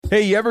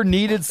Hey, you ever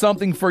needed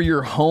something for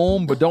your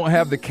home but don't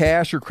have the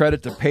cash or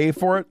credit to pay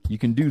for it? You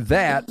can do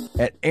that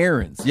at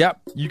Aaron's. Yep,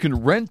 you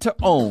can rent to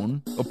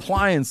own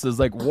appliances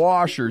like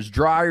washers,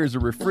 dryers, or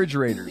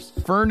refrigerators,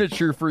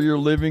 furniture for your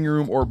living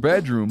room or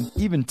bedroom,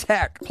 even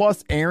tech.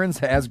 Plus, Aaron's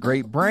has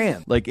great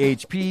brands like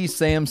HP,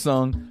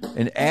 Samsung,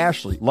 and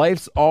Ashley.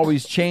 Life's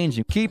always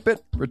changing. Keep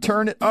it,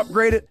 return it,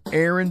 upgrade it.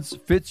 Aaron's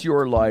fits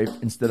your life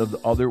instead of the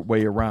other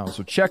way around.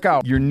 So check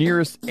out your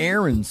nearest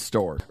Aaron's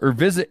store or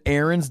visit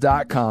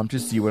Aaron's.com to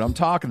see what I'm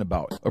talking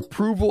about.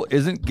 Approval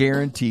isn't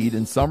guaranteed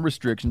and some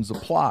restrictions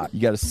apply. You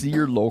got to see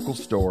your local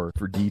store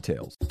for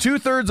details.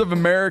 2/3 of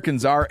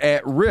Americans are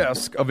at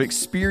risk of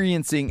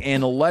experiencing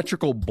an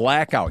electrical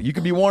blackout. You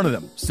could be one of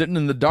them, sitting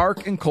in the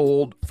dark and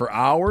cold for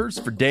hours,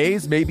 for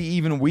days, maybe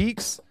even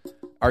weeks.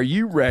 Are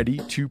you ready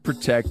to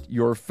protect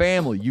your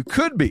family? You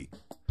could be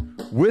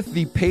with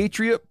the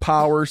Patriot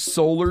Power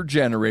Solar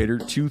Generator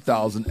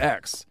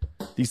 2000X.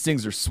 These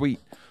things are sweet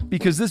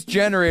because this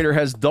generator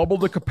has double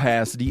the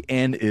capacity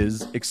and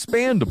is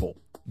expandable.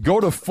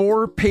 Go to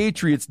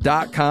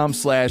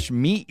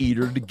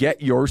 4patriots.com/meateater to get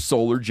your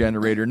solar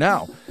generator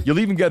now. You'll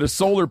even get a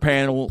solar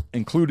panel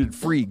included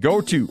free.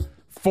 Go to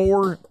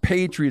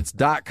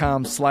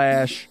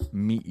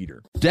 4patriots.com/meateater.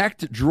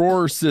 Decked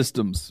drawer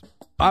systems.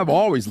 I've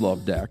always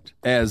loved Decked,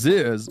 as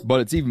is,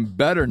 but it's even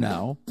better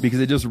now because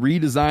they just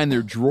redesigned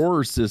their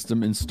drawer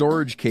system and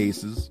storage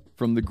cases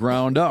from the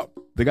ground up.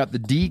 They got the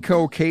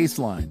Deco case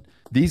line.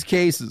 These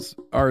cases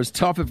are as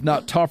tough, if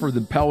not tougher,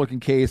 than Pelican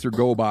case or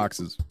Go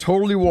boxes.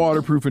 Totally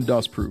waterproof and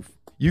dustproof.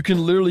 You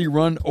can literally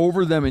run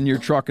over them in your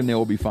truck and they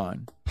will be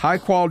fine. High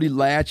quality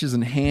latches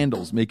and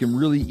handles make them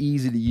really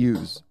easy to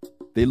use.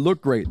 They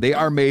look great. They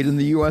are made in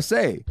the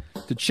USA.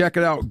 To check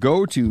it out,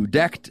 go to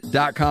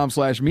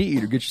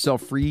decked.com/meateater. Get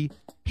yourself free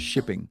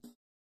shipping.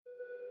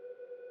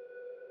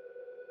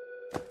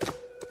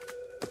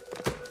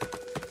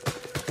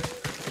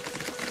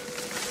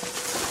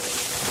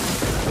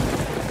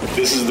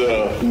 This is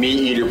the Meat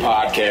Eater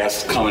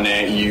podcast coming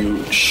at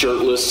you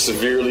shirtless,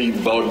 severely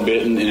bug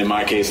bitten, and in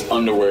my case,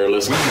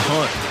 underwearless. We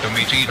hunt the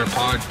Meat Eater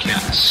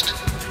podcast.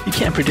 You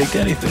can't predict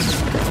anything.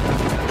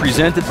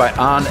 Presented by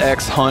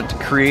OnX Hunt,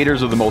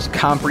 creators of the most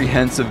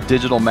comprehensive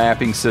digital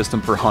mapping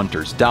system for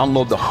hunters.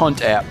 Download the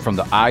Hunt app from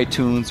the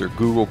iTunes or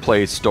Google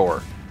Play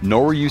Store. Know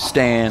where you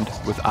stand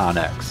with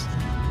OnX.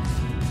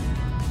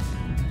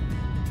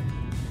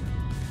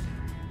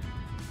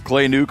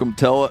 Clay Newcomb,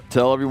 tell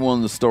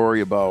everyone the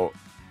story about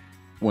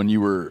when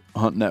you were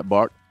hunting that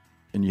buck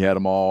and you had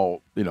them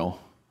all,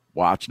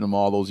 watching them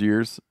all those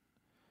years.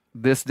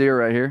 This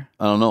deer right here?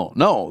 I don't know.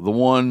 No, the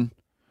one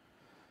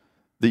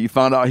that you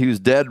found out he was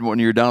dead when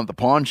you were down at the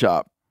pawn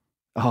shop.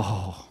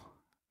 Oh,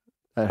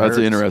 that's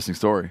an interesting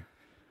story.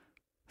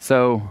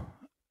 So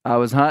I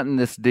was hunting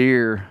this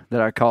deer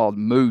that I called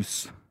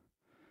Moose,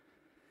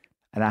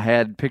 and I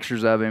had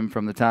pictures of him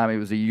from the time he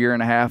was a year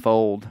and a half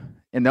old.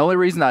 And the only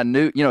reason I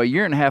knew, a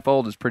year and a half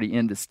old is pretty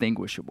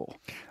indistinguishable.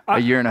 A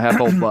year and a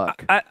half old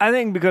buck. I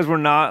think because we're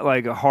not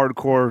like a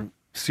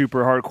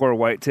super hardcore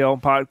whitetail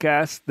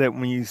podcast, that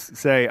when you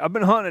say, I've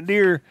been hunting a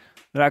deer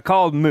that I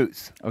called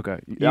Moose. Okay.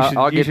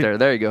 I'll get there.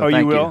 There you go. Oh, Thank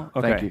you will?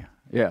 Okay. Thank you.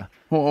 Yeah.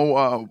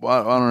 Well,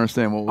 I don't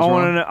understand what was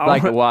wrong. I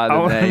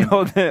want to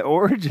know the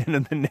origin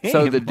of the name.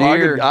 So the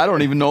deer. I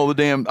don't even know I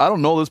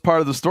don't know this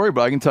part of the story,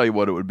 but I can tell you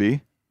what it would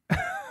be.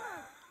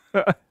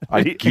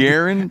 I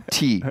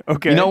guarantee.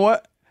 Okay. You know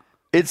what?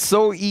 It's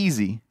so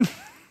easy.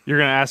 You're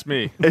going to ask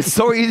me. It's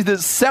so easy that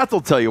Seth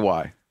will tell you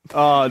why.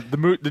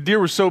 The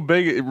deer was so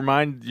big it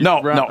reminded you. No.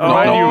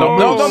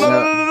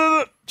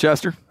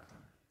 Chester?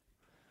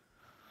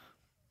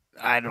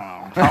 I don't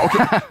know.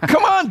 Okay.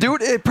 Come on,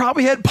 dude. It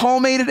probably had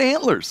palmated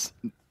antlers.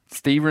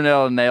 Steve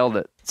Rennell nailed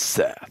it.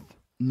 Seth.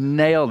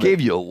 Nailed it.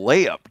 Gave you a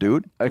layup,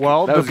 dude. Okay.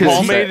 Well, the Steve.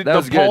 palmated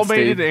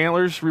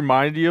antlers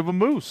reminded you of a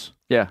moose.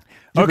 Yeah.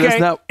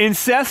 Okay.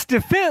 Incest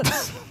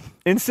defense.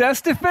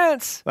 Incest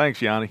defense.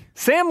 Thanks, Yanni.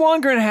 Sam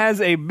Lundgren has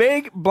a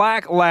big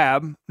black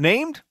lab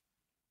named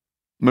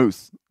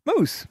Moose.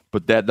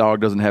 But that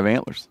dog doesn't have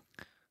antlers.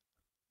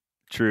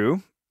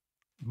 True.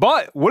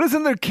 But what is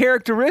another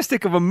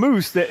characteristic of a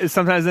moose that is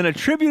sometimes then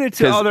attributed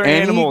to other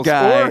animals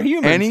or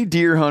humans? Any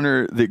deer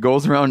hunter that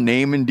goes around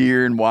naming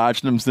deer and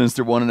watching them since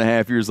they're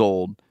 1.5 years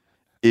old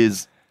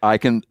he's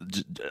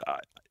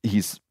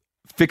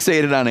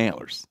fixated on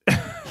antlers.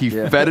 He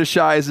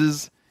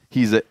fetishizes.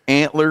 He's an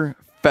antler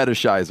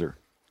fetishizer.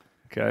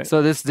 Okay.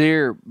 So this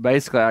deer,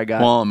 basically, I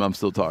got. Well, I'm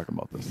still talking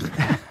about this.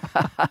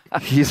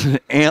 He's an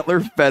antler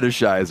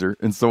fetishizer,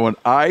 and so when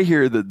I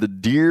hear that the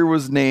deer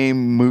was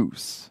named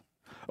Moose,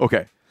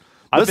 okay.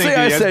 Let's say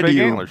I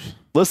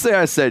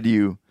said to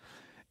you,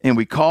 and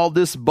we called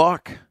this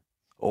buck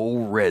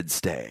old Red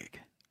Stag,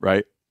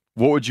 right?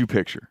 What would you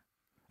picture?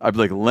 I'd be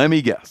like, let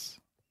me guess.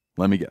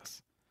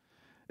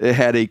 It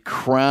had a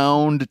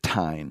crowned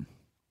tine.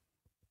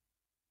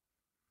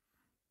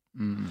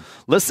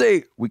 Let's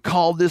say we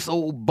called this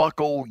old buck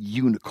old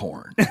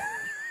Unicorn.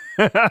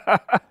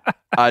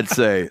 I'd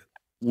say,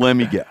 let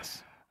me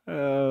guess.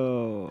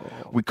 Oh.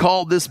 We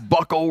called this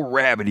buck old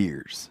Rabbit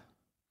Ears.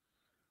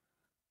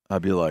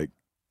 I'd be like,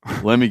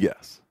 Let me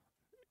guess.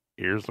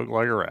 Ears look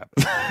like a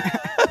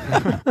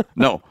rabbit.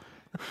 No.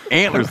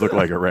 Antlers look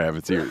like a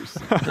rabbit's ears.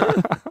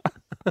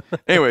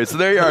 Anyway, so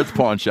there you are at the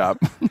pawn shop.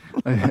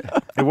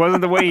 It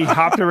wasn't the way he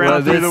hopped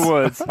around through the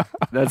woods.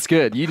 That's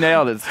good. You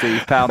nailed it,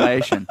 Steve.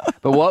 Palmation.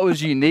 But what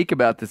was unique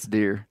about this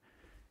deer?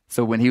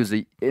 So when he was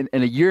in a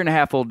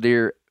 1.5-year-old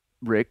deer,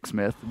 Rick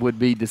Smith would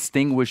be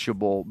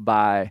distinguishable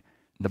by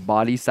the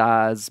body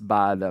size,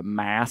 by the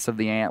mass of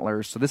the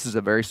antlers. So this is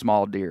a very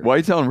small deer. Why are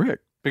you telling Rick?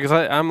 Because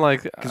I'm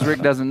like, Because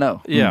Rick doesn't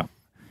know. yeah,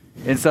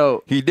 And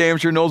so, He damn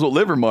sure knows what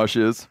liver mush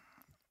is.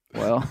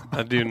 well,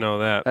 I do know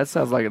that. that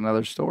sounds like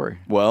another story.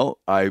 Well,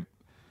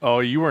 Oh,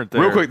 you weren't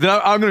there. real quick. Then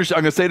I'm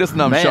gonna say this, and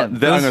I'm Man, shutting.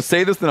 Then I'm gonna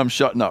say this, then I'm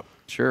shutting up.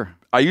 Sure.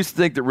 I used to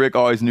think that Rick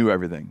always knew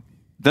everything.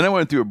 Then I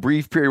went through a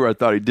brief period where I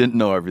thought he didn't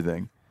know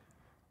everything.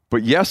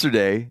 But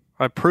yesterday,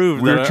 I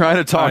proved we that were trying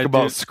to talk I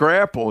about did-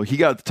 Scrapple. He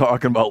got to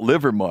talking about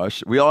liver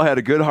mush. We all had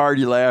a good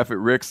hearty laugh at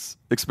Rick's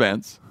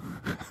expense.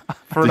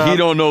 for That he not-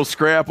 don't know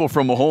Scrapple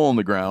from a hole in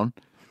the ground.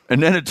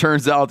 And then it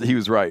turns out that he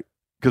was right.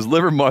 Because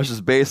liver mush is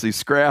basically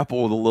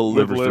Scrapple with a little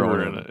With liver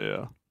thrown in it.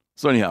 Yeah.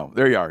 So anyhow,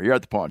 there you are. You're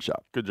at the pawn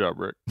shop. Good job,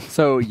 Rick.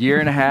 So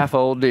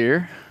 1.5-year-old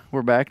deer.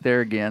 We're back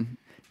there again.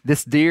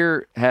 This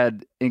deer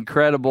had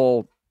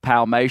incredible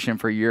palmation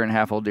for a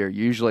 1.5-year-old deer.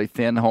 Usually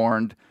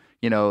thin-horned,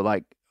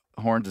 like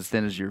horns as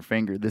thin as your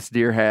finger. This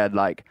deer had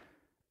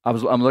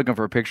I'm looking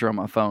for a picture on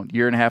my phone.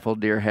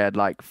 1.5-year-old deer had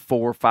 4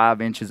 or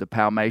 5 inches of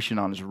palmation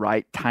on his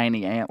right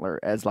tiny antler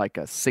as like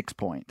a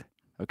 6-point.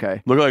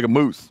 Okay. Look like a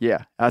moose.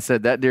 Yeah, I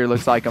said that deer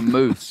looks like a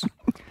moose.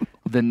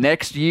 The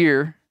next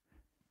year,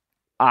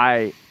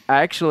 I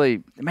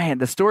actually, man,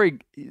 the story,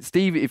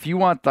 Steve, if you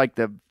want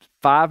the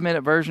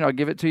 5-minute version, I'll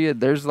give it to you.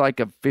 There's a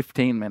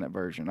 15-minute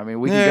version. I mean,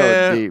 we can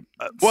go deep.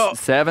 Well,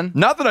 7?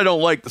 Not that I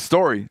don't like the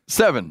story.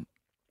 7.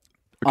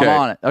 Okay.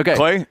 I'm on it. Okay.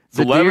 Clay, it's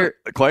The 11. deer-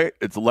 Clay,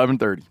 it's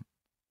 11:30.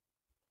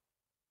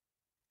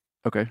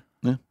 Okay.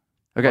 Yeah.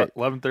 Okay.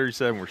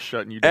 11:37. We're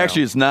shutting you down.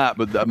 Actually, it's not,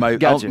 but my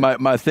Gotcha.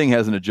 my thing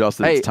hasn't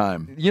adjusted its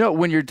time.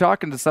 When you're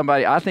talking to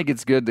somebody, I think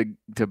it's good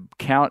to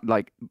count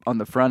on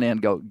the front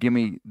end. Go, give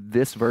me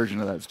this version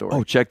of that story.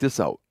 Oh, check this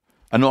out.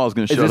 I know I was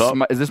going to shut up.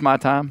 Is this my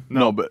time?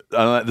 No, but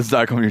this is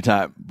not coming your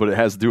time. But it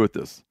has to do with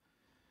this.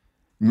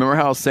 Remember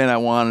how I was saying I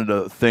wanted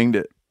a thing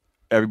that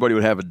everybody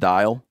would have a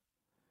dial,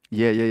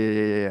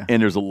 Yeah.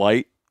 and there's a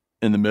light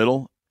in the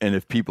middle, and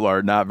if people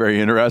are not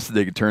very interested,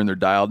 they can turn their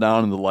dial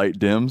down and the light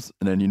dims,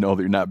 and then you know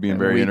that you're not being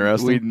very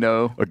interested. We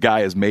know. A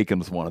guy is making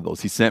us one of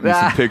those. He sent me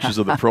some pictures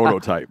of the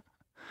prototype.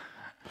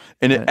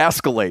 And it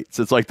escalates.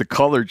 It's like the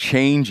color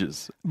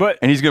changes. But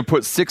And he's going to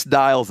put 6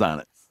 dials on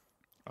it.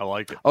 I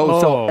like it.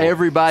 So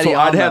everybody. So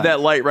I'd on have that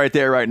light right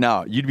there right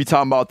now. You'd be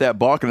talking about that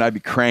buck, and I'd be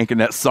cranking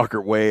that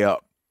sucker way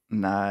up.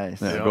 Nice.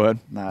 Yeah, go ahead.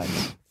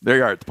 Nice. There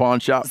you are at the pawn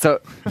shop.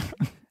 So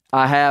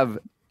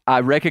I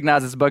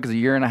recognize this buck as a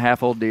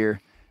 1.5-year-old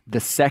deer. The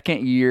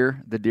second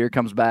year the deer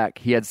comes back,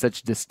 he had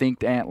such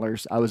distinct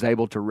antlers, I was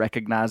able to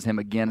recognize him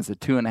again as a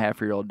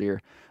 2.5-year-old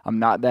deer. I'm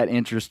not that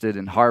interested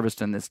in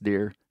harvesting this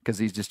deer because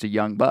he's just a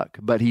young buck,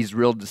 but he's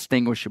real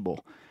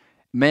distinguishable.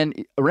 Men,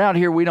 around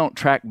here, we don't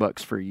track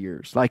bucks for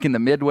years. Like in the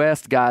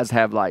Midwest, guys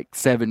have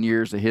 7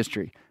 years of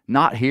history.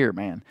 Not here,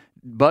 man.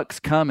 Bucks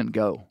come and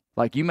go.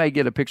 Like you may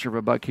get a picture of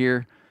a buck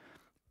here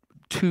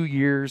 2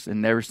 years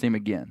and never see him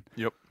again.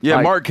 Yep.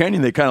 Yeah, Mark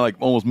Kenyon, they kind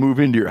of almost move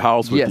into your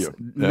house with Yes, you.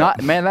 Yeah.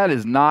 that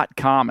is not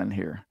common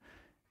here.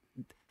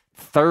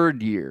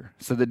 Third year,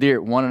 so the deer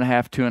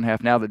 1.5,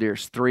 2.5. Now the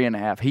deer's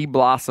 3.5. He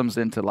blossoms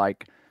into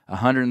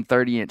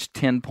 130-inch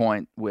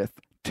 10-point with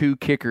 2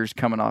 kickers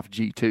coming off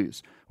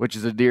G2s, which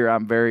is a deer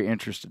I'm very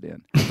interested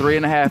in.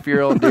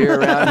 3.5-year-old deer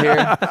around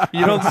here.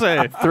 You don't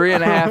say.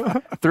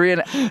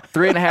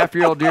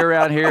 3.5-year-old deer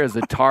around here is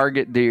a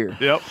target deer.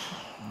 Yep.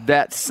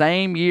 That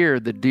same year,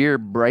 the deer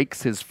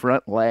breaks his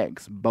front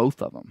legs,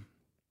 both of them.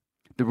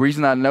 The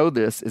reason I know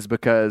this is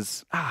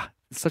because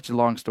it's such a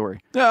long story.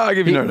 Yeah, I'll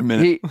give you another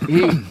minute.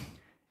 When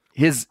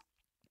he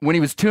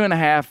was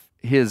 2.5,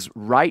 his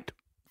right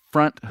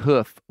front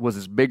hoof was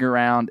as big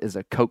around as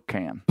a Coke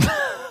can,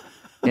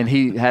 and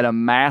he had a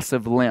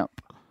massive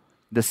limp.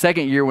 The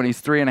second year, when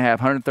he's 3.5,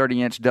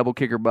 130-inch double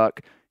kicker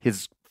buck,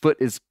 his foot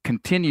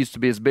continues to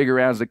be as big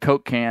around as a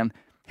Coke can.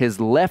 His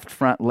left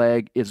front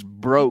leg is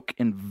broke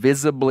and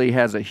visibly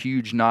has a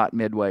huge knot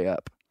midway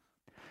up.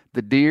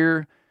 The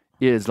deer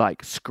is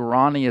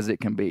scrawny as it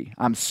can be.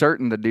 I'm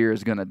certain the deer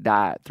is going to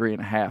die at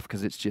 3.5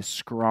 because it's just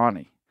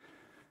scrawny.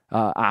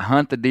 I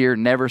hunt the deer,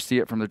 never see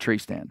it from the tree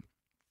stand.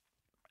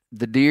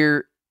 The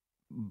deer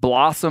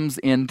blossoms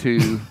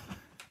into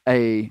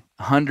a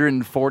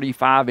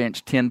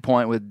 145-inch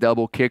 10-point with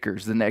double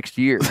kickers the next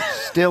year.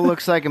 Still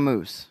looks like a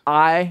moose.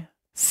 I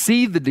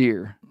see the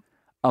deer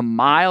a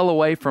mile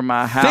away from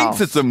my house. Thinks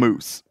it's a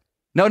moose.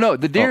 No,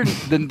 the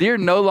deer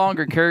no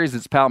longer carries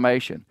its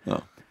palmation.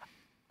 Oh.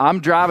 I'm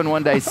driving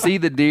one day, see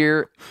the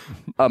deer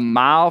a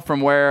mile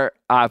from where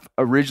I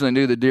originally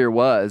knew the deer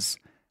was.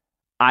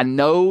 I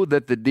know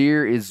that the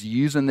deer is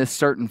using this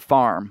certain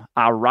farm.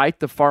 I write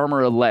the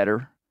farmer a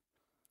letter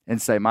and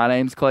say, my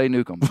name's Clay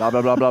Newcomb, blah,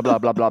 blah, blah, blah, blah,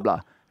 blah, blah,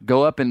 blah.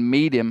 Go up and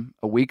meet him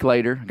a week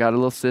later. Got a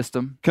little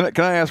system. Can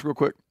I ask real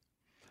quick?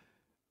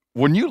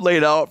 When you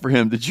laid out for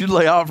him, did you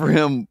lay out for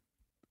him?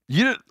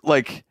 You didn't,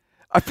 like.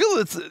 I feel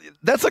that's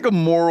like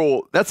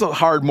that's a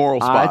hard moral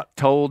spot. I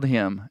told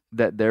him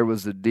that there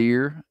was a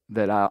deer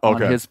that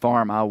on his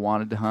farm I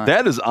wanted to hunt.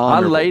 That is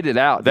honorable. I laid it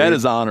out. That dude.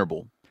 is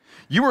honorable.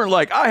 You weren't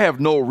like, I have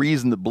no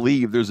reason to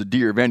believe there's a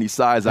deer of any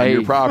size on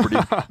your property,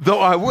 though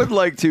I would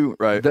like to.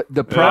 Right.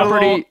 The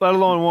property, let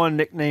alone one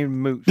nicknamed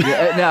Moose.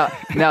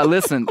 now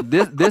listen.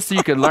 This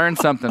you could learn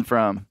something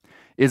from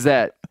is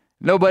that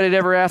nobody had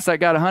ever asked that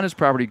guy to hunt his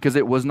property because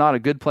it was not a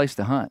good place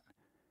to hunt.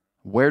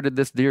 Where did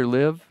this deer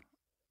live?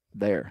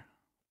 There.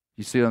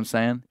 You see what I'm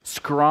saying?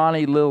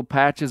 Scrawny little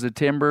patches of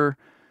timber,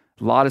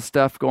 a lot of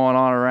stuff going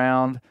on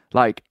around.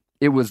 Like,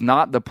 it was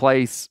not the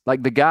place.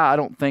 Like, the guy, I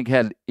don't think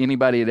had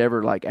anybody had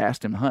ever, like,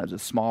 asked him to hunt. It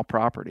was a small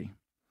property.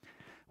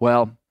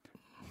 Well,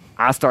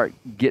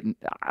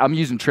 I'm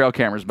using trail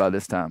cameras by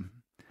this time.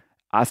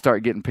 I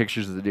start getting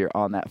pictures of the deer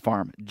on that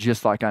farm,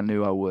 just like I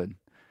knew I would.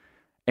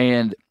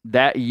 And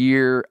that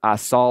year, I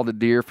saw the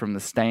deer from the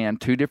stand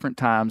 2 different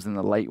times in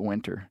the late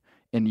winter.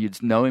 And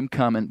you'd know him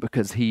coming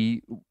because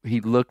he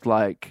looked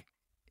like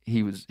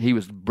he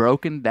was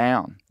broken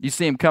down. You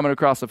see him coming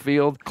across the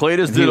field. Clay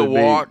just did a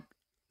walk.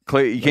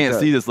 Clay, you can't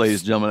see this,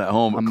 ladies and gentlemen, at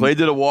home. But Clay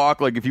did a walk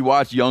like if you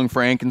watch Young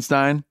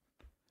Frankenstein,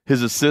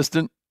 his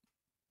assistant.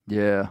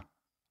 Yeah.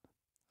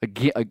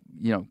 Kind of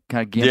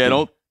gimpy. Yeah,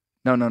 don't.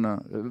 No.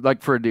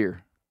 Like for a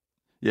deer.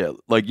 Yeah,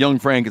 like Young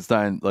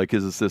Frankenstein, like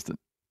his assistant.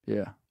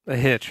 Yeah. A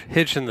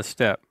hitch in the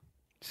step.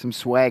 Some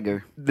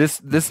swagger. This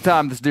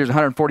time, this deer's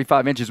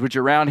 145 inches, which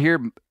around here,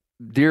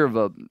 deer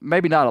of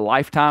maybe not a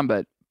lifetime,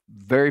 but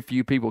very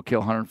few people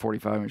kill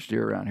 145-inch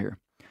deer around here.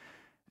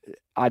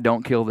 I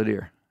don't kill the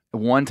deer.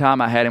 One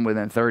time I had him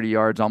within 30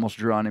 yards, almost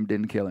drew on him,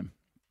 didn't kill him.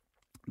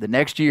 The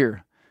next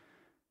year,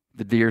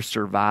 the deer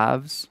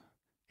survives.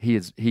 He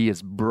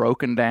is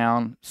broken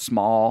down,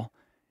 small.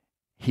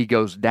 He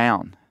goes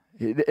down.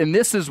 And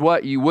this is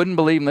what you wouldn't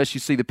believe unless you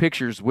see the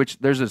pictures, which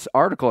there's this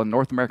article in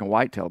North American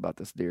Whitetail about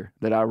this deer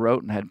that I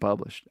wrote and had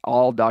published,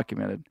 all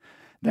documented.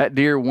 That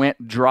deer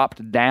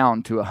dropped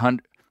down to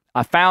 100.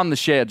 I found the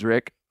sheds,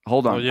 Rick.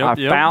 Hold on. I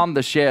found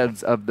the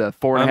sheds of the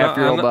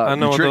 4.5-year-old buck. I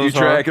know what those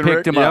are.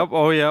 Picked him up.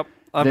 Oh, yep.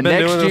 I've been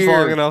doing this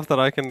long enough that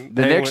I can.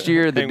 The next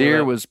year, the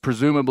deer was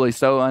presumably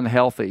so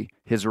unhealthy,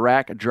 his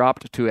rack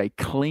dropped to a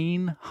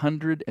clean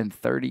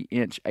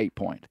 130-inch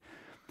 8-point.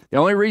 The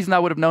only reason I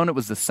would have known it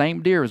was the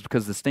same deer was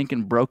because of the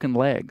stinking broken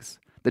legs.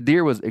 The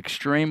deer was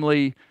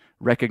extremely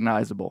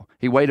recognizable.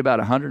 He weighed about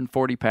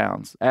 140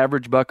 pounds.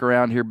 Average buck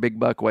around here, big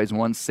buck, weighs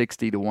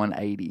 160 to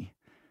 180.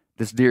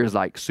 This deer is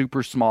like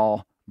super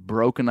small,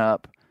 broken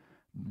up,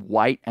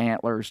 white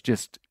antlers.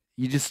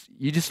 You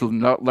just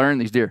learn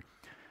these deer.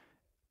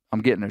 I'm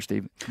getting there,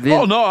 Steve.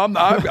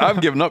 I've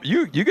given up.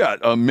 You got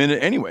a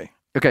minute anyway.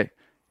 Okay.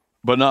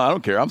 But no, I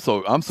don't care. I'm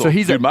so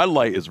my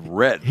light is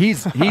red.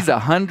 He's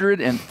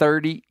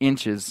 130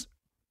 inches,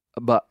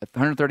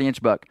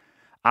 130-inch buck.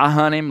 I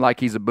hunt him like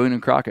he's a Boone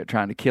and Crockett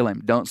trying to kill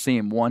him. Don't see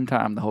him one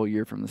time the whole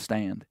year from the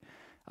stand.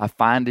 I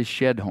find his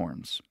shed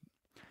horns.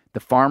 The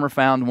farmer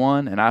found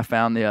one, and I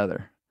found the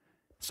other.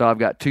 So I've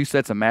got 2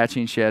 sets of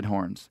matching shed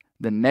horns.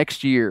 The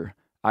next year,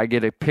 I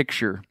get a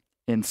picture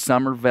in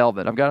summer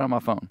velvet. I've got it on my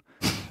phone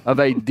of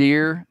a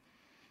deer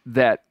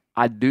that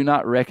I do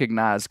not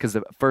recognize because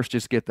first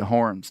just get the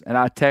horns. And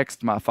I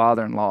text my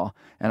father-in-law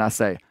and I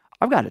say,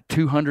 I've got a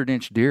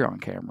 200-inch deer on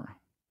camera.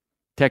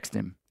 Text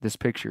him this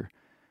picture.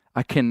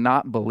 I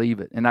cannot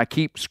believe it. And I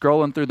keep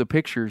scrolling through the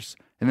pictures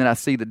and then I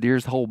see the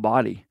deer's whole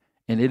body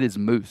and it is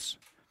moose.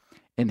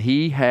 And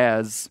he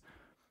has,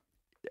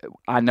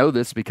 I know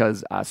this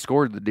because I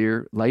scored the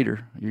deer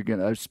later. You're going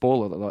to,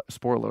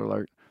 spoiler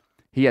alert.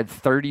 He had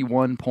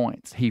 31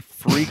 points. He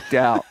freaked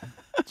out.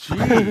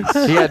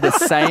 Jeez. He had the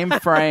same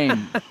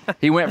frame.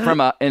 He went from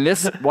and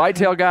this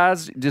whitetail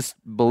guys, just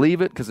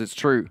believe it because it's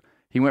true.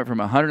 He went from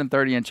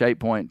 130-inch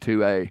 8-point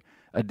to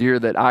a deer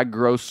that I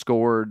gross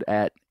scored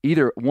at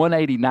either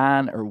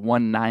 189 or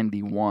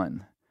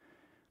 191.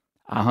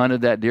 I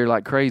hunted that deer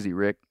like crazy,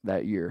 Rick,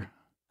 that year.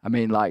 I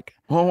mean, like,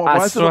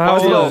 why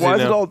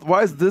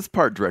is this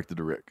part directed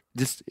to Rick?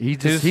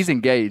 He's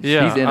engaged.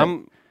 Yeah, he's in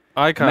it.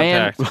 Eye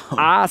contact.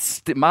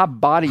 Man, my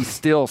body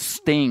still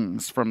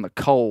stings from the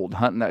cold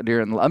hunting that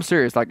deer. And I'm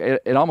serious. Like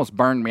it almost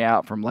burned me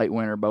out from late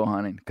winter bow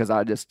hunting because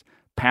I just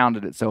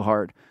pounded it so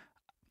hard.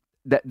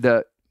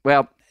 The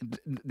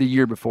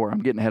year before, I'm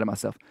getting ahead of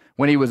myself.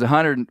 When he was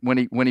 100,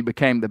 when he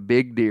became the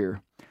big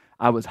deer,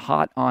 I was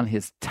hot on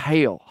his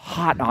tail.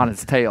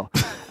 I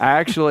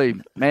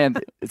actually, man,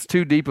 it's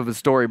too deep of a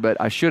story, but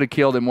I should have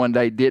killed him one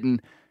day.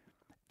 Didn't.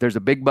 There's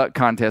a big buck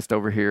contest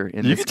over here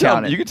in this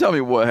county. You can tell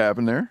me what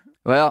happened there.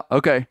 Well,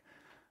 okay.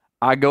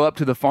 I go up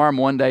to the farm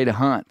one day to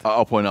hunt.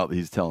 I'll point out that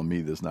he's telling me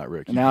this, not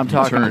Rick. Now I'm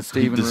talking to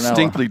Stephen He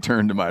distinctly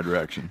turned to my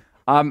direction.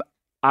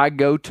 I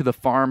go to the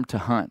farm to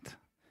hunt,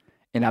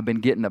 and I've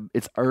been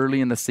it's early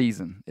in the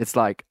season. It's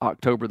like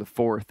October the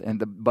 4th, and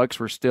the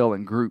bucks were still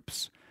in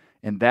groups.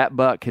 And that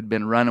buck had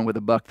been running with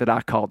a buck that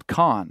I called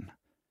Coon.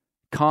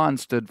 Con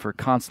stood for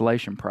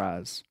consolation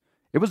prize.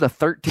 It was a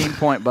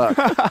 13-point buck.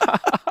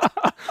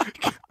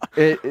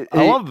 I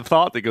love the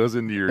thought that goes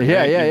into your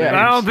Yeah.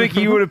 I don't think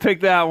you would have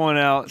picked that one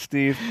out,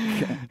 Steve.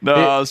 No,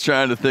 I was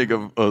trying to think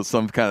of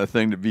some kind of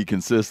thing to be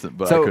consistent,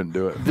 but I couldn't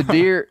do it. The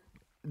deer.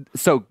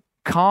 So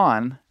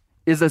Con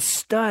is a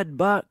stud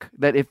buck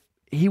that if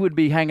he would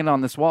be hanging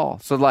on this wall.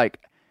 So like,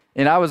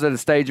 and I was at a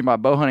stage in my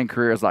bow hunting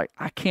career. I was like,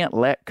 I can't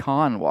let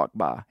Con walk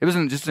by. It was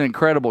just an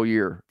incredible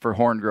year for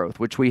horn growth,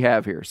 which we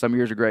have here. Some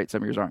years are great,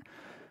 some years aren't.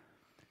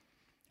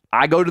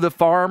 I go to the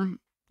farm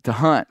to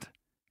hunt,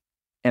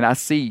 and I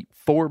see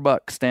 4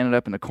 bucks standing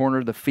up in the corner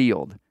of the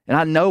field, and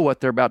I know what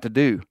they're about to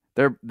do.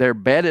 They're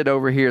bedded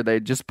over here. They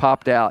just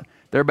popped out.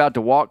 They're about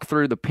to walk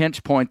through the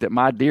pinch point that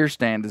my deer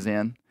stand is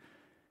in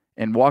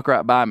and walk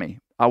right by me.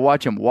 I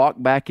watch them walk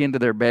back into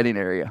their bedding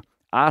area.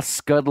 I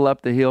scuttle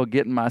up the hill,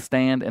 get in my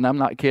stand, and I'm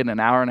not kidding, an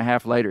hour and a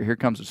half later, here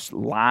comes a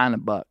line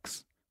of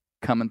bucks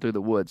coming through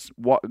the woods,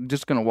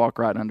 just going to walk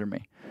right under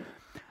me.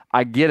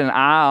 I get an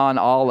eye on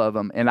all of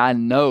them, and I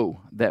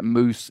know that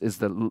Moose is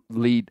the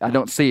lead. I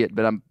don't see it,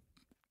 but I'm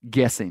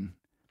guessing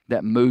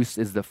that Moose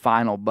is the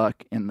final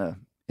buck in the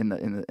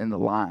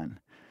line.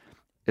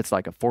 It's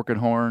like a forked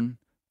horn,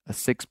 a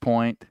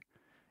 6-point,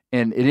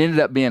 and it ended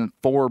up being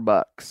 4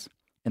 bucks,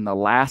 and the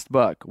last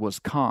buck was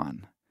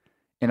Con.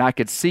 And I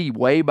could see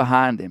way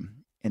behind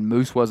him, and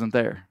Moose wasn't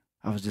there.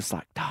 I was just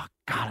like, "Got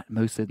it,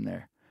 Moose isn't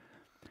there."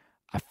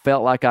 I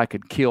felt like I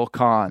could kill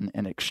Con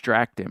and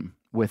extract him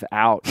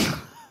without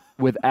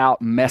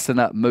messing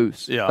up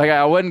Moose. Yeah. Like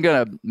I wasn't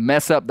gonna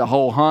mess up the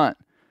whole hunt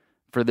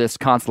for this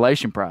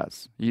consolation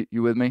prize.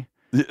 You with me?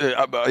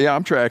 Yeah,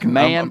 I'm tracking.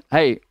 Man,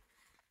 hey,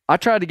 I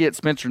tried to get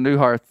Spencer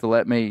Newhart to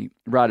let me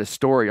write a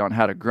story on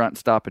how to grunt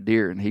stop a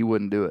deer, and he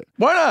wouldn't do it.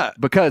 Why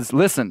not? Because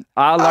listen,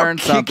 I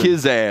learned I'll kick something.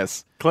 his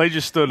ass. Clay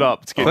just stood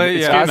up. It's getting, Clay,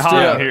 it's yeah, getting I hot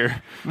stood out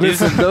here.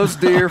 Listen, those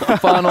deer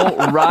funnel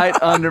right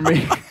under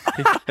me.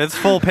 It's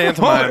full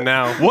pantomime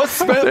now. What's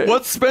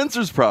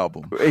Spencer's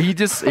problem? He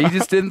just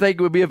didn't think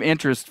it would be of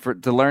interest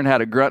to learn how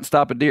to grunt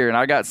stop a deer, and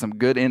I got some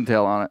good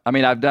intel on it. I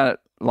mean, I've done it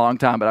a long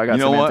time, but I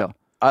got some intel.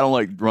 I don't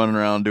like running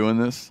around doing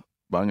this,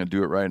 but I'm going to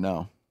do it right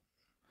now.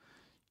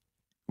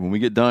 When we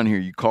get done here,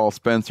 you call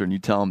Spencer and you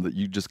tell him that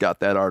you just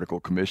got that article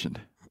commissioned.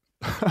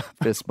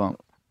 Fist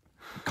bump.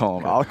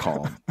 Call him. I'll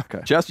call him.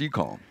 Okay. Jess, you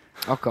call him.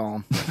 I'll call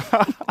him.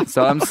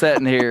 So I'm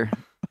sitting here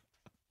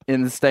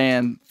in the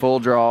stand, full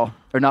draw,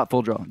 or not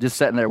full draw, just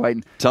sitting there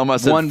waiting. Tell him I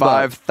said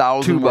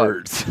 5,000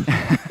 words.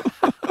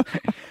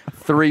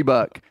 3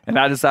 buck, and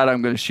I decide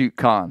I'm going to shoot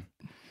Con.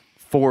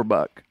 4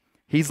 buck.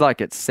 He's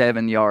like at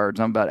 7 yards.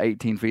 I'm about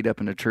 18 feet up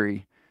in a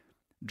tree.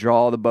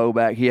 Draw the bow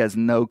back. He has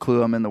no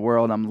clue I'm in the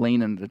world. I'm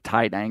leaning at a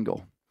tight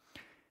angle.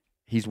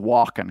 He's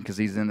walking because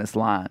he's in this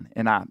line,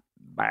 and I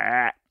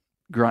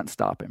grunt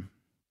stop him.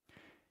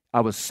 I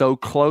was so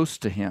close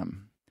to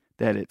him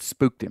that it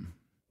spooked him,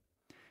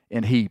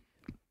 and he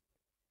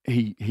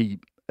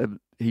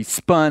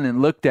spun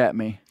and looked at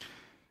me.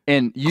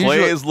 And usually,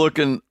 Clay is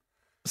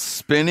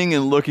spinning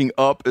and looking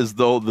up as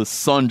though the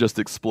sun just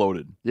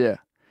exploded. Yeah.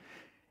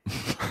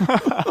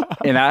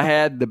 And I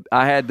had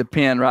the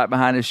pin right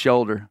behind his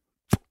shoulder.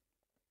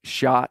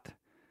 Shot,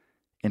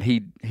 and he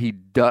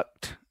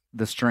ducked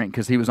the string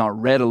because he was on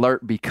red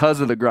alert because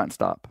of the grunt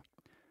stop,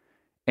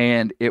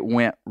 and it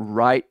went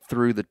right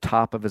through the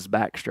top of his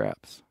back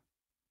straps.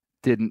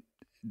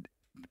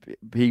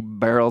 He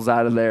barrels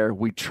out of there.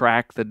 We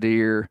track the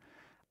deer.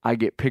 I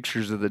get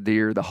pictures of the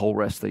deer the whole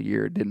rest of the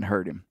year. It didn't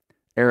hurt him.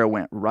 Arrow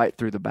went right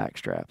through the back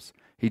straps.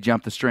 He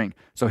jumped the string.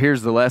 So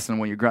here's the lesson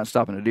when you're grunt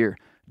stopping a deer.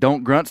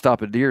 Don't grunt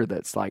stop a deer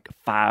that's like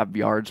 5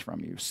 yards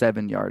from you,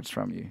 7 yards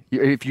from you.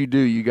 If you do,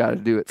 you got to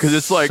do it. Because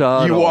it's like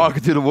you walk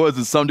into the woods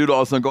and some dude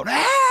all of a sudden going,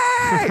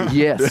 "Hey!"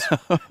 Yes.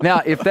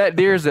 Now, if that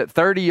deer's at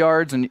 30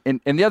 yards, and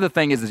the other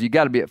thing is you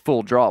got to be at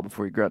full draw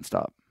before you grunt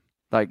stop.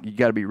 Like, you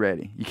got to be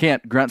ready. You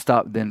can't grunt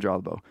stop, then draw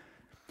the bow.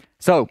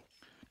 So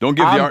don't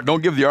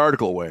give the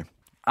article away.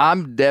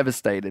 I'm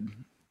devastated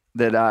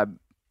that I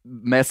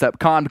mess up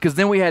Con, because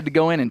then we had to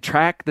go in and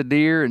track the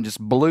deer and just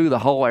blew the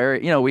whole area.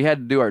 You know, we had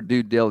to do our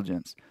due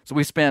diligence. So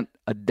we spent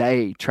a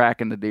day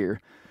tracking the deer.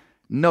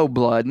 No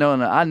blood. No.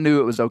 I knew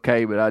it was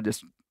okay, but I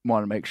just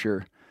wanted to make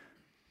sure.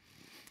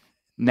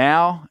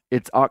 Now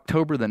it's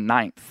October the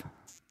 9th.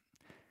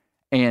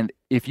 And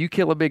if you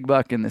kill a big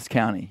buck in this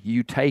county,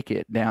 you take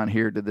it down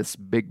here to this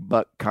big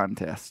buck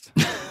contest.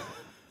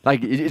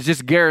 Like, it's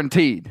just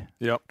guaranteed.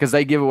 Yep. Because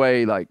they give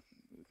away, like,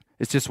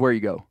 it's just where you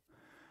go.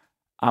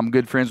 I'm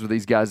good friends with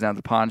these guys down at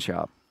the pawn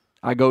shop.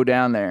 I go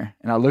down there,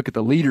 and I look at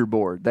the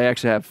leaderboard. They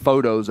actually have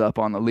photos up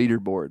on the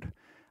leaderboard.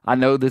 I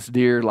know this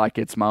deer like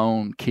it's my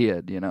own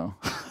kid, you know.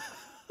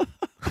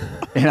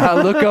 And I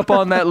look up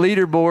on that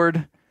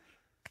leaderboard,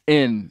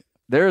 and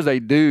there's a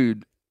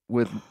dude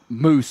with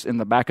moose in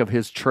the back of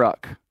his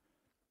truck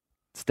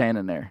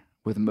standing there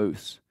with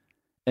moose.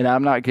 And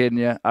I'm not kidding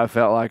you. I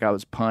felt like I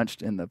was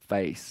punched in the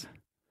face.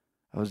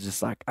 I was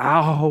just like,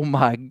 oh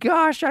my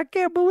gosh, I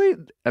can't believe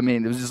it. I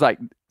mean, it was just like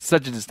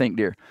such a distinct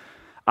deer.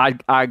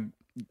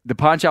 The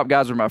pawn shop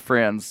guys were my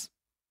friends,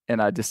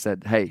 and I just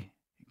said, hey,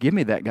 give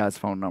me that guy's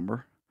phone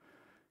number.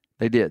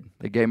 They did.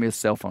 They gave me his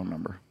cell phone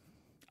number.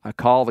 I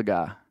call the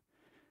guy.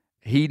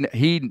 He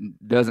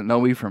doesn't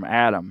know me from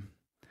Adam,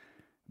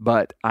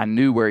 but I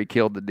knew where he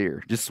killed the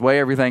deer. Just the way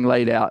everything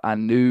laid out, I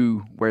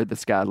knew where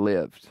this guy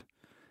lived.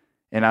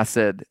 And I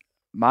said,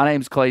 my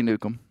name's Clay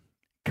Newcomb.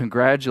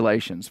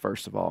 Congratulations,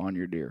 first of all, on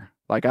your deer.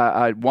 Like,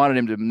 I wanted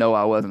him to know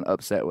I wasn't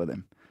upset with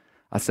him.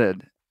 I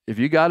said, if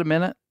you got a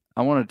minute,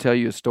 I want to tell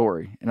you a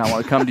story, and I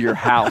want to come to your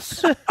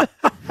house.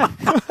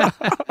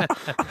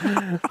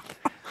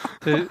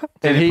 Did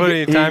he put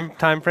any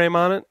time frame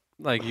on it?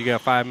 Like, you got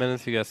 5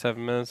 minutes, you got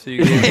 7 minutes. So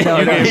you gave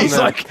he's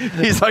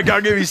like,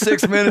 I'll give you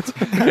 6 minutes,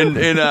 and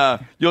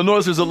you'll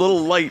notice there's a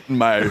little light in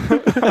my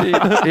with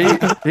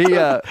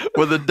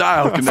a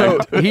dial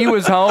connected. So he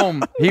was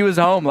home. He was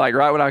home like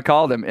right when I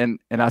called him, and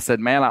I said,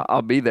 "Man,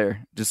 I'll be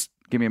there. Just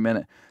give me a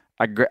minute."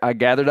 I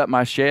gathered up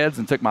my sheds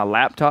and took my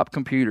laptop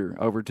computer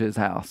over to his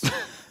house,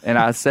 and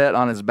I sat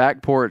on his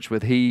back porch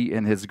with he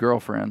and his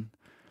girlfriend,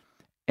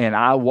 and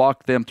I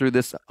walked them through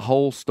this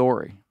whole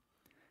story.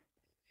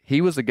 He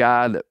was a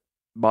guy that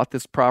bought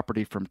this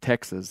property from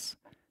Texas.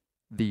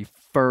 The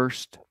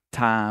first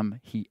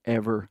time he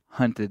ever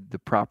hunted the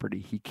property,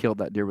 he killed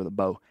that deer with a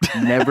bow.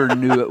 Never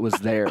knew it was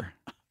there.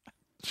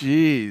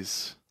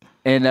 Jeez.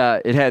 And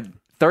it had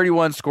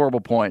 31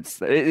 scoreable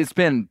points. It's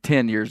been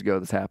 10 years ago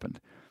this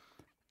happened.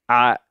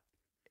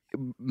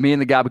 Me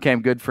and the guy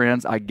became good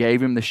friends. I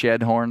gave him the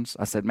shed horns.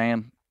 I said,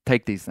 man,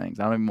 take these things.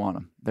 I don't even want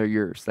them. They're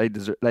yours.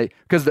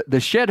 Because the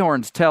shed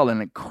horns tell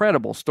an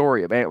incredible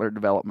story of antler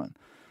development.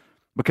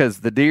 Because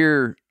the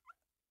deer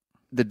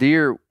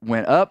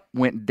went up,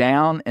 went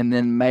down, and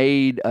then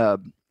made a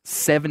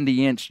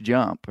 70-inch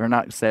jump. Or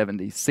not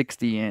 70,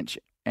 60-inch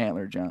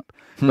antler jump.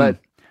 But,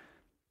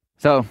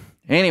 so,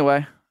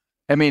 anyway,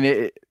 I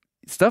mean,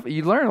 stuff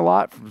you learn a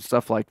lot from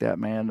stuff like that,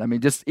 man. I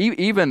mean, just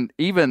even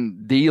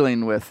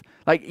dealing with,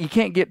 like, you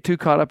can't get too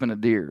caught up in a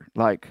deer.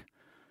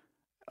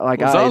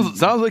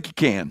 Sounds like you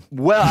can.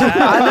 Well,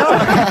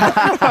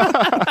 I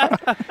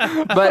know.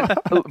 But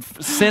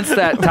since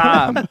that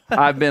time,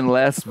 I've been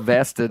less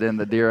vested in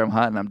the deer I'm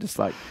hunting. I'm just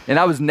like, and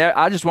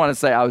I just want to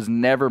say I was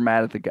never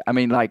mad at the guy. I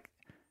mean, like,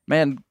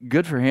 man,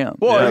 good for him.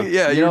 Well,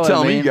 yeah, you were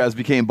telling me you guys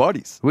became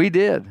buddies. We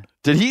did.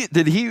 Did he?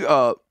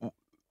 Because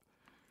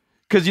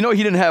he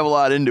didn't have a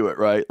lot into it,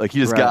 right? Like, he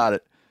just got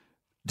it.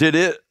 Did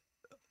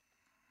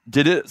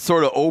it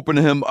sort of open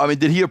him? I mean,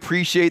 did he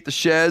appreciate the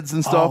sheds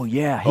and stuff? Oh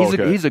yeah,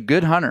 he's a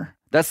good hunter.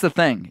 That's the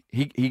thing.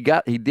 He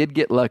did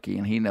get lucky,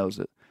 and he knows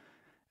it.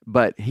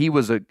 But he'd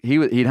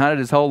hunted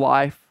his whole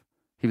life.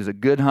 He was a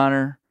good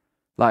hunter.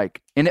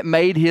 Like, and it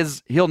made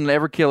he'll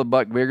never kill a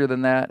buck bigger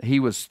than that. He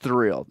was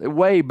thrilled.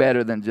 Way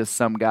better than just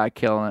some guy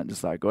killing it.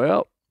 Just like,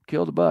 well,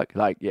 killed a buck.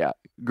 Like, yeah,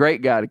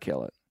 great guy to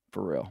kill it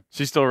for real. Is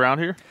he still around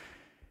here?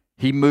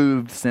 He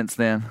moved since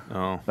then.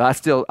 Oh,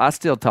 But I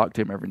still talk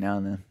to him every now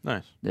and then.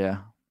 nice. Yeah.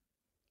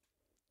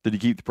 Did he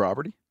keep the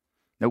property?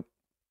 Nope.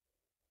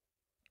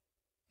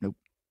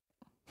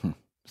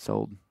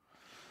 Sold.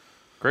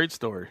 Great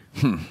story.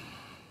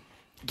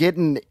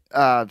 Getting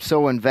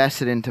so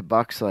invested into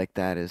bucks like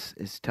that is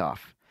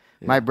tough.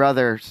 Yeah. My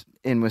brothers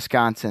in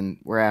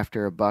Wisconsin were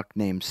after a buck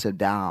named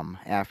Saddam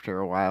after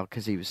a while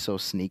because he was so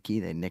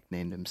sneaky. They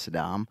nicknamed him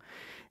Saddam.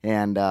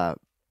 And Hold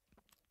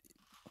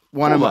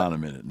on a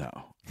minute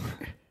now.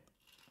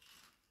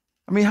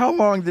 I mean, how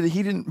long did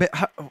he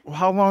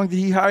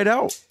hide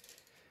out?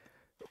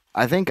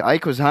 I think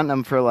Ike was hunting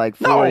him for like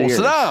 4 years.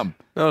 Saddam.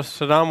 No,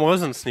 Saddam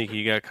wasn't sneaky.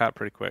 He got caught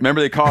pretty quick.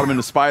 Remember, they caught him in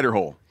the spider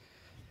hole.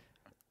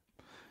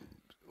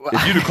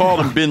 If you'd have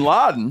called him Bin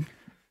Laden,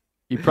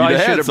 You probably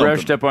had should have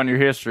brushed something. up on your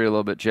history a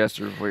little bit,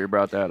 Chester, before you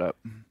brought that up.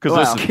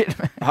 because listen,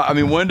 I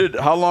mean,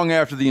 how long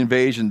after the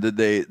invasion did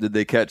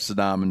they catch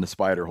Saddam in the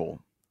spider hole?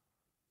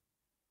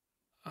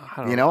 I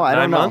don't You know, I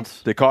don't know.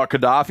 months? They caught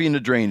Gaddafi in the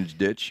drainage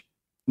ditch,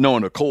 no,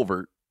 in a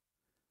culvert,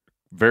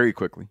 very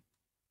quickly.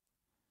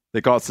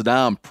 They caught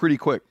Saddam pretty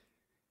quick.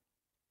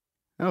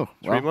 Oh,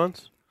 3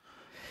 months?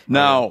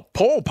 Now,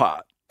 Pol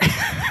Pot.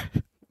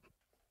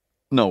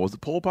 No, was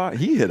it Pol Pot?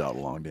 He hid out a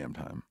long damn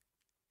time.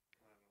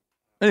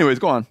 Anyways,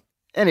 go on.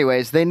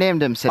 Anyways, they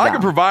named him Saddam. I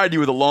can provide you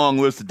with a long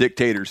list of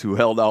dictators who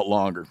held out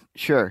longer.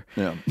 Sure.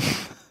 Yeah.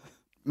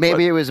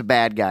 Maybe it was a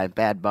bad guy,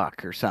 bad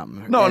buck or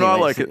something. No, I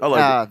like it. I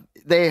like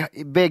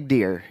it. Big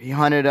deer. He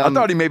hunted them. I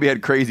thought he maybe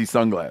had crazy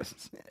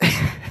sunglasses.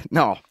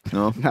 No.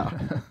 No? No.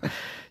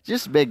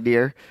 Just big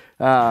deer.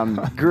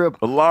 Grew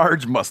up A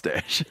large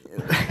mustache.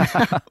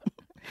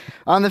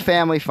 on the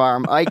family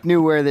farm. Ike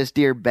knew where this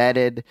deer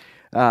bedded.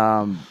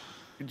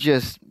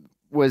 Just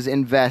was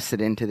invested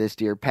into this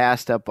deer,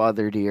 passed up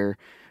other deer,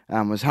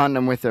 was hunting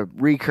them with a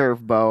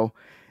recurve bow.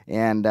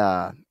 And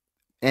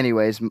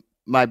anyways,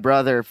 my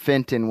brother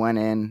Finton went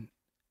in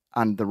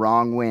on the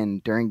wrong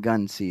wind during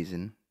gun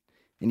season.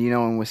 And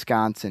in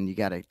Wisconsin, you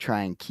got to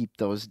try and keep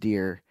those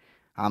deer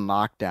on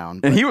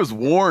lockdown. And he was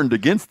warned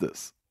against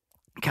this.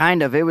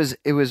 Kind of. It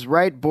was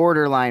right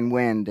borderline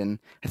wind, and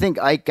I think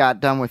Ike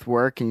got done with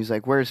work, and he's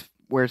like, "Where's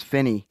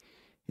Finny?"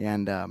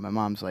 And my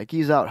mom's like,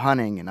 "He's out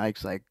hunting," and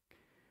Ike's like,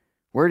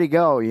 "Where'd he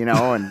go?"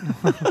 And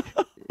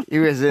He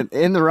was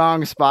in the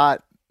wrong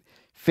spot.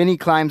 Finney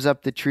climbs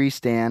up the tree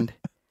stand.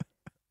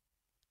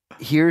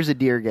 Hears a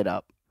deer get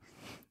up.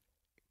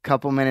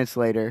 Couple minutes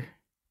later,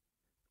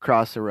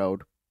 cross the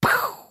road.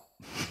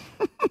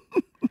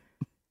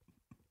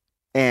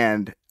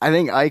 And I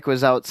think Ike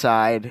was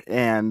outside,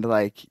 and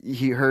like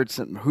he heard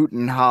some hooting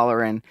and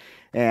hollering,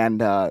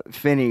 and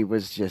Finney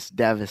was just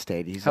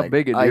devastated. He's How like,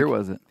 big a deer Ike,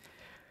 was it?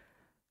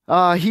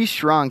 He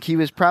shrunk. He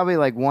was probably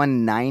like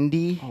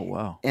 190. Oh,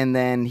 wow. And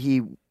then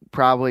he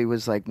probably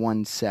was like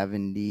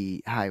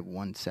 170, high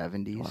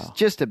 170s. Wow.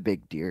 Just a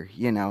big deer,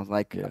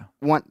 like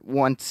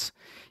once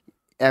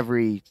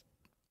every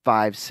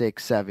 5,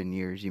 6, 7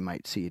 years you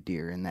might see a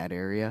deer in that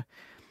area.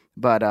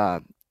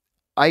 But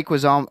Ike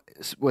was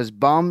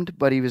bummed,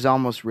 but he was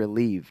almost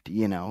relieved,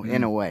 in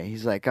a way.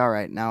 He's like, all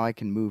right, now I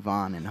can move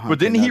on and hunt. But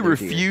didn't he another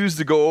refuse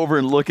to go over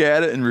and look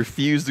at it and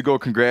refuse to go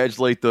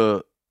congratulate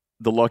the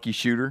lucky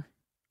shooter?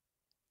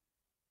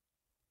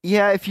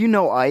 Yeah, if you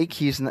know Ike,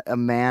 he's a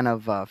man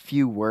of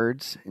few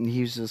words, and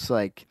he's just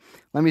like,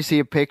 let me see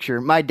a picture.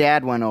 My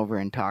dad went over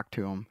and talked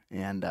to him,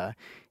 and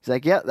he's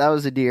like, yeah, that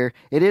was a deer.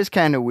 It is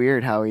kind of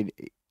weird how he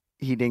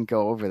didn't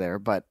go over there,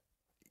 but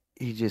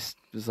he just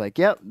was like,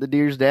 yep, the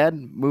deer's dead,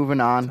 moving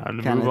on. Time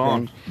to kind move of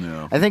on. thing.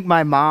 Yeah. I think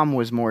my mom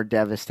was more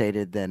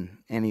devastated than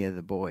any of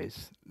the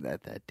boys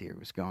that deer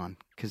was gone,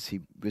 because he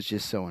was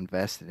just so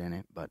invested in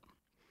it. But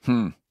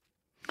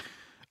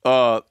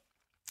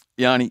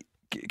Yanni,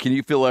 can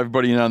you fill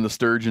everybody in on the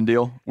sturgeon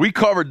deal? We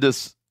covered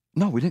this.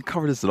 No, we didn't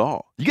cover this at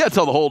all. You got to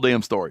tell the whole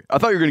damn story. I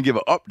thought you were going to give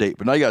an update,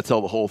 but now you got to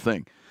tell the whole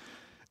thing.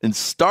 And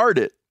start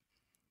it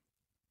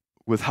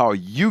with how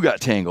you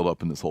got tangled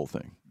up in this whole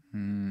thing.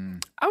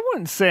 I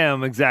wouldn't say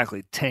I'm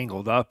exactly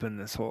tangled up in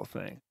this whole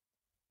thing.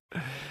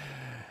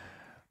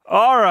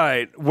 All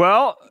right.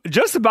 Well,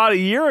 just about a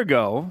year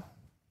ago,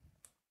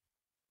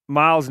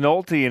 Miles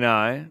Nolte and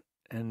I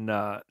and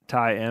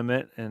Ty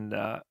Emmett and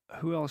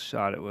who else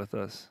shot it with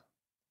us?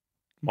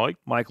 Mike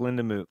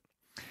Lindemoot.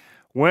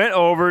 Went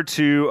over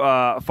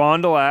to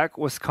Fond du Lac,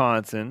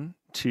 Wisconsin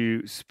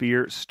to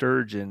spear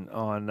sturgeon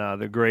on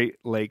the Great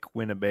Lake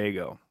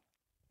Winnebago.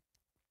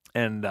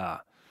 And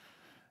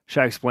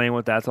should I explain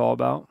what that's all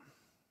about?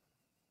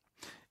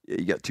 Yeah,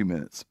 you got 2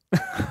 minutes.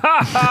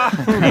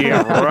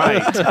 Yeah,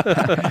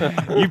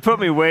 right. You put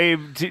me way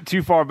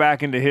too far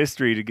back into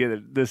history to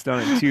get this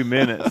done in 2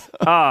 minutes.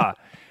 But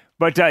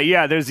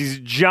there's these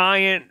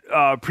giant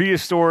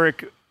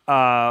prehistoric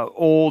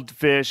old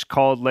fish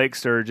called lake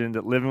sturgeon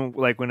that live in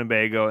Lake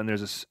Winnebago, and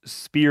there's a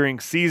spearing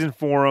season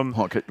for them.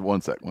 Hold on,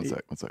 one sec.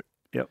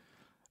 Yep.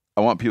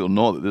 I want people to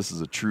know that this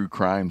is a true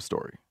crime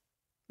story.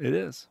 It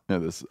is. Yeah,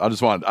 I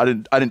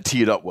didn't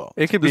tee it up well.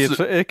 It could be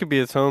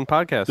its own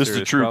podcast. This is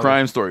a true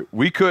crime story.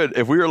 We could,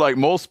 if we were like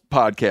most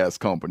podcast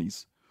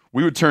companies,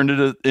 we would turn it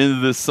into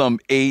this some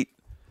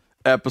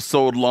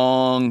 8-episode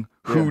long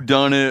who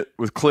done it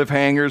with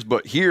cliffhangers.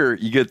 But here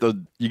you get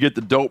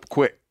the dope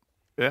quick.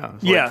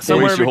 Yeah.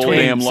 Somewhere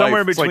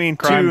between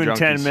 2 like and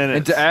 10 minutes.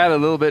 And to add a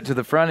little bit to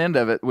the front end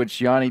of it,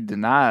 which Yanni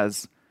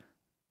denies,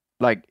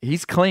 like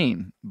he's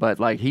clean, but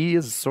like he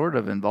is sort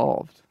of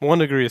involved. 1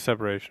 degree of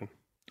separation.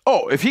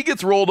 Oh, if he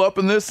gets rolled up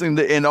in this and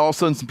all of a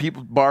sudden some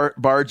people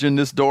barge in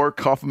this door,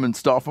 cuff him and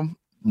stuff him,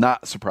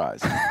 not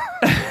surprised.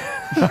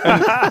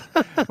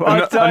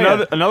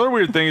 Another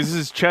weird thing is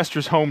this is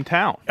Chester's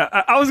hometown.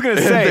 I was going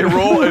to say.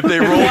 If they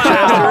roll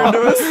Chester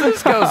into us,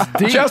 This goes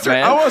deep, Chester,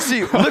 man. I want to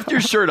see. Lift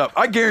your shirt up.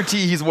 I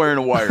guarantee he's wearing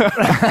a wire.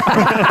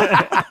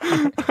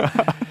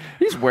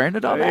 He's wearing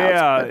it on the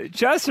Yeah, outside.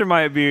 Chester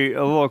might be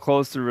a little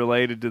closer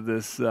related to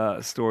this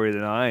story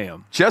than I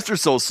am.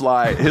 Chester's so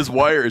sly. His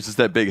wire is just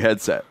that big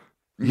headset.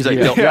 He's like,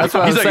 that's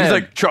what I was he's saying.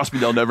 like, trust me,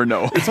 they'll never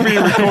know. It's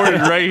being recorded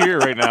right here,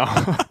 right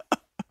now.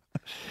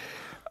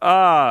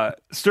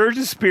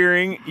 Sturgeon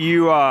spearing,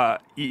 you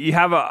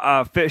have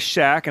a fish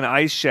shack, an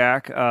ice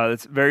shack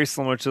that's very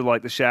similar to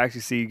like the shacks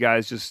you see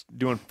guys just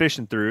doing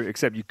fishing through,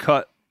 except you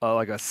cut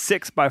like a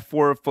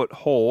 6x4 foot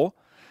hole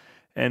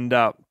and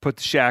put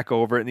the shack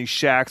over it. And these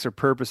shacks are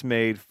purpose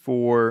made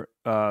for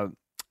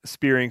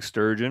spearing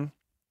sturgeon.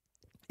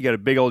 You got a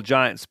big old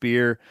giant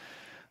spear.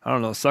 I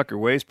don't know, sucker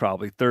weighs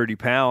probably 30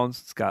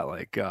 pounds. It's got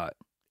like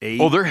 8.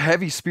 Oh, they're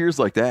heavy spears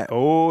like that.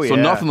 Oh, so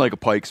yeah. nothing like a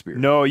pike spear.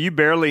 No, you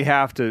barely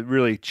have to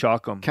really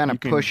chuck them. Kind of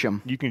push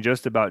them. You can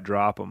just about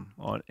drop them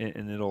on,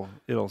 and it'll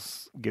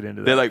get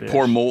into that. They like fish.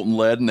 pour molten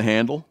lead in the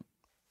handle.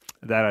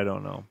 That I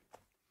don't know.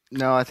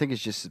 No, I think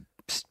it's just a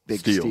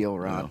big steel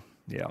rod.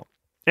 Yeah.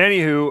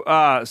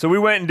 Anywho, so we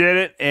went and did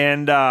it,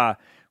 and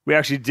we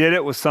actually did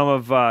it with some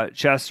of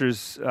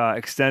Chester's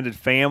extended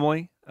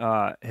family.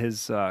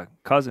 His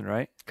cousin,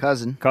 right?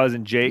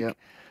 Cousin Jake, Yep.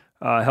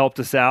 helped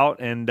us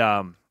out, and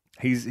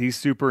he's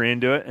super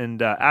into it.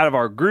 And out of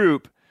our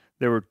group,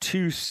 there were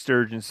 2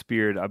 sturgeon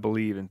speared, I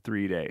believe, in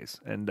 3 days.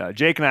 And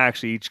Jake and I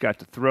actually each got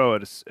to throw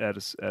at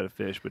a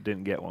fish, but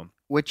didn't get one.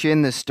 Which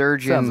in the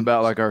sturgeon Sounds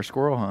about like our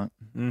squirrel hunt.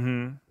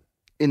 Mm-hmm.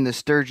 in the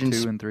sturgeon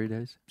 2 in 3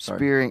 days. Sorry.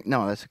 spearing.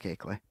 No, that's okay,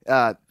 Clay.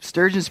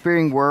 Sturgeon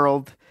spearing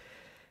world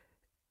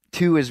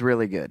 2 is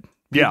really good.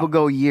 Yeah. People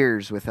go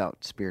years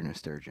without spearing a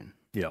sturgeon.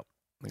 Yep,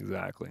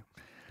 exactly.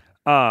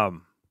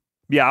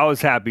 Yeah, I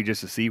was happy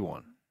just to see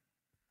one.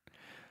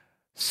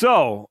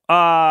 So,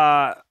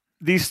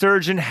 these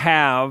sturgeon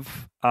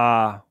have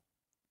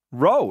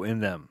roe in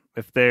them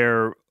if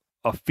they're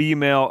a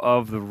female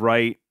of the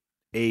right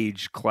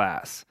age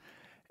class.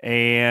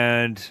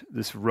 And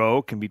this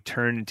roe can be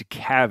turned into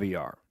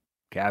caviar.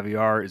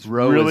 Caviar is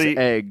Roe really is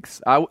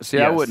eggs. I Yes.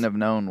 wouldn't have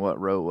known what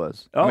roe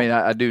was. Oh, I mean,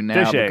 I do now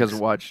fish because eggs.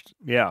 I watched.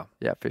 Yeah.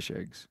 Yeah, fish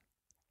eggs.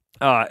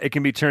 It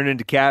can be turned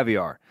into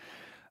caviar.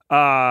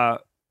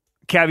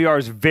 Caviar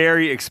is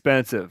very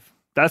expensive.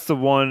 That's the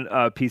one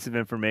piece of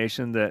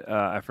information that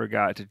I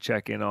forgot to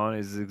check in on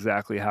is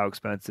exactly how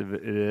expensive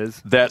it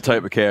is. That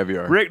type of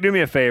caviar. Rick, do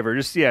me a favor.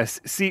 Just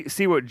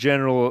see what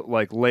general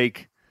like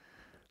lake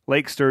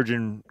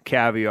sturgeon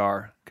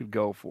caviar could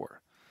go for.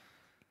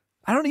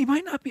 I don't know. You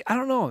might not be. I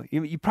don't know.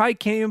 You probably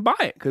can't even buy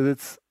it because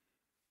it's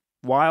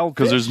wild.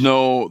 Because fish. there's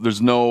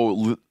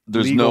no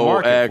Legal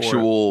market for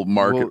actual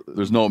market. Well,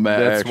 There's no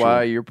That's actual.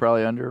 why you're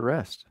probably under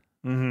arrest.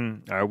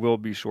 Mm-hmm. I will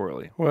be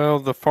shortly. Well,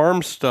 the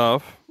farm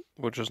stuff,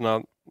 which is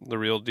not the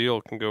real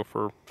deal, can go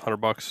for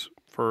 $100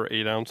 for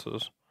 8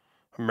 ounces.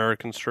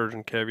 American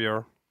sturgeon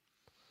caviar.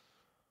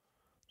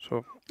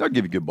 So I'll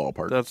give you a good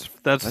ballpark.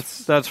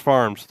 that's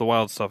farms. The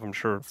wild stuff, I'm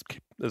sure,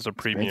 is a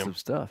premium. Expensive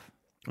stuff.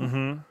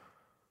 Mm-hmm.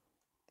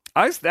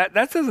 That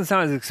doesn't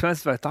sound as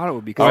expensive as I thought it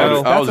would be.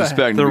 I was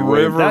expecting the to be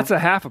way- river- That's a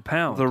half a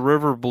pound. The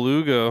river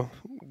beluga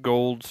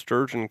gold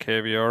sturgeon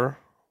caviar.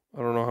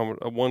 I don't know how much.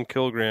 1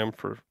 kilogram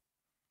for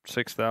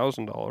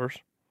 $6,000.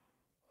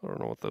 I don't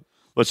know what the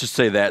Let's just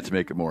say that to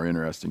make it more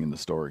interesting in the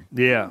story.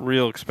 yeah.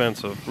 real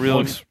expensive.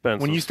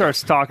 Expensive. When you start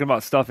talking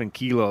about stuff in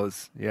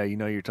kilos, yeah, you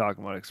know you're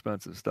talking about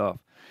expensive stuff.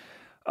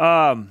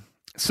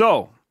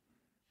 So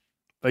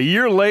a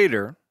year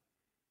later,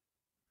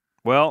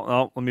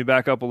 let me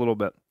back up a little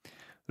bit.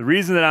 The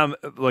reason that I'm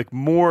like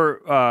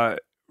more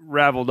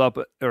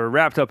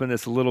wrapped up in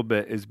this a little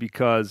bit is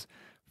because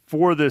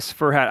for this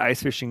Fur Hat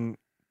Ice Fishing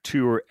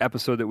Tour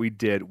episode that we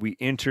did, we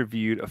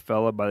interviewed a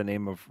fella by the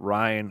name of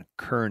Ryan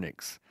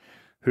Koenigs,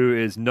 who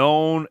is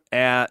known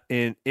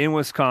in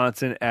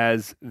Wisconsin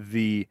as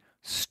the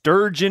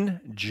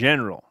Sturgeon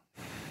General.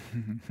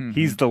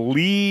 He's the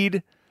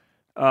lead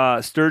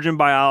sturgeon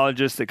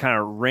biologist that kind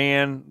of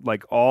ran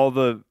like all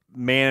the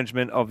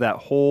management of that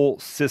whole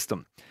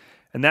system.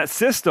 And that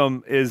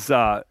system is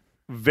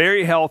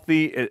very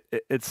healthy.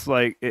 It's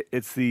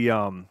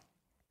the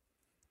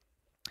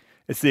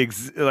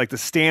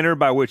standard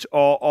by which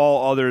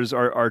all others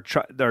are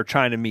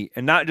trying to meet,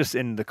 and not just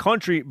in the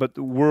country but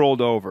the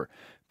world over.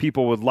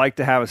 People would like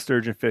to have a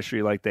sturgeon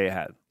fishery like they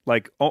had.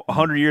 Like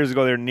 100 years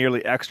ago, they were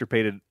nearly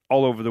extirpated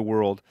all over the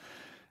world,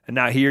 and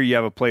now here you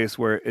have a place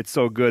where it's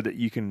so good that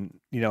you can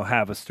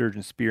have a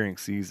sturgeon spearing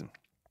season.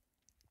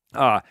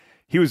 Ryan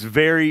was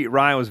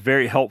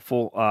very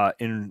helpful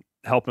in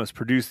helping us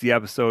produce the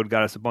episode,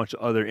 got us a bunch of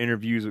other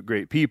interviews with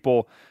great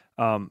people.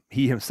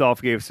 He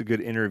himself gave us a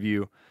good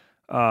interview.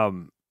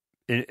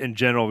 In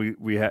general,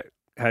 we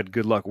had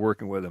good luck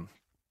working with him.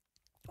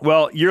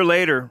 Well, a year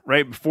later,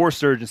 right before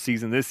sturgeon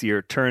season this year,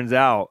 it turns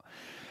out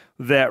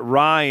that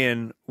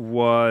Ryan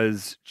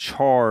has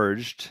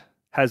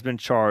been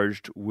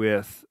charged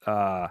with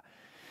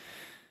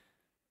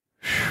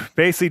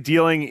basically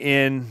dealing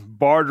in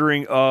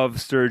bartering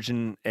of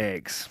sturgeon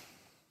eggs.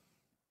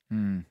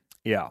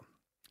 Yeah.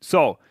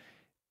 So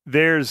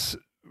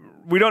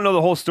we don't know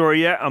the whole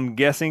story yet, I'm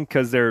guessing,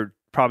 because they're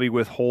probably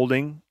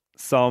withholding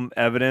some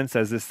evidence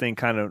as this thing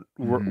kind of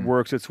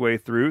works its way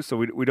through. So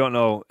we don't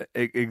know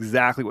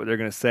exactly what they're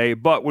going to say.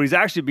 But what he's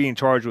actually being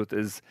charged with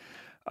is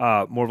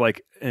more of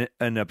like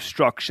an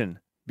obstruction,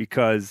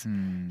 because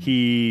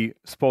he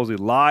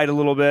supposedly lied a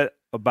little bit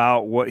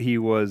about what he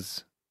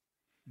was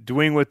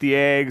doing with the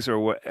eggs,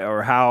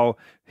 or how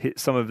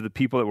some of the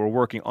people that were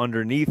working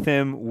underneath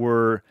him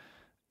were,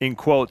 in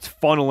quotes,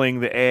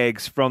 funneling the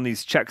eggs from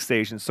these check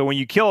stations. So when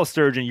you kill a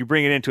sturgeon, you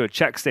bring it into a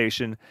check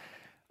station.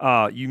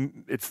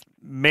 It's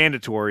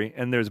mandatory,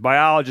 and there's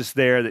biologists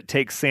there that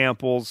take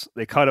samples.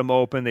 They cut them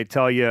open. They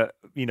tell you,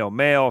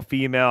 male,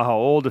 female, how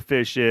old the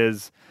fish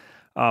is,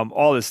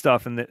 all this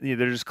stuff, and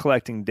they're just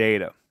collecting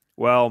data.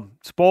 Well,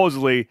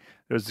 supposedly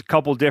there's a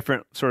couple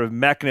different sort of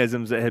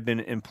mechanisms that had been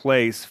in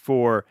place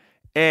for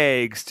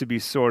eggs to be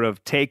sort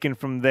of taken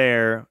from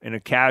there in a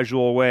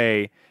casual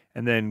way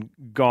and then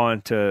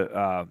gone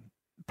to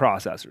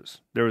processors.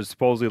 There was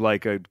supposedly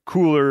like a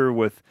cooler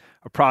with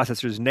a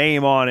processor's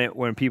name on it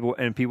when people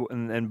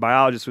and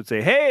biologists would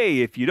say,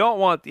 "Hey, if you don't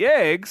want the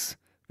eggs,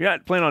 you're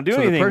not planning on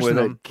doing anything with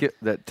them."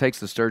 That takes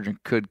the sturgeon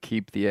could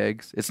keep the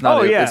eggs. It's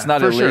not. It's not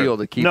for illegal sure.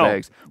 to keep No.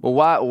 eggs. Well,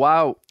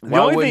 why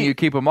wouldn't you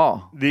keep them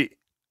all?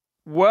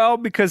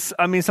 Because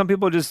some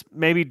people just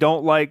maybe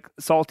don't like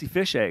salty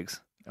fish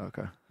eggs.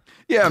 Okay.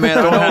 Yeah, man.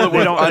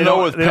 I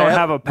know with they don't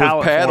have a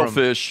palate for 'em.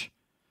 paddlefish,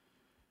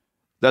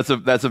 that's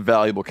a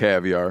valuable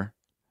caviar,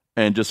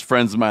 and just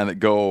friends of mine that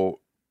go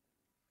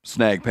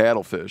snag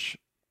paddlefish,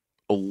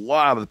 a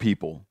lot of the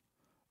people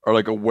are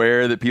like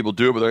aware that people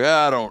do it, but they're like,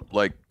 I don't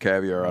like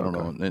caviar. I don't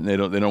know, and they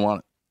don't want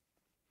it.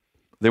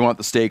 They want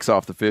the steaks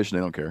off the fish, and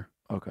they don't care.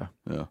 Okay.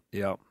 Yeah.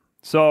 Yeah.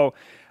 So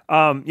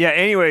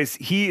Anyways,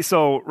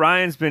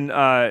 Ryan's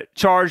been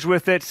charged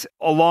with it.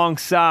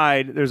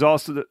 Alongside, there's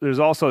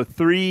also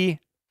 3,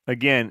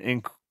 again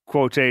in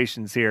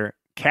quotations here,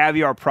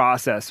 caviar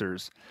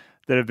processors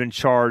that have been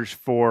charged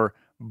for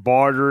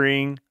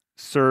bartering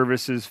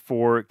services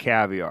for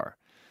caviar.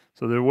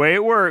 So the way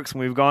it works,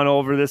 and we've gone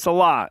over this a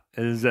lot,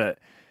 is that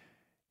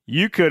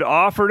you could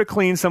offer to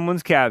clean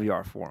someone's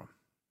caviar for them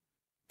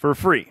for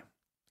free.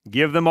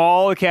 Give them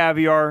all the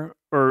caviar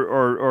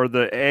or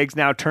the eggs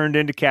now turned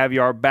into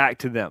caviar back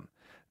to them.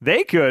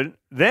 They could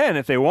then,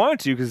 if they wanted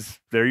to, because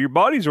they're your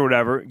buddies or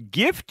whatever,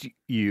 gift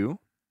you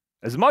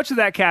as much of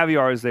that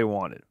caviar as they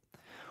wanted.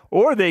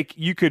 Or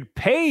you could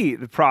pay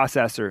the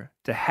processor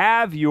to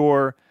have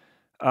your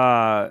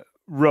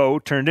roe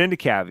turned into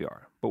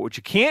caviar. But what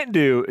you can't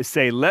do is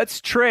say, let's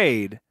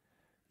trade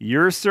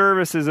your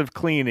services of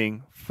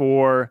cleaning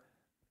for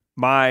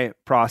my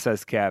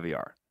processed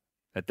caviar.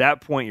 At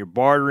that point, you're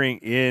bartering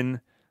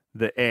in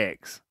the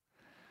eggs.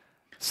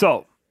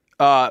 So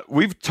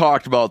we've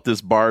talked about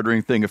this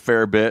bartering thing a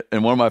fair bit,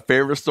 and one of my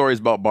favorite stories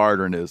about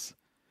bartering is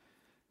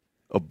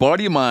a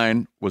buddy of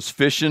mine was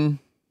fishing.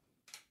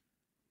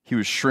 He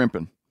was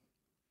shrimping.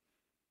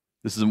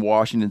 This is in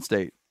Washington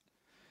State.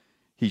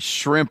 He's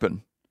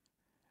shrimping,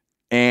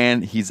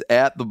 and he's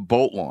at the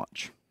boat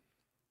launch,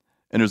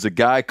 and there's a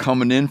guy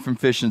coming in from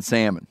fishing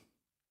salmon.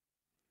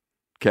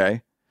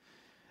 Okay?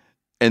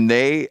 And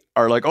they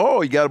are like,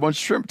 oh, you got a bunch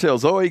of shrimp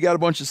tails. Oh, you got a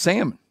bunch of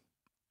salmon.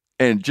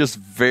 And just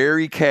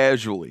very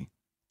casually,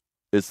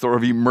 it sort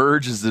of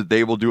emerges that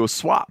they will do a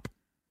swap.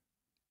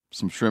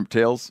 Some shrimp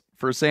tails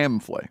for a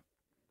salmon fillet.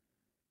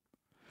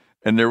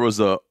 And there was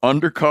a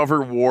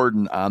undercover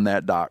warden on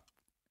that dock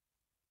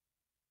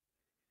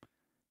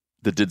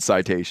that did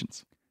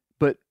citations.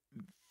 But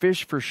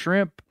fish for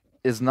shrimp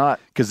is not...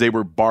 Because they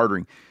were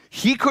bartering.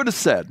 He could have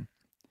said...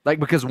 Like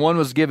because one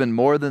was given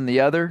more than the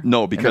other?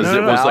 No, because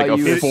it was like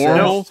a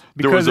formal...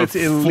 There was a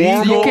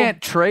formal... You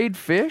can't trade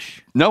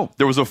fish? No,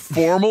 there was a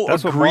formal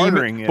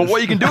agreement. But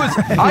what you can do is,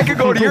 I could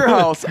go to your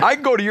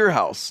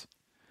house.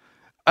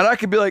 And I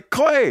could be like,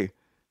 Clay,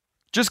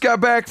 just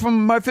got back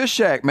from my fish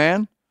shack,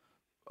 man.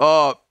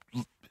 Love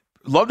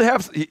to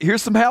have...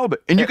 Here's some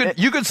halibut. And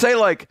you could say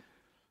like,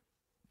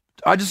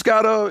 I just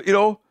got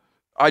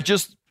I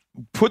just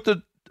pulled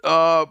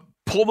a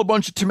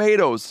bunch of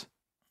tomatoes.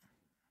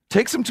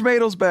 Take some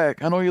tomatoes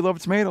back. I know you love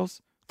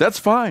tomatoes. That's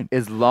fine.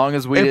 As long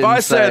as we if didn't I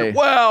say... said,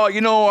 well,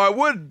 I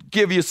would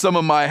give you some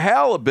of my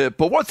halibut,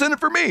 but what's in it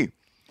for me?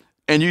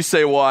 And you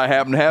say, well, I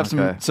happen to have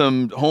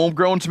some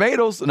homegrown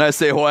tomatoes. And I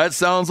say, well, that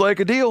sounds like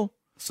a deal.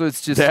 So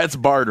it's just... That's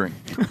bartering.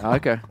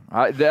 Okay.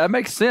 That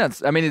makes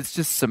sense. I mean, it's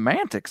just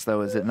semantics,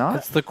 though, is it not?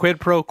 It's the quid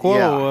pro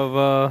quo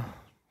of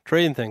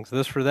trading things,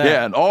 this for that.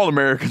 Yeah, and all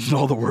Americans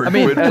know the word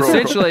quid pro.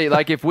 Essentially,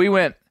 like if we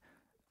went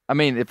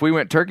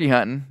turkey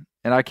hunting,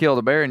 and I killed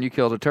a bear and you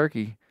killed a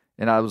turkey,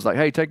 and I was like,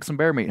 hey, take some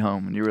bear meat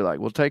home. And you were like,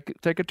 well, take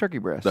a turkey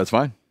breast. That's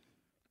fine.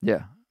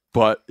 Yeah.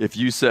 But if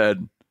you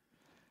said...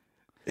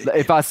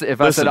 If I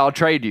said, I'll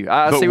trade you.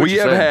 I see what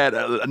you're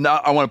saying.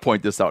 I want to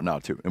point this out now,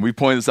 too. And we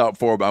pointed this out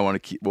before, but I want to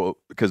keep... Well,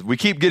 because we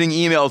keep getting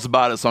emails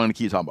about it, so I'm going to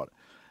keep talking about it.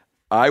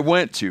 I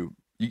went to...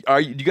 You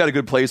got a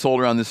good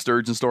placeholder on this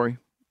sturgeon story?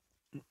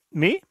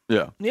 Me?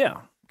 Yeah. Yeah.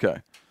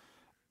 Okay.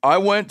 I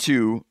went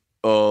to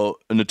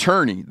an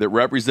attorney that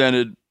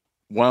represented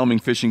Wyoming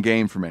Fish and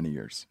Game for many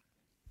years.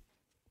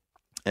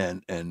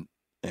 And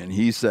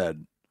he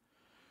said,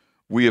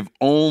 we have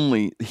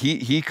only,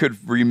 he could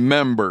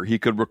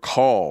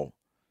recall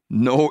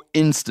no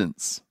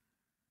instance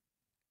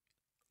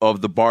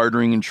of the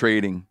bartering and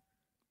trading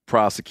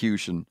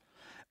prosecution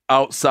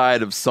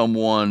outside of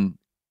someone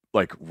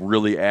like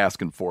really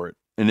asking for it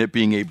and it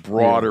being a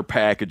broader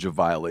package of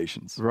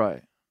violations.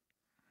 Right.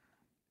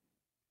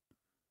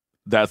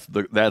 That's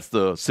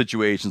the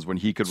situations when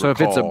he could recall.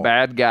 So if it's a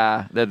bad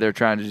guy that they're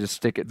trying to just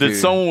stick it to. That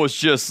someone was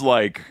just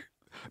like...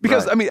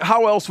 Because, I mean,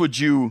 how else would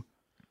you...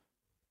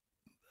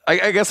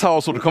 I guess how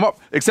else would it come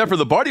up? Except for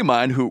the buddy of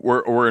mine who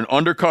were an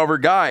undercover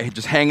guy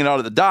just hanging out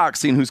at the dock,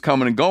 seeing who's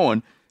coming and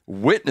going,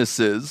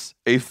 witnesses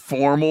a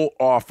formal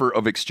offer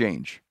of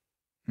exchange.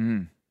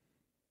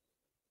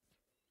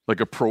 Like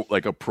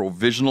a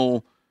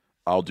provisional,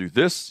 I'll do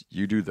this,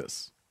 you do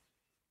this.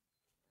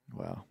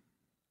 Wow.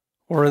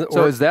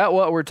 So is that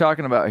what we're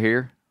talking about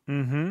here?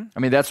 Mm-hmm. I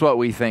mean, that's what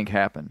we think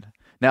happened.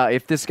 Now,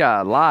 if this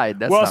guy lied,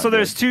 that's well. Not so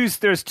good.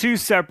 there's two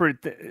separate.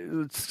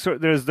 So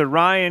there's the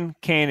Ryan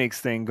Koenig's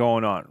thing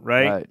going on,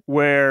 right?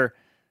 Where,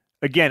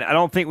 again, I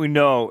don't think we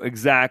know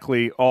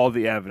exactly all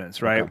the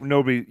evidence, right? Okay.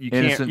 Nobody,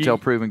 innocent until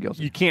proven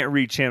guilty. You can't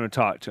reach him and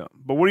talk to him.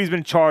 But what he's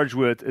been charged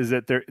with is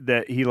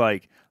that he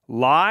like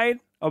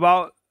lied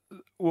about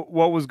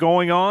what was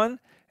going on.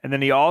 And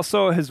then he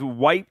also has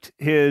wiped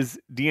his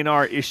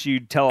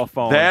DNR-issued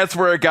telephone. That's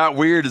where it got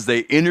weird, is they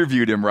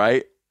interviewed him,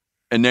 right?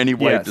 And then he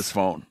wiped his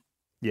phone.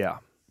 Yeah.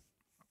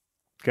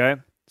 Okay.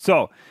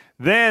 So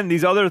then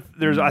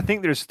I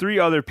think there's 3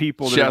 other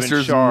people that have been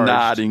charged. Chester's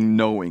nodding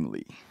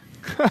knowingly.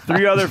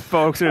 3 other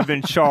folks that have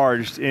been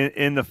charged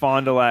in the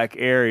Fond du Lac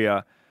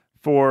area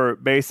for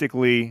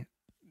basically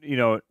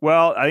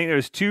well, I think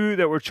there's 2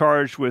 that were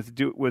charged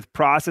with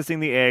processing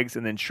the eggs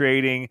and then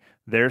trading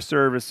their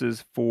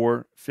services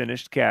for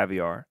finished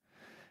caviar.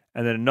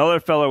 And then another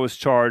fellow was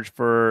charged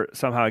for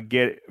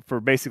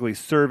basically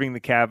serving the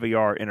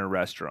caviar in a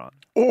restaurant.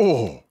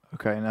 Oh.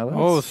 Okay, now that's...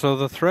 Oh, so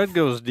the thread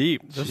goes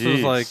deep. This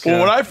is like... Well,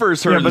 when I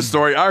first heard the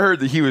story, I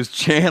heard that he was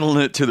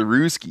channeling it to the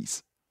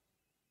Ruskies,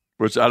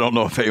 which I don't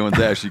know if anyone's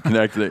actually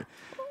connected it.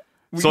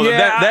 So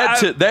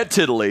that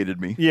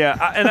titillated me. Yeah,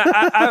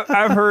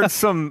 I've heard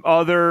some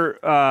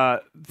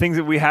other things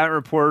that we haven't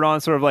reported on,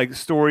 sort of like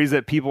stories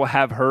that people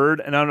have heard,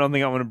 and I don't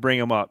think I'm going to bring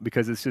them up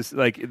because it's just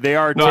like they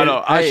are.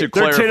 No, I should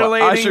clarify.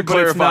 I should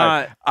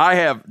clarify. I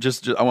have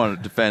just I want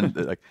to defend.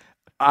 Like,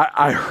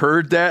 I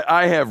heard that.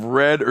 I have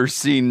read or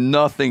seen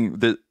nothing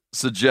that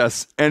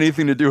suggests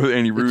anything to do with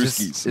any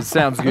Ruskies. It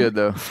sounds good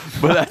though,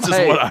 but that's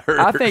just what I heard.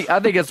 I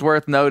think it's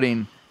worth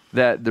noting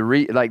that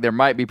there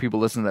might be people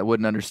listening that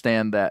wouldn't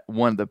understand that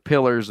one of the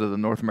pillars of the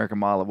North American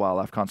model of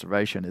wildlife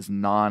conservation is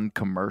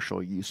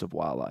non-commercial use of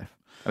wildlife.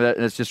 I mean,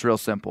 it's just real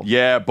simple.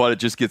 Yeah, but it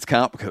just gets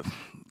complicated.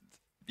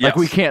 Yes. Like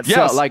we can't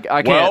sell. Like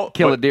I can't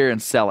kill a deer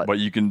and sell it. But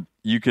you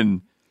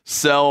can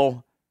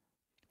sell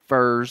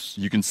furs.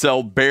 You can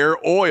sell bear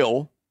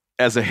oil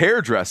as a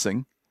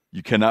hairdressing.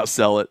 You cannot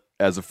sell it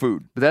as a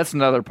food. But that's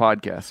another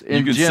podcast.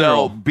 You can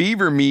sell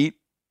beaver meat.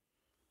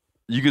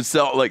 You can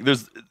sell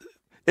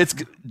It's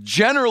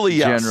generally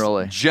yes.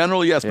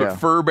 Generally yes, Yeah. but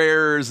fur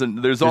bearers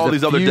and there's all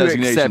these other few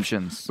designations.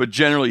 exceptions. But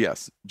generally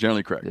yes.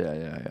 Generally correct.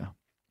 Yeah.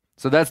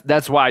 So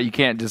that's why you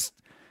can't just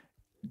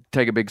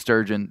take a big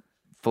sturgeon,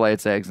 fillet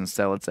its eggs, and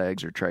sell its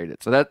eggs or trade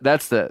it. So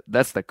that's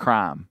the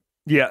crime.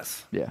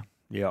 Yes. Yeah.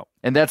 Yeah.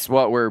 And that's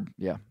what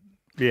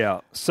Yeah.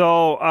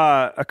 So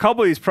a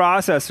couple of these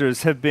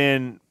processors have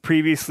been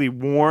previously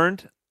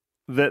warned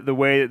that the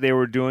way that they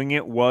were doing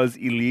it was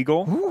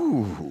illegal.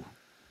 Ooh.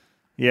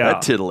 Yeah.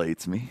 That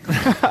titillates me.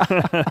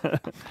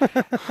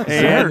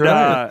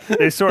 And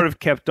they sort of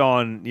kept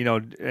on,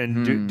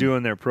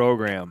 doing their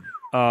program.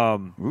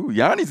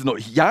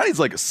 Yanni's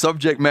like a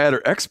subject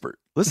matter expert.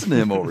 Listen to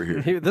him over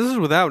here. This is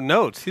without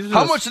notes.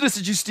 How much of this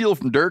did you steal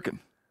from Durkin?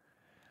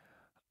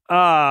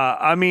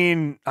 I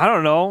mean, I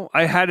don't know.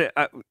 I had it.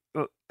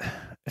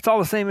 It's all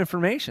the same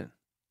information.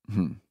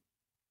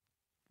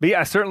 But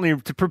yeah, certainly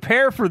to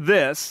prepare for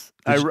this,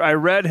 I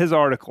read his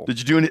article. Did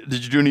you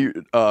do any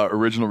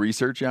original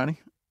research, Yanni?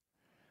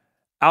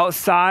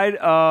 Outside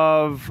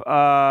of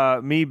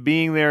me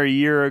being there a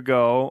year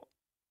ago,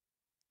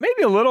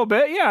 maybe a little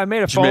bit. Yeah, I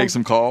made Did you make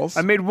some calls?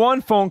 I made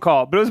one phone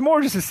call, but it was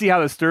more just to see how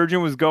the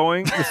sturgeon was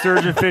going. The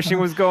sturgeon fishing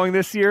was going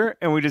this year,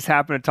 and we just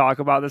happened to talk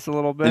about this a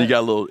little bit. And you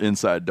got a little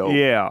inside dope.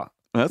 Yeah.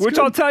 That's which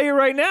good. I'll tell you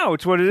right now,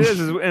 which what it is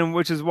and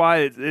which is why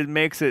it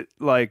makes it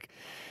like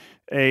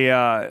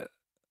a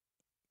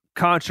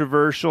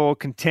controversial,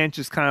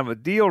 contentious kind of a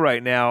deal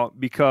right now,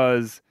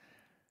 because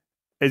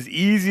as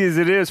easy as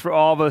it is for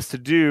all of us to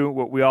do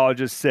what we all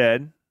just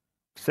said,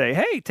 say,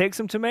 hey, take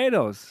some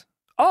tomatoes.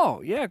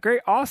 Oh, yeah,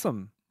 great,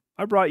 awesome.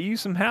 I brought you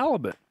some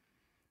halibut.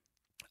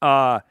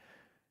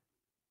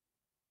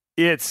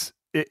 It's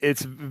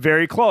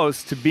very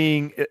close to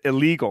being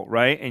illegal,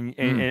 right?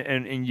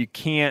 And you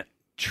can't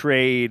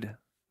trade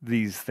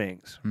these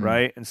things,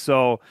 right? And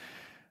so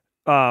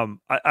I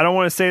don't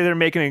want to say they're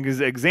making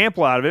an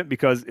example out of it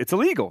because it's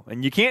illegal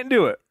and you can't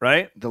do it,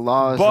 right? The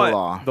law is the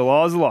law. The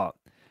law is the law.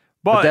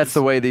 But that's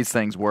the way these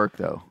things work,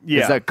 though.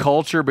 Yeah. Is that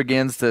culture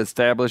begins to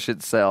establish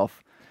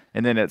itself,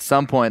 and then at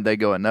some point they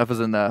go, enough is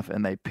enough,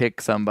 and they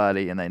pick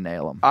somebody and they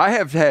nail them. I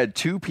have had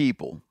 2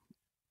 people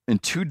in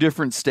 2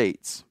 different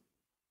states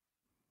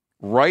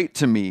write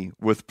to me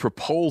with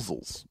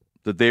proposals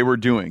that they were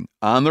doing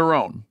on their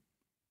own,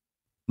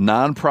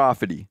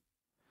 non-profity,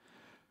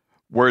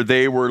 where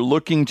they were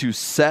looking to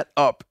set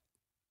up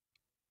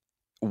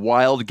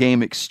wild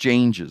game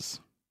exchanges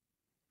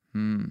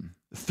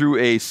through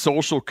a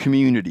social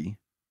community,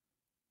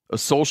 a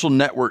social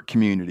network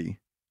community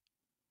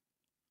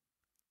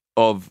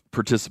of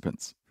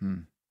participants.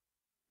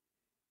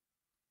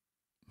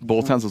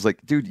 Both times I was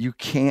like, dude, you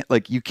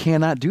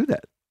cannot do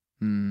that.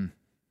 But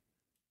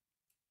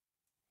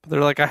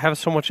they're like, I have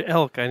so much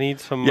elk. I need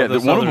some. Yeah, of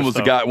this one of other them was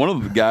stuff. the guy. One of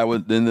them, the guy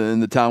was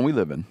in the town we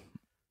live in.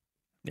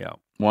 Yeah,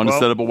 wanted to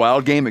set up a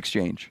wild game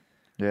exchange.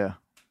 Yeah.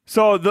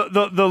 So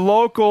the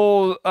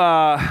local,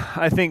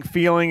 I think,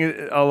 feeling,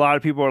 a lot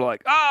of people are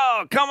like,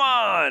 oh, come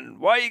on,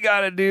 why you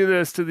got to do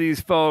this to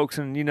these folks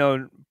and,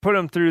 put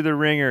them through the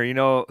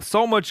ringer.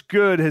 So much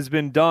good has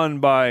been done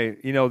by,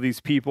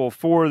 these people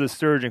for the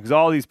sturgeon, because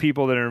all these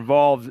people that are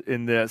involved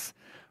in this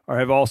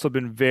have also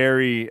been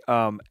very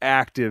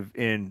active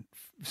in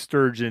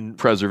sturgeon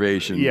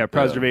preservation. Yeah,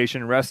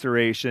 preservation,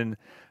 restoration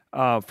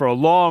for a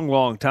long,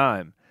 long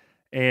time.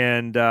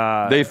 And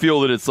they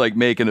feel that it's like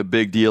making a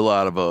big deal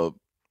out of a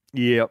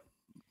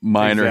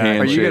minor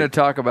handshake. Are you going to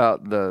talk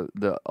about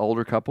the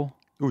older couple?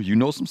 Oh, you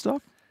know some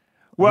stuff?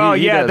 Well,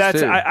 He yeah, does that's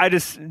too. I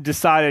just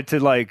decided to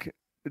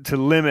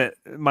limit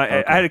my.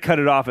 Okay. I had to cut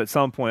it off at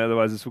some point,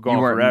 otherwise this would go on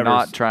forever. You weren't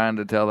not trying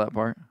to tell that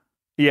part?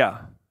 Yeah,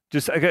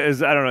 Just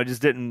because I don't know, it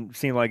just didn't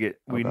seem like it.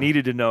 We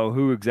needed to know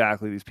who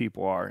exactly these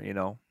people are.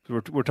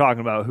 We're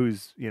talking about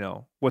who's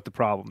what the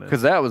problem is.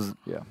 Because that was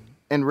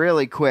And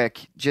really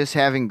quick, just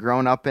having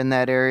grown up in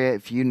that area,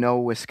 if you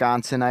know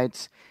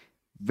Wisconsinites,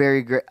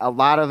 very great. A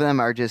lot of them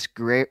are just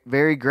great,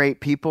 very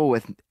great people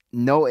with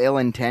no ill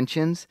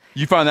intentions.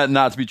 You find that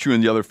not to be true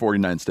in the other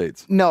 49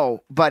 states?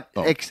 No, but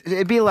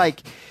it'd be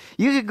like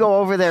you could go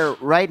over there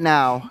right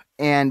now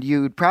and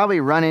you'd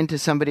probably run into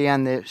somebody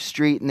on the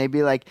street and they'd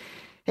be like,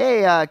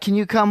 hey, can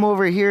you come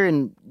over here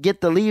and get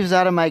the leaves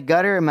out of my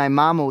gutter and my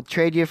mom will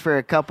trade you for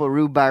a couple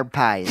rhubarb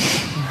pies.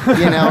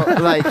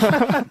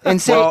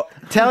 And say, well,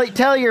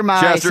 tell your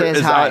mom Chester, I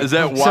says hi. Is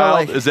that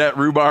wild? Is that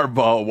rhubarb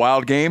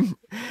wild game?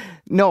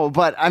 No,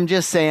 but I'm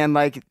just saying,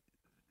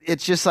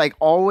 it's just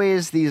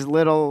always these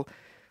little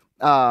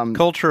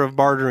culture of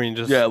bartering,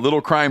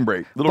 little crime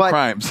break,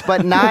 crimes,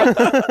 but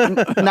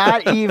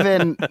not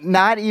even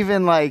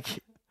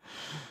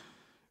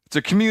it's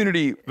a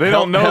community. They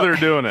don't know they're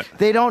doing it.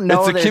 They don't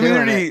know. It's a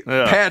community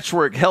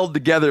patchwork held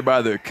together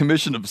by the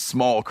Commission of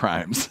Small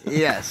Crimes.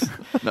 Yes,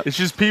 it's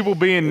just people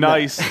being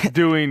nice,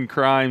 doing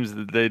crimes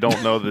that they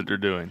don't know that they're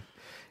doing.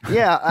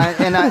 Yeah, I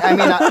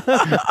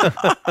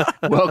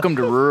mean, welcome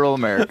to rural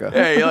America.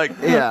 Hey,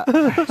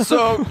 yeah.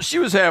 So she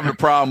was having a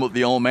problem with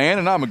the old man,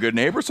 and I'm a good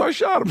neighbor, so I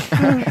shot him.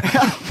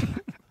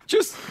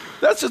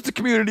 That's just the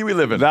community we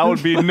live in. That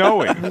would be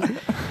knowing.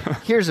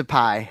 Here's a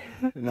pie.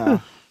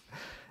 No.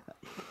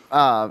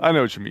 I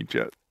know what you mean,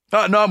 Chet.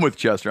 No, I'm with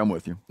Chester. I'm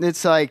with you.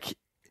 It's like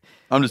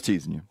I'm just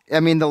teasing you.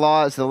 I mean, the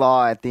law is the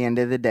law. At the end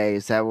of the day,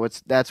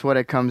 that's what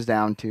it comes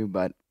down to.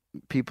 But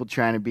people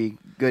trying to be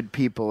good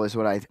people is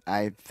what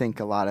I think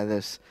a lot of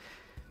this.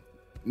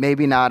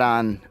 Maybe not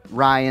on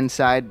Ryan's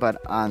side,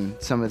 but on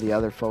some of the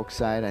other folks'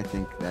 side, I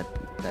think that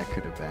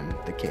could have been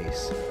the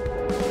case.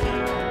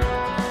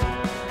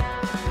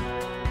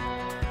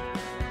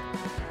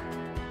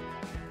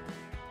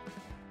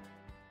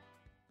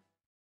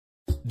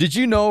 Did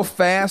you know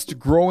Fast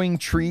Growing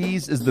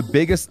Trees is the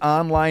biggest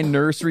online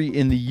nursery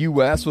in the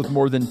U.S. with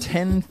more than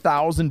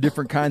 10,000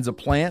 different kinds of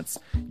plants?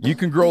 You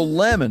can grow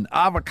lemon,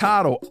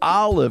 avocado,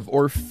 olive,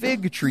 or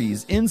fig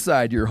trees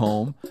inside your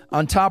home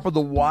on top of the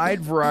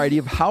wide variety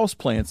of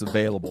houseplants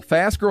available.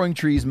 Fast Growing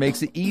Trees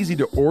makes it easy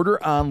to order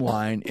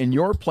online, and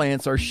your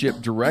plants are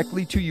shipped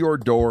directly to your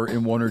door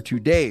in 1 or 2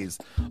 days.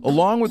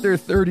 Along with their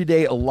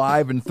 30-day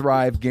Alive and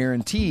Thrive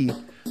guarantee,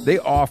 they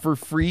offer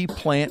free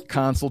plant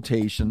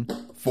consultation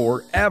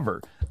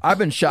forever. I've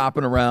been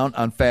shopping around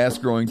on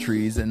Fast Growing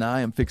Trees, and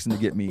I am fixing to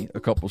get me a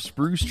couple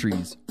spruce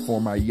trees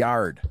for my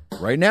yard.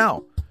 Right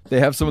now,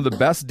 they have some of the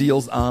best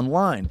deals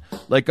online,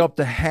 like up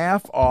to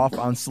half off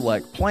on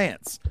select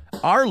plants.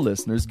 Our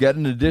listeners get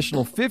an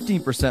additional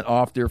 15%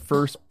 off their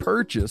first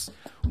purchase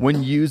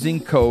when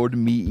using code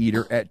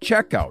MeatEater at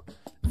checkout.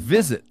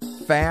 Visit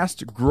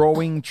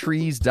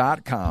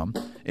fastgrowingtrees.com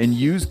and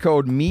use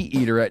code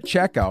MeatEater at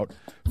checkout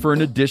for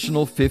an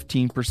additional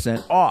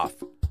 15% off.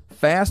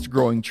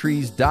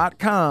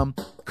 fastgrowingtrees.com,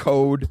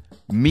 code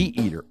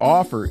MeatEater.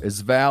 Offer is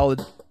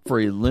valid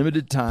for a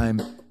limited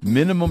time.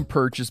 Minimum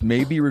purchase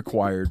may be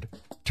required.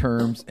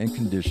 Terms and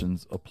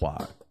conditions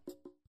apply.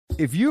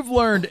 If you've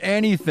learned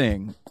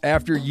anything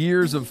after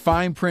years of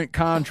fine print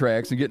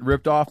contracts and getting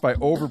ripped off by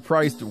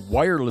overpriced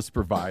wireless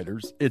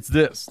providers, it's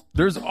this.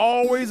 There's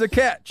always a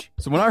catch.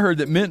 So when I heard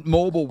that Mint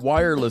Mobile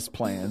wireless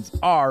plans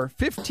are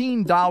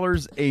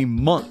 $15 a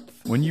month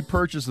when you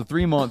purchase a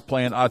 3-month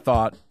plan, I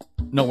thought,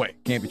 no way,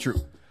 can't be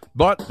true.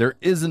 But there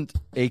isn't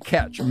a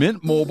catch.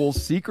 Mint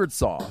Mobile's secret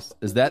sauce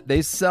is that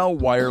they sell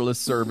wireless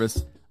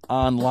service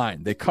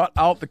online. They cut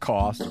out the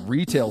cost of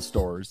retail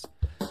stores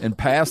and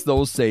pass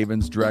those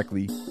savings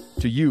directly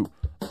to you.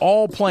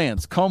 All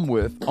plans come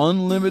with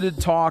unlimited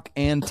talk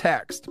and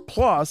text,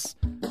 plus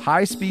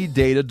high-speed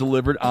data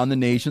delivered on the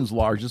nation's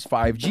largest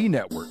 5G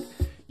network.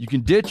 You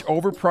can ditch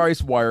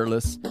overpriced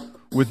wireless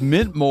with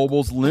Mint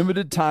Mobile's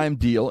limited time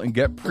deal and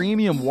get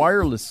premium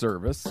wireless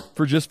service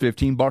for just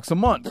 $15 a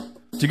month.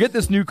 To get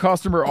this new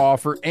customer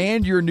offer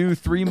and your new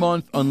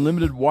 3-month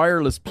unlimited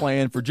wireless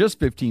plan for just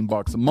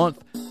 $15 a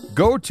month,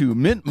 go to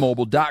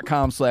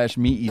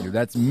mintmobile.com/meateater.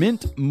 That's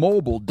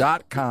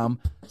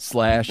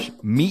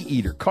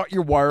mintmobile.com/meateater. Cut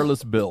your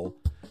wireless bill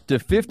to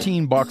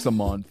 $15 a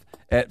month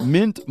at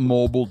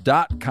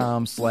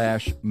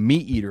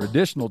mintmobile.com/meateater.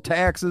 Additional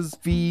taxes,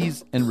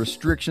 fees, and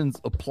restrictions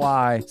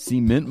apply. See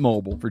Mint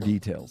Mobile for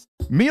details.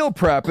 Meal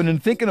prepping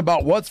and thinking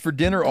about what's for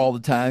dinner all the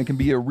time can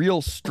be a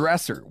real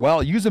stressor.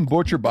 Well, using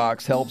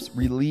ButcherBox helps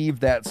relieve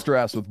that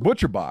stress. With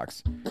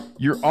ButcherBox,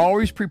 you're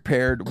always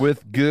prepared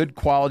with good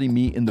quality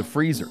meat in the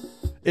freezer.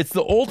 It's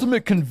the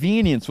ultimate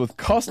convenience with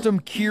custom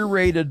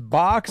curated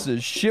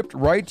boxes shipped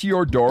right to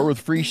your door with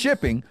free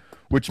shipping,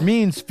 which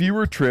means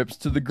fewer trips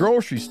to the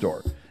grocery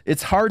store.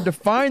 It's hard to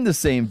find the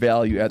same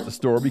value at the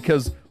store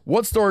because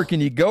what store can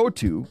you go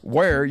to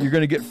where you're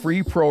going to get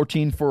free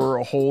protein for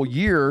a whole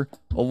year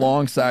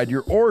alongside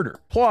your order?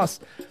 Plus,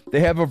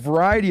 they have a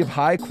variety of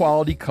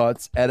high-quality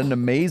cuts at an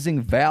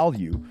amazing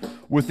value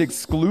with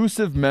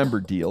exclusive member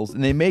deals,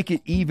 and they make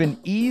it even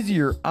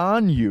easier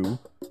on you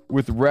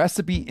with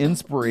recipe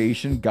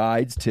inspiration,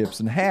 guides, tips,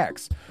 and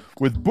hacks.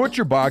 With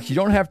ButcherBox, you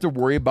don't have to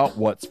worry about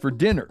what's for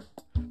dinner.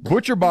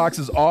 ButcherBox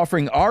is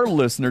offering our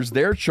listeners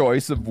their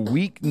choice of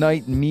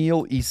weeknight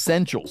meal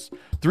essentials.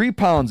 3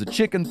 pounds of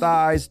chicken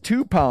thighs,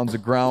 2 pounds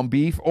of ground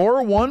beef,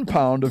 or 1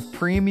 pound of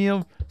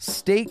premium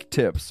steak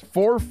tips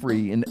for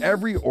free in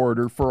every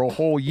order for a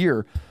whole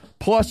year.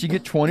 Plus, you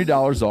get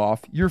 $20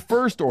 off your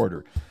first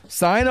order.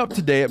 Sign up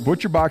today at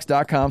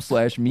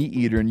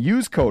butcherbox.com/meateater and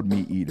use code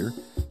meateater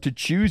to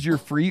choose your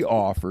free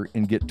offer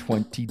and get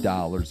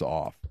 $20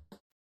 off.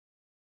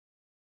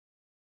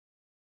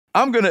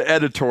 I'm going to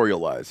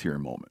editorialize here in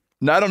a moment.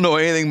 Now, I don't know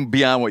anything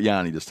beyond what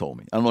Yanni just told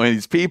me. I don't know any of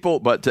these people,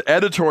 but to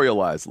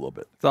editorialize a little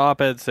bit. The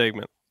op-ed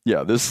segment.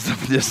 Yeah, this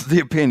is the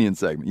opinion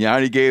segment.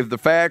 Yanni gave the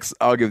facts.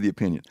 I'll give the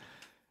opinion.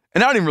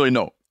 And I don't even really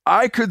know.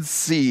 I could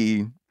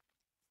see...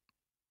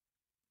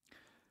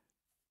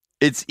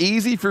 It's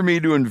easy for me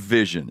to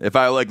envision, if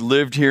I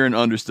lived here and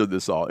understood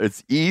this all,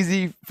 it's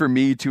easy for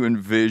me to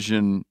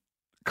envision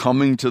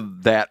coming to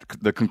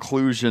the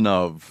conclusion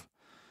of,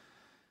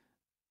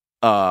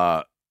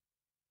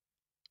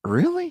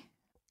 really?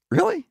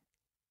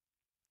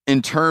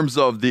 In terms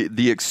of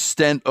the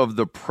extent of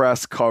the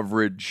press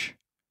coverage,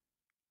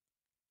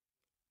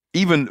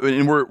 even,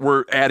 and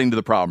we're adding to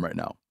the problem right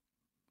now,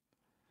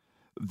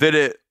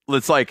 that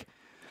it's like,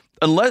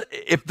 unless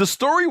if the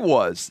story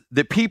was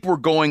that people were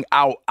going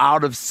out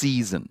of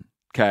season,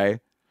 okay,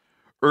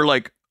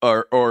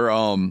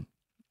 or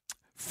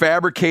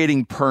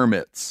fabricating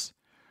permits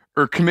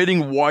or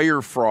committing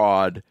wire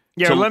fraud.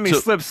 Yeah, let me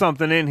slip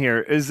something in here.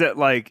 Is that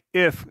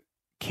if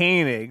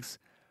Koenig's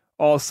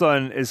all of a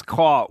sudden is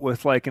caught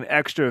with an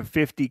extra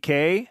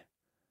 $50K,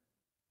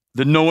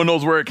 that no one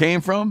knows where it came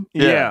from?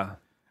 Yeah.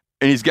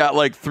 And he's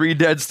got 3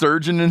 dead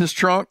sturgeon in his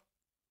trunk.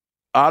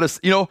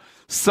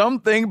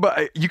 Something,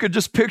 but you could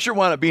just picture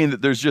one it being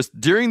that there's just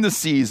during the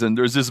season,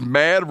 there's this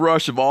mad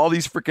rush of all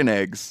these freaking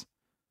eggs,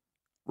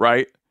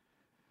 right?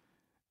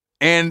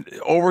 And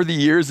over the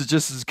years, it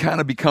just has kind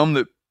of become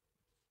that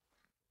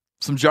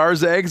some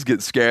jars of eggs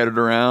get scattered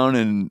around,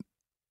 and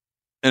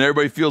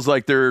everybody feels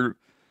like they're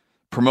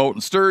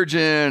promoting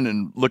sturgeon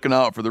and looking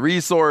out for the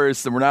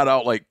resource, and we're not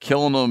out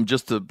killing them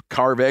just to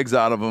carve eggs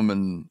out of them.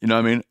 And you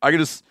know what I mean? I could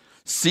just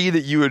see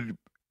that you would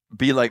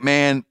be like,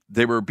 man,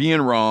 they were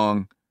being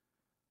wrong.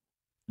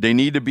 They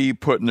need to be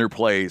put in their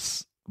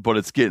place, but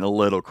it's getting a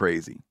little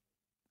crazy.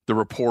 The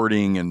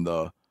reporting and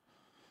the...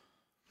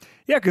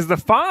 Yeah, because the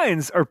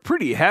fines are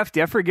pretty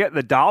hefty. I forget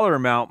the dollar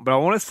amount, but I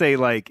want to say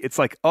it's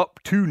up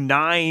to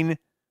 9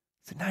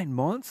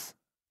 months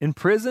in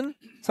prison?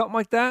 Something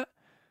like that?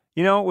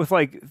 With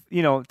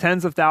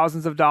tens of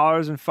thousands of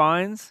dollars in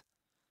fines.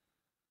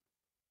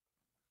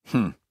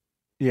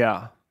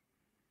 Yeah.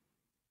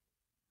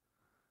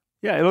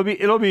 Yeah, it'll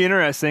be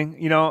interesting.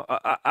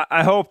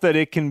 I hope that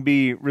it can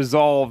be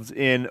resolved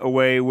in a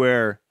way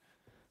where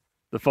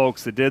the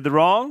folks that did the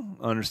wrong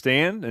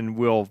understand and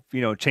will,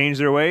 change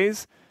their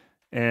ways,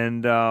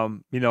 and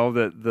that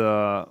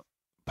the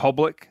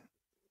public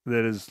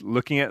that is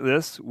looking at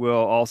this will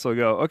also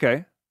go,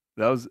 okay,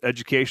 that was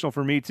educational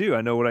for me too.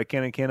 I know what I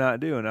can and cannot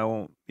do, and I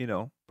won't,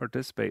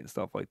 participate and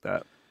stuff like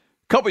that. A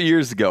couple of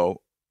years ago,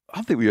 I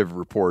don't think we ever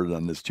reported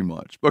on this too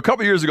much, but a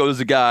couple of years ago,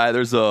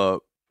 there's a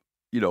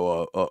I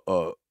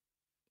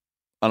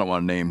don't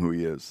want to name who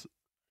he is.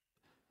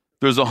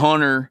 There's a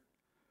hunter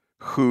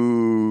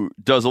who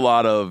does a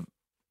lot of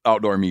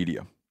outdoor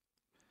media.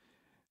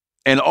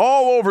 And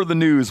all over the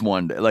news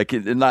one day,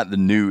 not the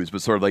news,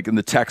 but sort of in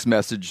the text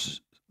message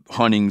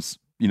hunting's,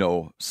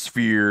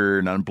 sphere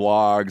and on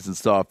blogs and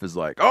stuff is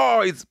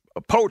oh, he's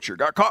a poacher,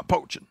 got caught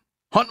poaching,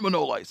 hunting with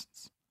no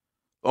license.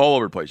 All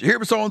over the place. You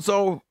hear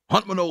so-and-so,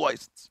 hunting with no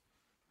license.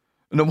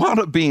 And it wound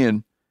up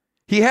being,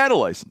 he had a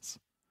license.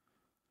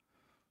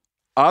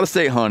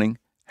 Out-of-state hunting.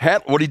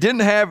 What he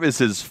didn't have is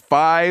his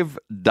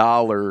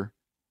 $5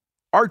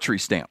 archery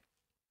stamp.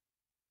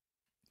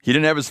 He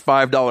didn't have his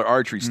 $5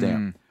 archery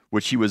stamp,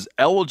 which he was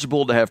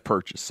eligible to have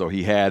purchased. So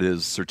he had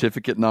his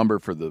certificate number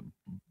for the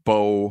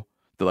bow,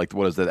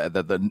 what is that?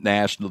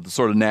 The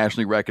sort of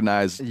nationally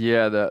recognized.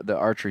 Yeah, the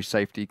archery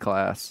safety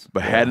class.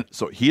 But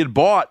so he had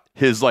bought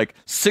his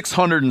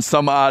 $600 and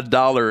some odd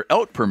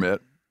elk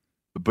permit,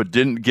 but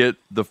didn't get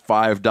the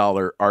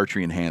 $5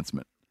 archery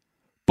enhancement.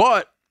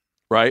 But,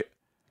 right?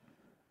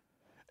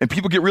 And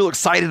people get real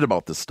excited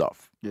about this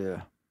stuff.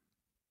 Yeah.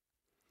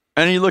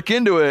 And you look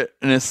into it,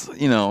 and it's,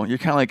 you're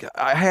kind of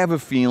I have a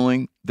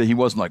feeling that he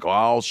wasn't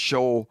I'll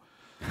show,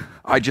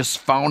 I just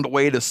found a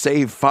way to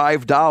save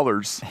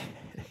 $5.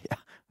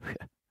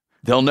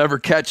 They'll never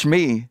catch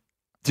me.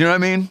 Do you know what I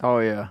mean? Oh,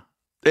 yeah.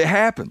 It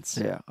happens.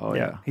 Yeah. Oh,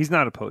 yeah. He's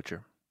not a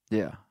poacher.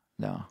 Yeah.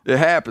 No. It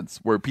happens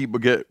where people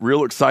get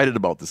real excited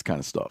about this kind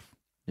of stuff.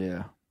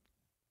 Yeah.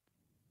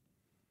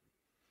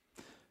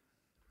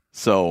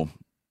 So...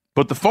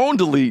 But the phone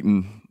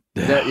deleting...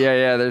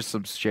 there's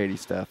some shady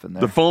stuff in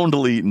there. The phone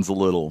deleting's a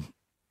little...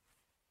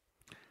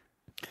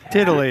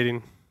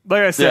 Titillating.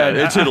 Like I said,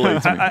 it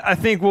titillates me. I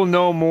think we'll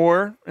know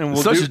more. And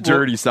It's such a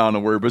dirty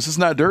sounding word, but it's just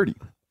not dirty.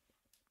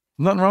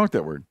 Nothing wrong with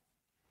that word.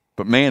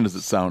 But man, does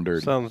it sound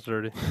dirty. Sounds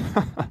dirty.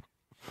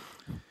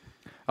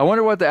 I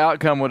wonder what the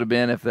outcome would have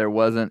been if there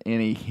wasn't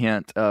any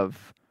hint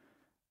of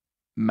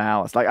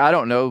malice. Like I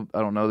don't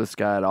know this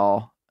guy at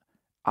all.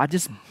 I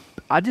just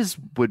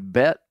would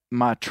bet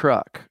my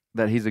truck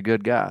that he's a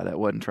good guy that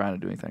wasn't trying to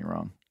do anything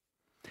wrong.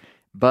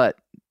 But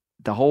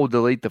the whole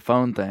delete the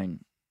phone thing,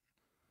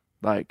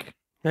 like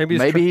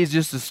maybe he's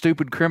just a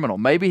stupid criminal.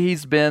 Maybe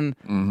he's been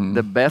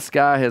the best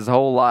guy his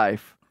whole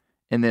life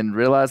and then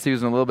realized he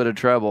was in a little bit of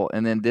trouble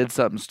and then did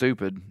something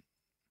stupid.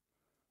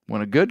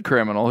 When a good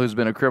criminal who's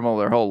been a criminal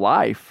their whole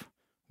life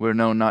would have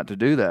known not to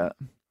do that.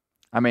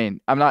 I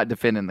mean, I'm not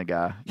defending the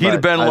guy. He'd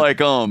have been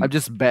I'm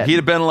just betting. He'd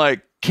have been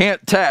like,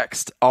 can't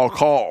text, I'll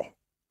call.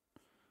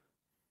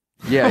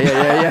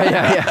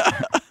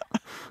 Yeah.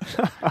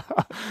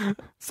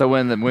 So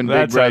when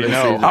Big Brother sees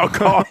him, I'll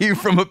call you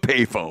from a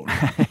payphone.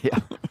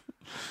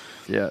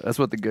 Yeah, that's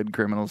what the good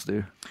criminals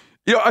do.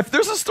 You know, if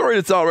there's a story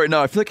that's out right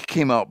now, I feel like it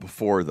came out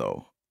before,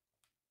 though.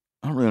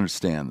 I don't really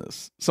understand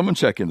this. Someone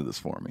check into this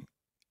for me.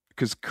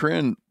 Because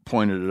Corinne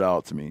pointed it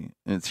out to me,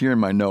 and it's here in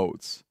my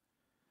notes.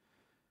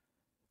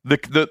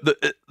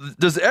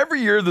 Does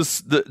every year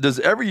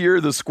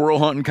the squirrel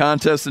hunting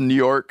contest in New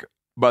York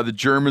by the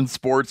German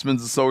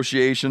Sportsmen's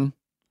Association,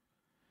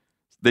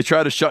 they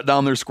try to shut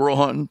down their squirrel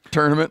hunting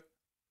tournament?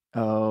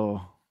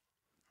 Oh.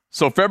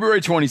 So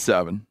February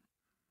 27,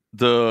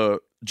 the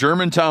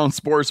Germantown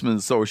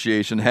Sportsmen's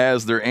Association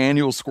has their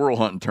annual squirrel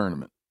hunting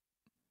tournament.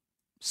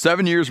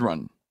 7 years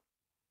running.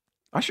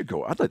 I'd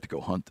like to go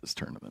hunt this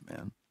tournament,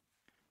 man.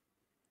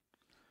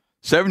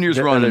 7 years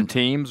running. Are there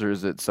teams or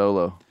is it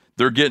solo?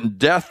 They're getting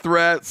death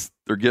threats.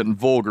 They're getting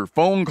vulgar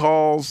phone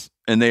calls,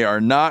 and they are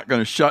not going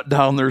to shut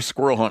down their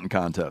squirrel hunting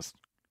contest.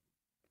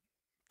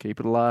 Keep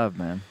it alive,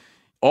 man.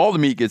 All the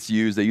meat gets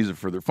used. They use it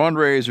for their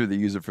fundraiser. They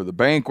use it for the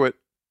banquet.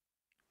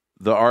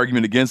 The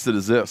argument against it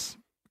is this: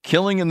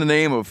 killing in the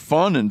name of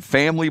fun and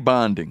family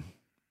bonding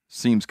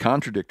seems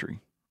contradictory.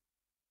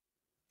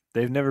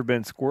 They've never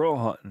been squirrel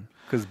hunting.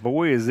 Because,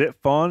 boy, is it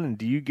fun, and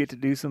do you get to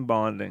do some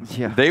bonding.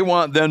 Yeah. They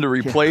want them to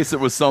replace it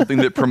with something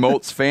that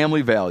promotes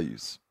family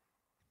values.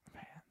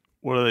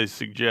 What do they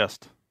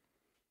suggest?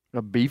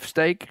 A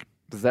beefsteak?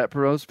 Does that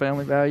promote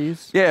family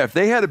values? Yeah, if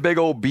they had a big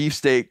old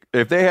beefsteak,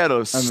 if they had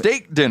a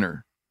steak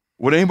dinner,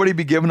 would anybody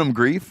be giving them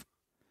grief?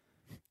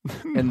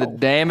 And the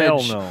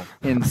damage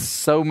in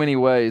so many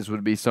ways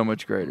would be so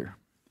much greater.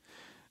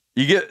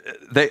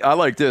 I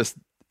like this.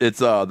 It's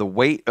the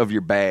weight of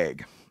your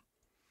bag.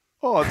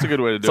 Oh, that's a good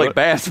way to do It's like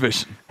bass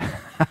fishing.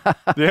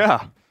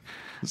 Yeah.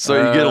 So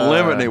you get a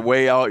limit and they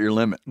weigh out your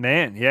limit.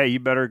 Man, yeah, you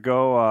better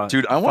go.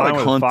 Dude, I want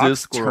to hunt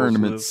this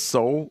tournament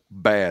so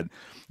bad.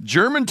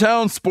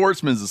 Germantown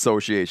Sportsmen's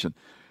Association.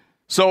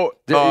 So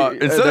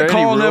instead of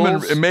calling them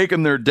and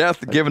making their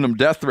giving them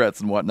death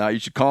threats and whatnot, you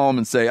should call them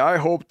and say, I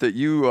hope that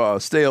you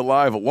stay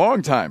alive a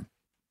long time.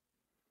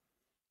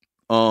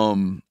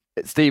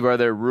 Steve, are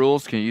there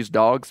rules? Can you use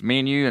dogs? Me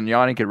and you and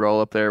Yanni could roll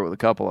up there with a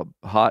couple of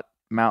hot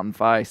mountain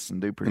feists and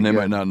do pretty good. And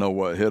they might not know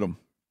what hit them.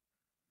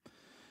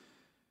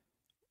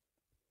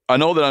 I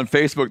know that on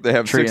Facebook they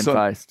have Tree and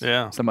feist.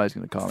 Yeah. Somebody's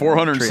going to call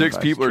 406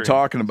 people are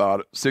talking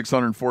about it,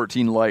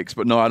 614 likes,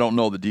 but no, I don't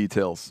know the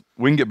details.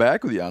 We can get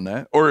back with you on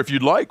that. Or if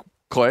you'd like,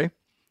 Clay.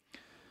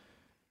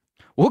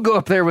 We'll go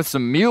up there with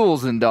some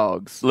mules and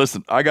dogs.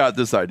 Listen, I got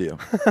this idea.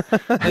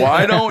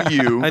 Why don't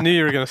you... I knew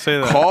you were going to say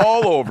that.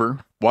 Call over.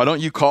 Why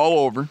don't you call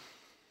over,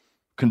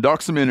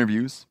 conduct some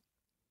interviews,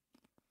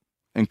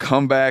 and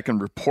come back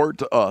and report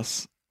to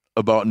us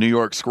about New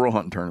York squirrel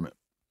hunting tournament.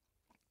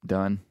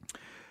 Done.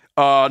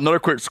 Another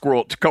quick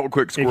squirrel. Couple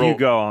quick squirrel. If you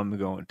go, I'm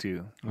going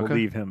too. We'll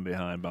leave him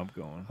behind, but I'm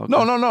going. Okay.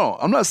 No.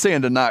 I'm not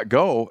saying to not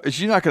go.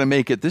 You're not going to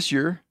make it this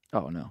year.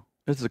 Oh, no.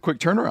 This is a quick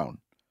turnaround.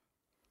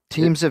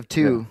 Teams of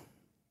two.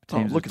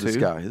 Yeah. Look at this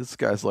guy. This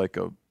guy's like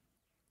a...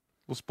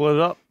 We'll split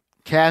it up.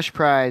 Cash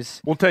prize.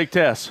 We'll take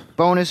tests.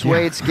 Bonus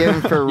weights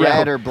given for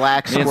red or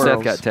black squirrels. Me and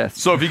Seth got tests.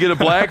 So if you get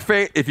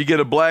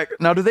a black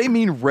now, do they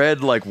mean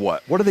red like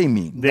what? What do they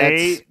mean?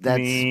 They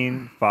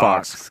mean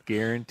fox.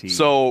 Guaranteed.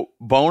 So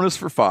bonus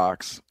for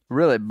fox.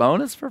 Really?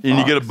 Bonus for fox? And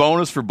you get a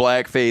bonus for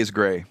black phase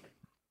gray.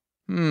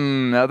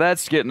 Now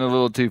that's getting a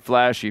little too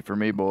flashy for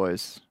me,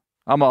 boys.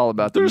 I'm all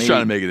about the meat. They're just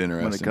trying to make it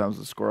interesting when it comes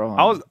to squirrel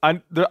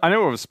hunting. I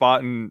know of a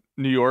spot in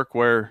New York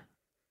where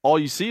all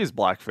you see is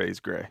black phase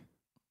gray.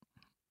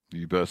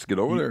 You best get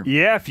over there.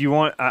 Yeah, if you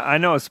want, I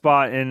know a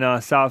spot in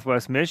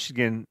Southwest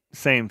Michigan,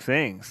 same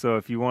thing. So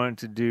if you wanted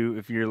to do,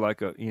 if you're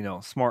like a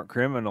smart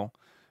criminal,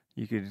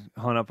 you could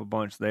hunt up a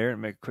bunch there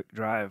and make a quick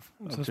drive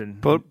up to New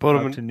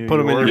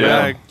York. In your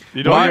bag.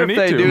 You don't even need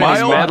to. They do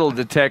metal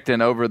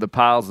detecting over the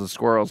piles of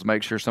squirrels,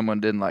 make sure someone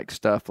didn't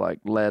stuff like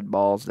lead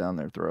balls down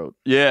their throat.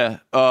 Yeah,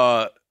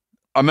 I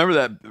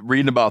remember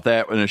reading about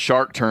that in a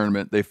shark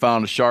tournament. They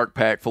found a shark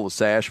pack full of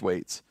sash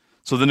weights.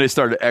 So then they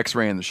started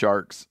X-raying the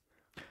sharks.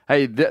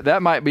 Hey,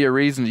 that might be a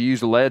reason to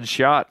use a lead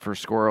shot for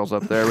squirrels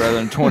up there rather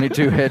than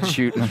 22 head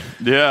shooting.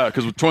 Yeah,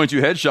 because with 22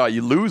 head shot,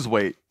 you lose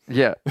weight.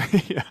 Yeah.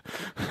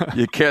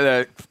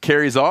 That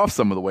carries off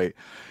some of the weight.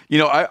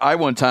 I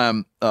one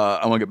time,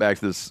 I want to get back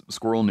to this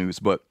squirrel news,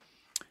 but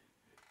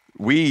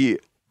we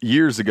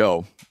years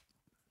ago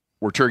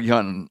were turkey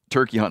hunting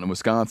in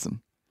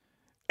Wisconsin,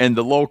 and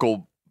the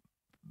local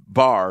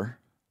bar,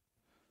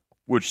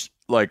 which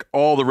like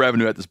all the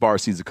revenue at this bar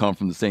seems to come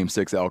from the same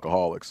 6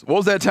 alcoholics. What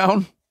was that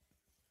town?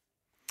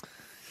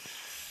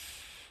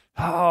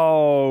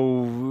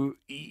 Oh,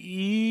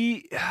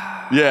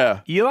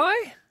 Yeah. Eli?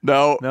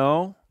 No.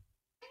 No.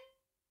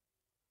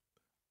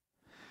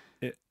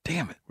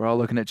 Damn it. We're all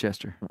looking at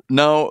Chester.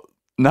 No,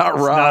 not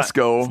It's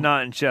Roscoe. It's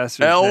not in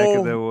Chester's neck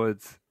of the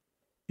woods.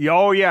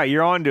 Oh yeah,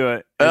 you're onto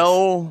it.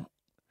 Elroy.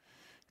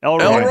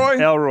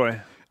 Elroy.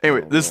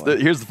 Anyway,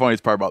 here's the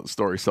funniest part about the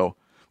story. So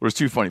there's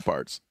 2 funny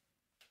parts.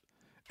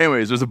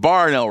 Anyways, there's a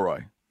bar in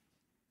Elroy,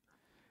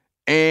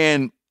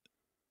 and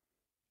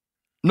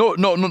no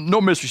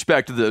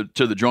misrespect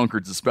to the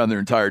drunkards that spend their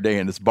entire day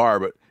in this bar,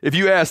 but if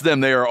you ask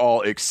them, they are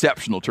all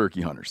exceptional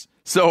turkey hunters.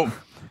 So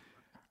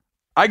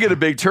I get a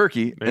big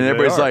turkey, and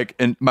everybody's like,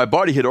 and my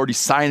buddy had already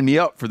signed me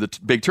up for the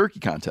big turkey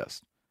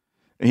contest.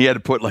 And he had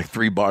to put like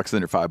 $3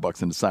 in or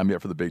 $5 in to sign me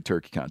up for the big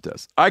turkey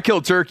contest. I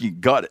killed turkey,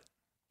 gut it.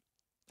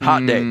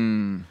 Hot day.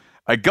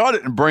 I gut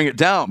it and bring it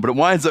down, but it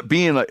winds up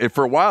being like,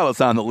 for a while, it's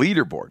on the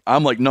leaderboard.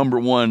 I'm like number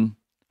 1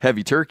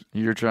 heavy turkey.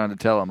 You're trying to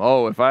tell them,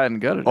 if I hadn't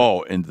gutted it.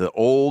 Oh, and the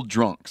old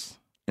drunks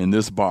in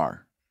this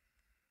bar,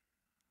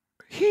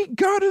 he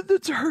gutted the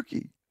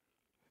turkey.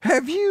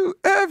 Have you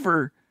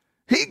ever?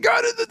 He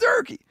gutted the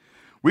turkey.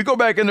 We go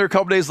back in there a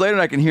couple days later,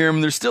 and I can hear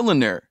them. They're still in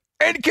there.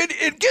 And get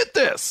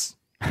this.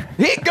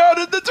 He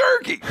gutted the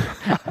turkey.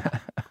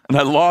 And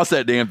I lost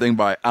that damn thing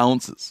by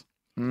ounces.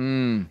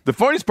 The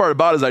funniest part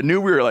about it is I knew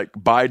we were like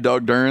by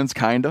Doug Dern's,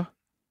 kind of.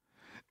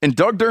 And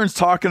Doug Dern's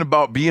talking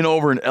about being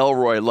over in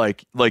Elroy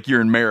like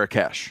you're in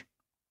Marrakesh.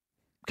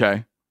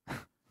 Okay?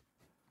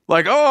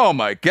 Like, oh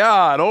my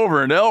God,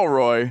 over in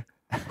Elroy.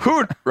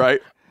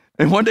 Right?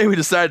 And one day we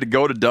decided to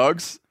go to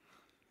Doug's.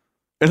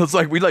 And it's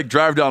like we like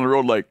drive down the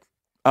road like,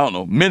 I don't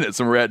know, minutes,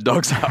 and we're at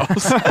Doug's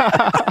house.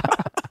 I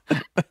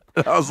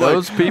was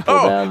Those people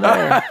down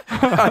there.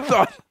 I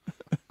thought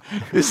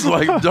it's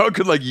like Doug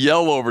could like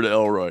yell over to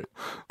Elroy.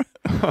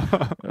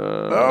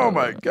 Oh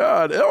my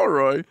God,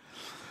 Elroy.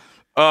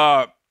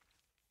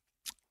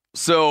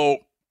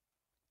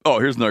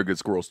 Here's another good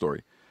squirrel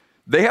story.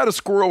 They had a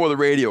squirrel with a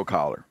radio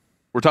collar.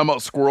 We're talking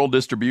about squirrel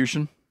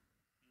distribution,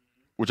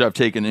 which I've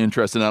taken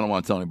interest in. I don't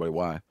want to tell anybody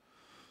why.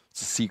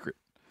 It's a secret.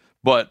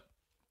 But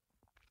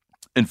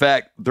in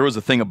fact, there was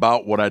a thing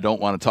about what I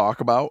don't want to talk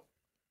about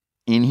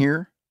in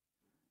here,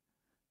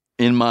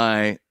 in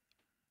my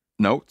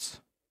notes.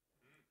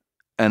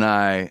 And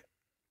I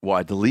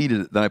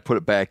deleted it. Then I put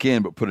it back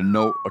in, but put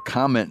a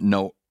comment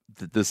note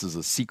that this is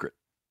a secret.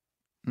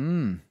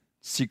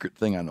 Secret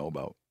thing I know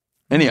about.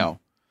 Anyhow,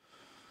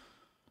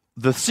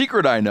 the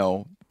secret I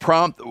know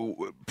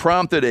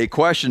prompted a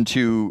question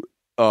to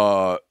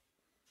the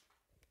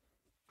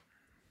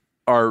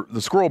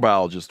squirrel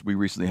biologist we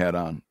recently had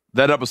on.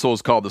 That episode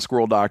is called "The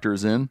Squirrel Doctor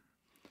is In."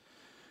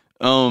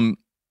 In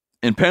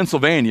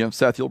Pennsylvania,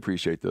 Seth, you'll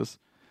appreciate this.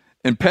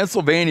 In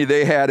Pennsylvania,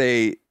 they had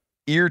a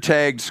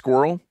ear-tagged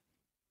squirrel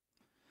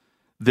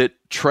that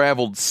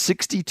traveled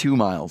 62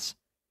 miles.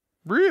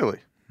 Really?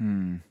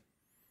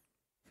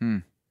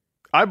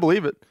 I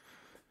believe it.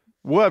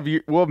 We'll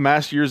have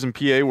mass years in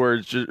PA where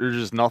it's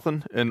just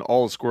nothing, and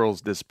all the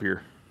squirrels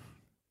disappear.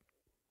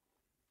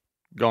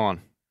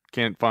 Gone.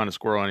 Can't find a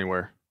squirrel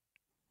anywhere.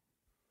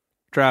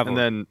 Travel.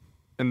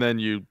 And then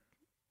you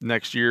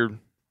next year,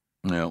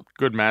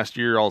 good mass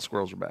year, all the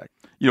squirrels are back.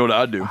 You know what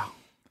I'd do?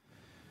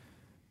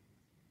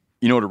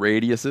 You know what a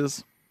radius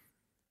is?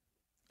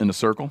 In a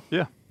circle?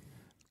 Yeah.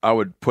 I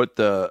would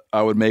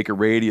make a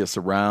radius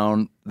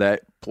around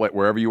that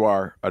wherever you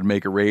are. I'd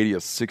make a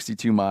radius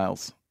 62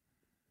 miles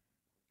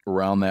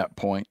around that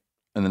point,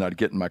 and then I'd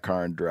get in my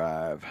car and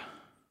drive.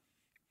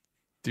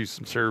 Do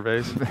some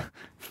surveys.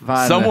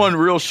 Someone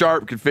real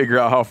sharp could figure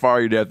out how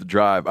far you'd have to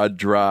drive. I'd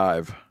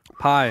drive.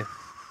 Pi.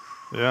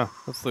 Yeah.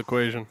 That's the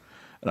equation.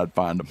 And I'd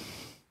find them.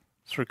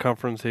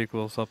 Circumference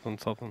equals something.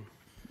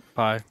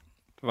 Pi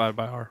divided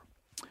by r.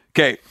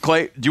 Okay,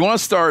 Clay, do you want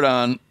to start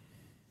on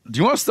what do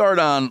you want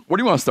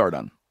to start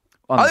on?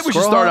 I think we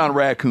should start on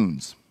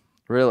raccoons.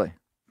 Really?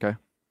 Okay.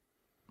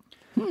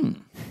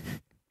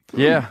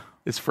 Yeah.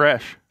 It's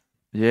fresh.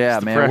 Yeah, It's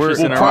the man.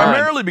 freshest in our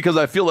Primarily because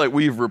I feel like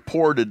we've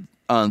reported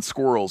on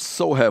squirrels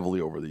so heavily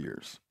over the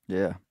years.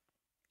 Yeah.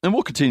 And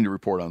we'll continue to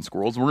report on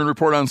squirrels. We're going to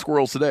report on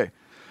squirrels today.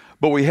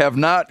 But we have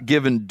not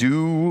given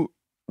due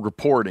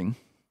reporting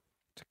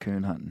To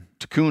coon hunting.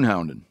 to coon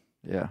hounding.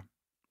 Yeah.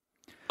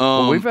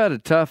 Well, we've had a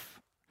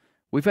tough.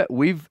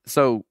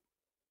 So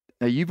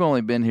now you've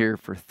only been here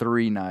for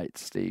 3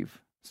 nights, Steve.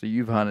 So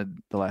you've hunted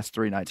the last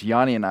 3 nights.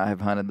 Yanni and I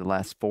have hunted the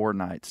last 4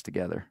 nights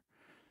together.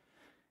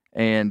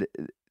 And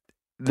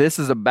this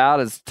is about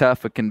as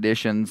tough a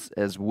conditions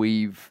as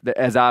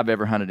I've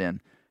ever hunted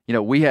in. You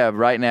know, we have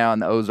right now in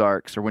the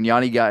Ozarks, or when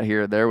Yanni got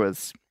here, there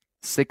was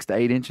 6 to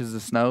 8 inches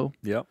of snow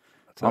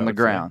on the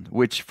ground,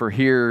 which for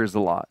here is a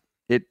lot.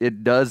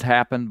 It does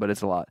happen, but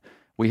it's a lot.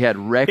 We had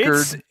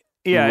record.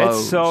 Yeah, lows.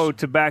 it's so,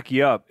 to back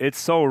you up, it's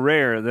so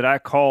rare that I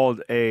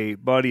called a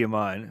buddy of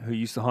mine who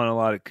used to hunt a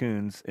lot of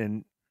coons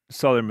in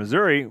southern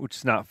Missouri, which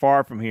is not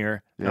far from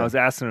here. And I was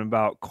asking him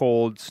about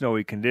cold,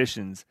 snowy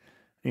conditions.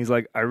 And he's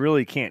like, I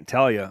really can't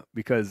tell you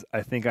because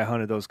I think I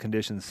hunted those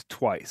conditions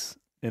twice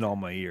in all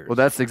my years. Well,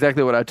 that's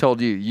exactly what I told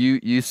you.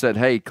 You said,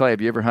 hey, Clay,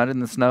 have you ever hunted in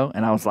the snow?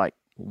 And I was like,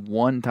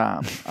 one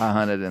time I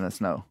hunted in the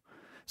snow.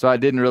 So I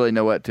didn't really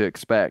know what to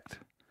expect.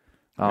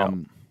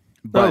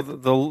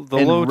 But the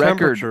low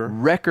temperature.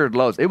 Record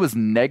lows. It was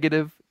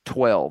negative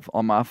 12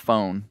 on my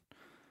phone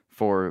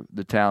for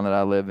the town that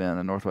I live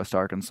in Northwest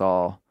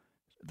Arkansas,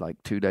 like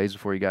 2 days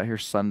before you got here,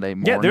 Sunday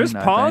morning. Yeah, there's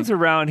I ponds think.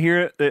 around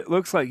here that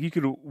looks like you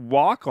could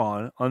walk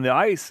on the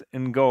ice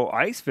and go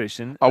ice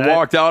fishing. I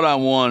walked out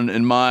on one,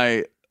 and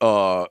my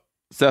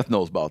Seth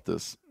knows about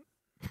this.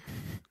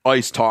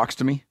 Ice talks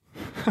to me.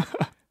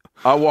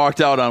 I walked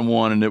out on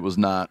one, and it was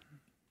not.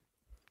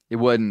 It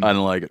wasn't. I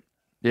didn't like it.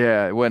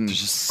 Yeah, it wasn't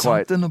There's just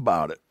quite. something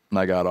about it, and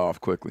I got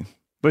off quickly.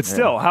 But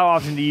still, how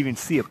often do you even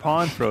see a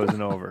pond frozen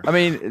over? I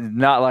mean,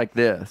 not like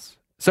this.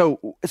 So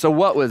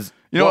what was?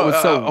 You know what what?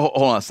 was so? Hold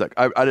on a sec.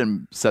 I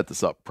didn't set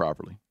this up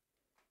properly.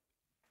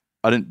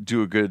 I didn't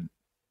do a good.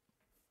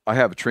 I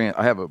have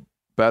a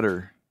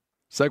better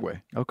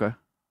segue. Okay.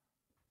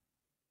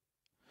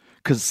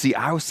 Because see,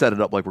 I set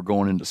it up like we're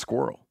going into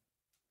squirrel,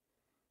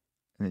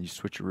 And then you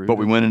switch your route. but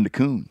we went into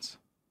coons.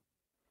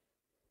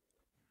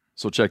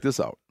 So check this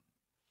out.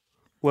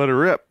 Let it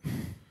rip.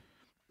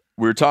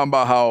 We were talking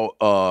about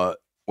how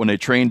when they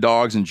train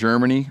dogs in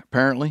Germany,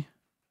 apparently,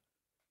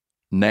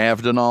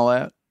 NAVD and all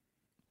that,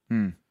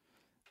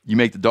 you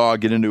make the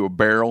dog get into a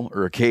barrel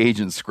or a cage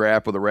and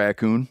scrap with a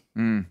raccoon.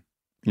 You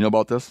know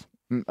about this?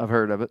 I've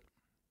heard of it.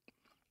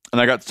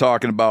 And I got to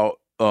talking about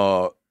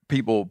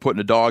people putting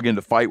a dog in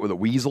to fight with a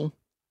weasel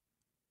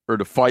or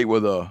to fight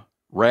with a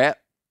rat.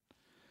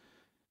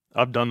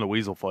 I've done the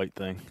weasel fight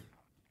thing.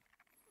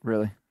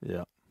 Really?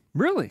 Yeah.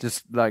 Really?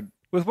 Just like.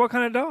 With what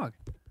kind of dog?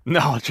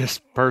 No,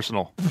 just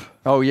personal.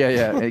 Oh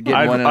yeah. Getting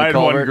I one in a had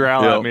one culvert.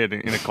 growl Yep. at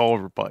me in a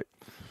culvert pipe.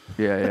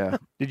 Yeah.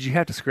 Did you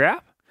have to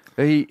scrap?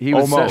 He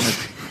was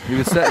Almost. he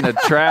was setting a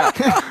trap,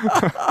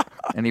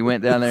 and he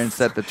went down there and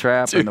set the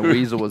trap, and the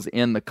weasel was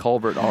in the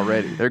culvert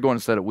already. They're going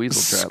to set a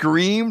weasel trap.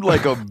 Screamed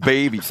like a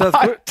baby.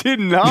 I did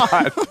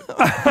not.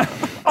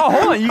 Oh,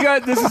 hold on. You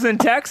got this is in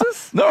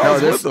Texas? No, I No,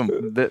 was this,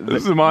 with them.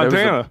 This is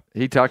Montana.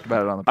 He talked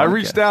about it on the podcast. I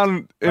reached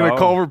down in a Oh.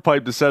 culvert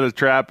pipe to set a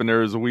trap, and there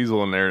was a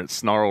weasel in there. And it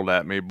snarled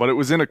at me, but it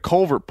was in a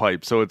culvert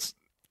pipe, so it's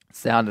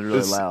Sounded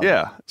really loud.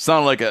 yeah.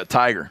 Sounded like a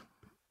tiger.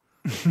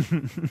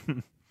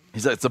 He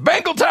said, it's a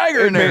Bengal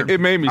tiger in there. It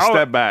made me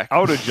step back. I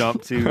would have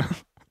jumped too.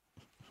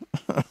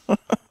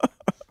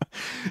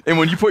 And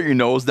when you put your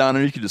nose down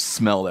there, you can just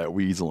smell that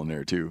weasel in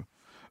there, too.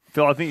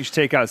 Phil, I think you should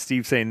take out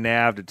Steve saying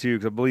NAVDA too,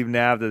 because I believe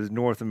NAVDA is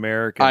North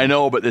American. I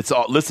know, but it's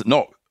all, listen,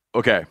 no,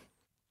 okay.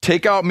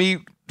 Take out me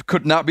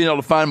could not being able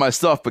to find my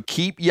stuff, but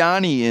keep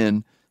Yanni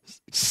in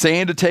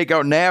saying to take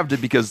out NAVDA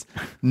because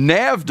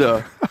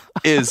NAVDA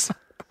is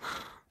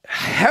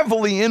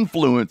heavily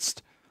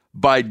influenced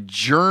by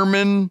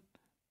German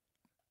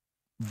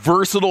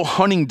versatile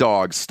hunting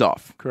dog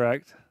stuff.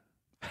 Correct.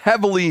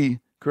 Heavily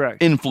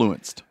Correct.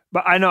 influenced.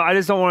 But I know, I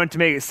just don't want it to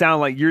make it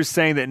sound like you're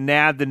saying that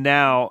NAVDA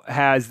now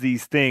has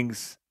these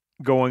things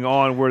going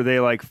on where they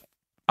like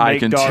I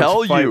make can dogs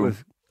tell fight you,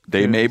 with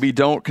they coons. maybe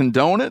don't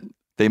condone it.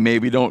 They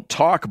maybe don't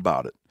talk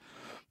about it.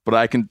 But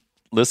I can,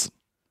 listen,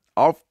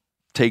 I'll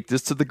take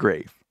this to the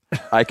grave.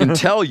 I can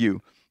tell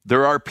you,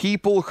 there are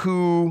people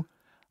who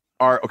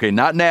are, okay,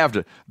 not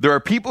NAVDA. There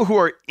are people who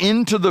are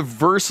into the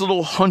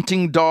versatile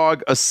hunting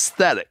dog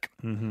aesthetic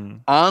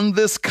on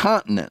this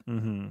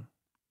continent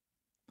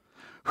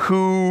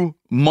who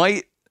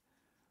might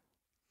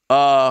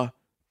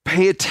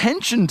pay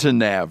attention to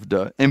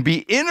NAVDA and be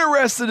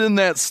interested in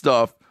that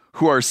stuff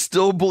who are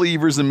still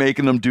believers in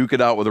making them duke it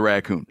out with a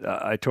raccoon.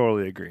 I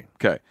totally agree.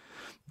 Okay.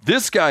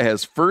 This guy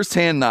has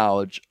firsthand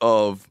knowledge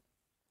of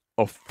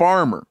a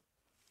farmer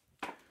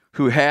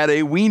who had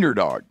a wiener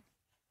dog.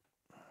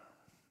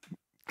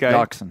 Okay.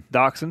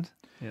 Dachshund.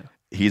 Yeah.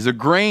 He's a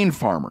grain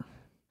farmer.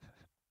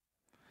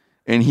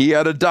 And he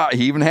had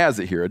he even has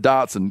it here, a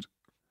Dachshund,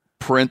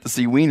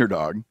 parenthesis, wiener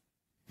dog.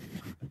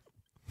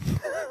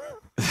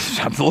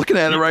 I'm looking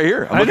at it right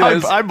here. I'm looking at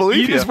his- I believe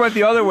You just went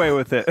the other way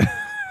with it.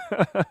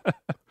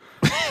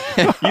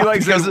 You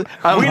like because said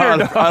I don't wiener know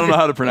dog. I don't know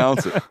how to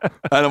pronounce it.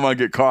 I don't want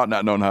to get caught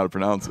not knowing how to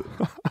pronounce it.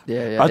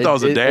 Yeah. I thought it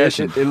was a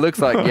Dachshund. It looks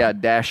like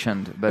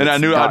Dachshund, but And I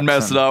it's knew I'd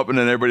mess Dachshund. it up, and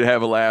then everybody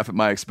have a laugh at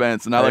my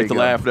expense. And I There like you to go.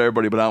 laugh at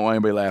everybody, but I don't want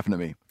anybody laughing at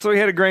me. So he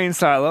had a grain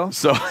silo.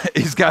 So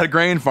he's got a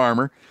grain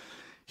farmer.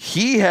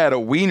 He had a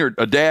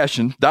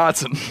Dachshund.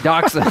 Dachshund.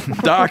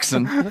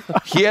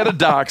 He had a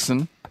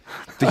Dachshund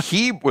that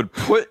he would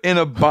put in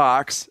a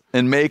box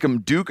and make him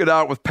duke it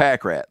out with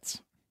pack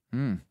rats.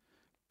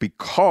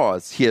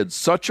 Because he had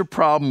such a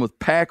problem with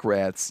pack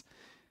rats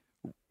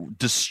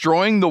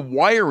destroying the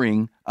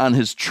wiring on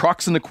his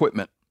trucks and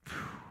equipment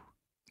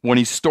when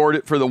he stored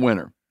it for the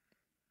winter.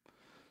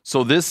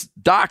 So this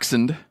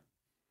Dachshund, am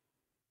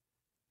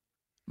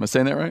I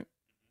saying that right?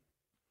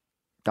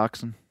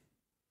 Dachshund.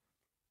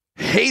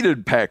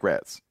 Hated pack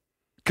rats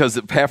because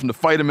of having to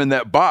fight them in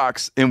that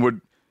box and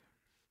would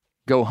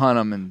Go hunt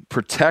them and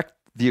protect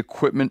the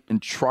equipment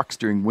and trucks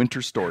during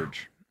winter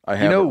storage. I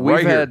have know, it right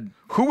we've here. had-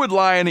 Who would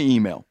lie in an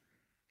email?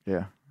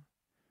 yeah.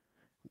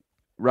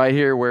 Right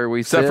here where we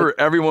Except sit, for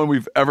everyone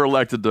we've ever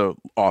elected to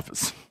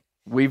office.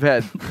 we've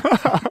had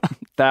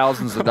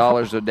thousands of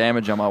dollars of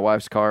damage on my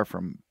wife's car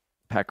from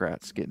pack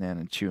rats getting in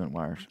and chewing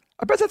wires.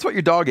 I bet that's what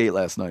your dog ate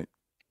last night.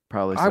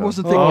 Probably so. I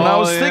wasn't thinking when I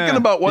was yeah. thinking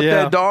about what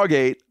Yeah. that dog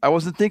ate. I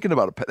wasn't thinking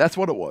about it. That's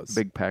what it was.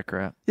 Big pack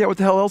rat. Yeah, what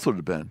the hell else would it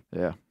have been?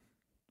 Yeah.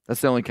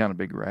 That's the only kind of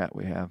big rat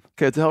we have.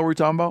 Okay, what the hell were we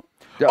talking about?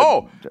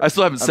 Oh, I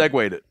still haven't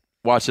segued it.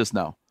 Watch this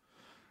now.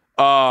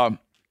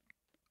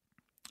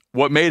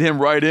 What made him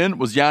write in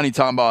was Yanni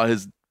talking about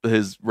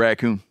his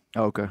raccoon.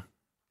 Okay.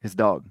 His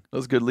dog. That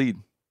was a good lead.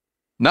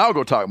 Now I'll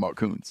go talk about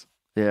coons.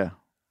 Yeah.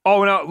 Oh,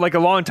 like a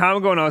long time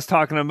ago when I was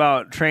talking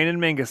about training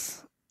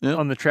Mingus Yeah.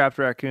 on the trapped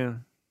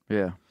raccoon.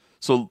 Yeah.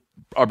 So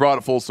I brought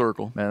it full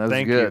circle. Man, that was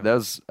Thank good. you.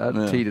 I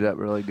Yeah. teed it up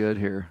really good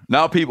here.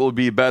 Now people will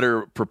be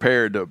better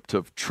prepared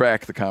to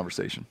track the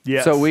conversation.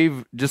 Yes. So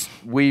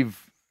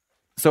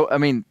I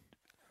mean,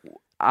 You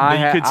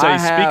could say,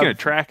 speaking of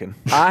tracking.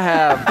 I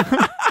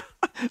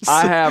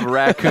have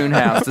raccoon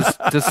hounds.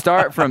 To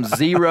start from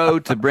zero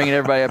to bringing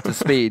everybody up to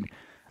speed,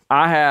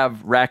 I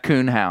have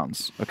raccoon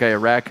hounds. Okay, a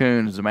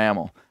raccoon is a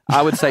mammal.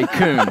 I would say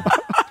coon.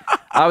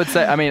 I would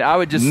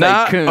just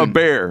Not say coon. a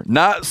bear.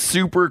 Not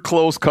super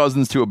close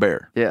cousins to a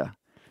bear. Yeah.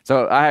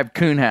 So I have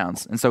coon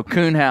hounds. And so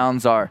coon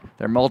hounds there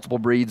are multiple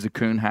breeds of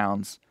coon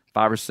hounds,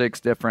 5 or 6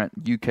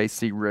 different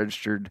UKC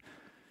registered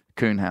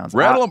coon hounds.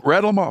 Rattle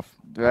them off.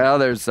 Well,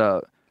 there's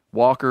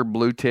Walker,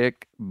 Blue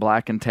Tick,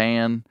 Black and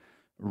Tan,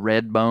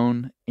 Red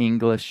Bone,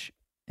 English,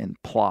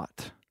 and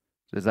Plot.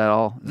 Is that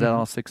all? Is that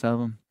all 6 of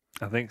them?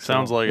 I think so.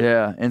 Sounds like it.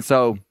 Yeah. And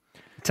so,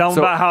 Tell them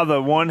about how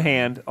the one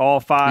hand, all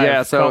 5.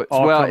 yeah, so,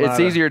 all well, come it's out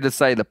of- easier to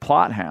say the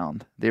Plot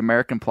Hound, the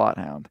American Plot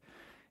Hound,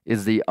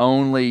 is the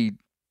only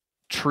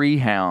tree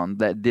hound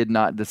that did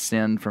not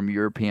descend from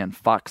European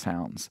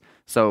foxhounds.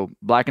 So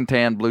Black and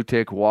Tan, Blue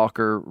Tick,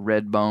 Walker,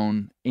 Red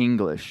Bone,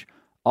 English,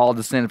 all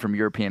descended from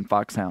European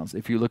foxhounds.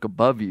 If you look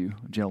above you,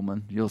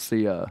 gentlemen, you'll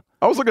see a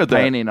I was looking at that.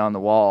 painting on the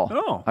wall.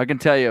 Oh. I can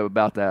tell you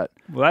about that.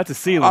 Well, that's a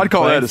ceiling. I'd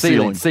call that a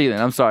ceiling. Ceiling.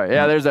 I'm sorry.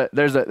 Yeah, there's an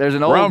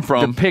Where I'm old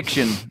from.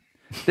 depiction.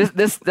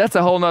 That's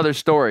a whole nother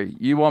story.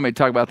 You want me to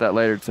talk about that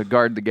later? It's a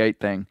guard the gate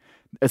thing.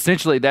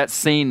 Essentially, that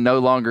scene no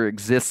longer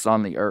exists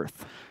on the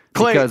earth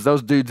Clay- because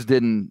those dudes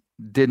didn't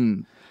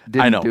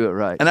I know. do it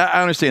right. And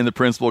I understand the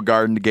principle of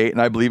guarding the gate,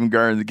 and I believe in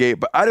guarding the gate,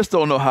 but I just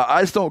don't know how.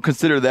 I just don't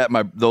consider that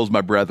those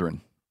my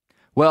brethren.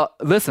 Well,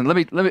 listen. Let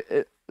me.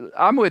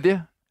 I'm with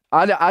you.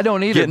 I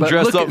don't either. Getting but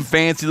dressed look up in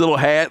fancy little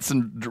hats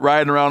and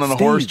riding around on a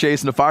horse Steve.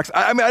 chasing a fox.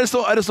 I mean, I just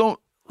don't.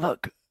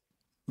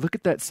 Look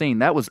at that scene.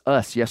 That was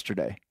us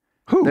yesterday.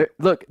 Who?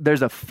 Look,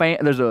 there's a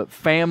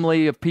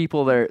family of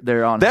people.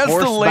 They're on That's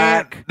the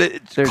horseback.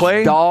 land. There's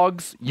Clay,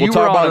 dogs. You we'll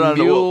talk were about on it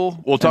a mule.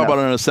 We'll talk and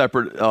about it in a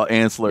separate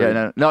ancillary.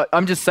 Yeah, no.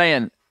 I'm just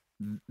saying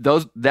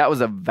that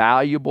was a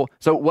valuable.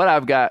 So what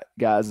I've got,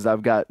 guys, is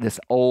I've got this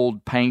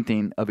old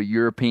painting of a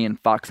European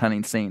fox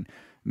hunting scene.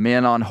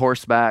 Men on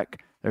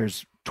horseback.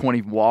 There's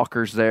 20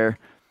 walkers there.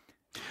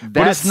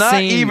 But it's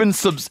not even.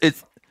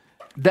 It's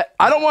that.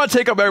 I don't want to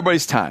take up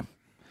everybody's time.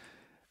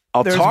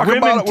 I'll There's talk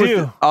women, about it with too.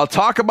 you. I'll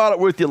talk about it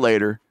with you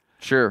later.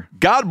 Sure.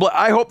 God bless.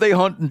 I hope they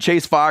hunt and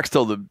chase fox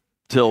till the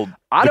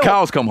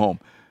cows come home.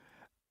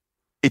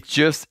 It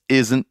just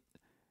isn't.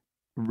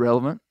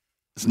 Relevant.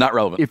 It's not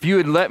relevant. If you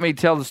had let me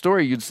tell the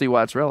story, you'd see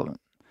why it's relevant.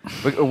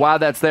 Why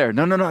that's there.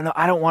 No.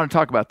 I don't want to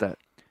talk about that.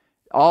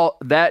 All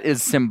that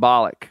is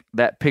symbolic,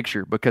 that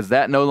picture, because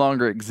that no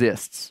longer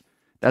exists.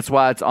 That's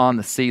why it's on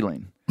the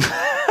ceiling.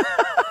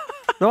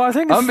 No, I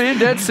think I'm being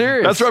dead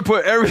serious. That's where I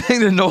put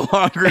everything that no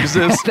longer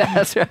exists.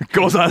 That's right.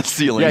 Goes on the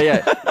ceiling.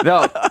 Yeah.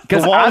 No,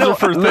 because The I walls don't are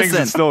for things listen,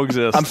 that still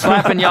exist. I'm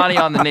slapping Yanni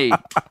on the knee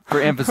for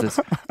emphasis.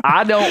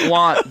 I don't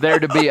want there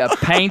to be a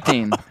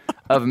painting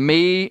of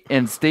me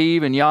and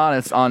Steve and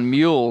Giannis on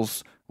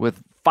mules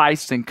with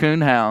feist and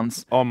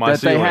coonhounds On my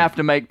that they ceiling. have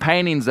to make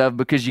paintings of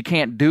because you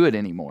can't do it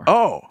anymore.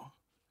 Oh.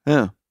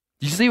 Yeah.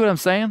 You see what I'm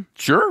saying?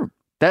 Sure.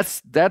 That's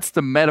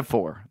the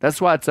metaphor.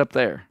 That's why it's up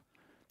there.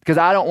 Because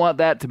I don't want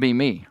that to be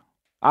me.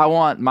 I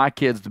want my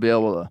kids to be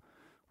able to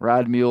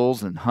ride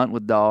mules and hunt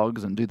with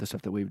dogs and do the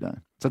stuff that we've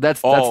done. So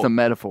that's the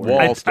metaphor. wall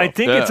I stuff.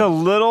 think Yeah. it's a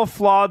little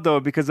flawed,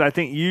 though, because I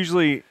think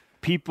usually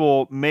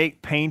people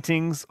make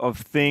paintings of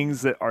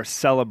things that are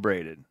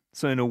celebrated.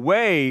 So in a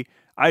way,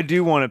 I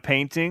do want a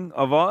painting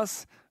of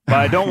us, but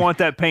I don't want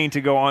that paint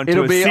to go onto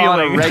It'll a be ceiling. on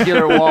a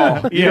regular wall.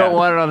 You Yeah. don't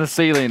want it on the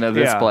ceiling of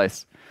this Yeah.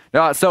 place.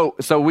 No,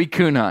 so we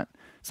coon hunt.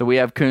 So we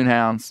have coon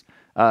hounds.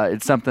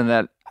 It's something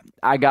that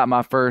I got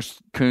my first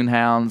coon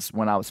hounds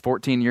when I was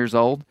 14 years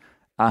old.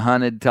 I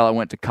hunted till I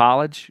went to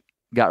college,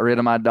 got rid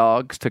of my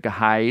dogs, took a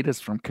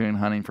hiatus from coon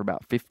hunting for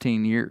about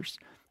 15 years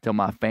till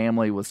my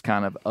family was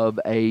kind of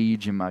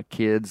age and my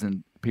kids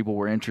and people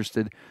were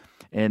interested.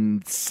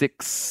 And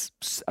 6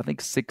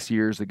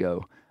 years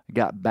ago,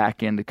 got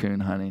back into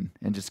coon hunting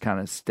and just kind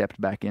of stepped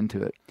back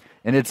into it.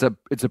 And it's a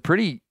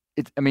pretty,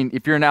 I mean,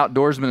 if you're an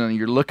outdoorsman and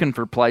you're looking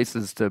for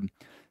places to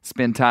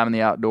spend time in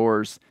the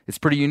outdoors, it's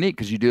pretty unique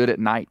because you do it at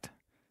night.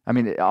 I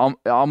mean,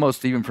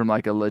 almost even from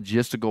like a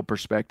logistical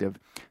perspective.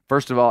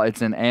 First of all,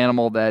 it's an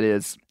animal that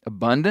is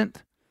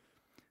abundant,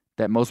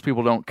 that most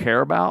people don't care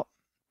about,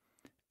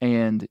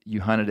 and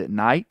you hunt it at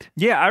night.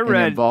 Yeah, I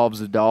read. It involves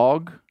a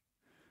dog.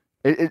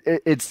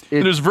 It's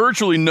And there's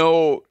virtually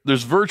no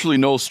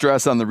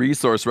stress on the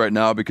resource right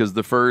now because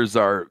the furs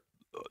are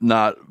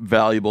not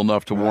valuable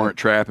enough to warrant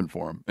trapping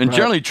for them. And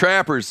generally,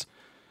 trappers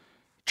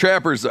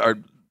are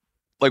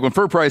like when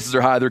fur prices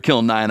are high, they're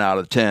killing 9 out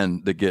of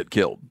 10 that get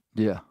killed.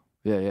 Yeah.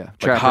 Like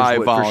Trappers high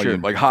would, volume, for sure,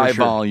 like for high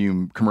sure.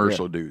 volume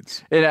commercial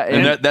dudes,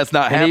 and that's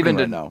not and happening even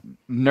right to now.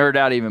 Nerd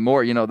out even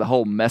more, you know, the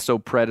whole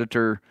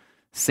mesopredator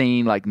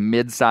scene, like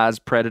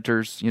mid-sized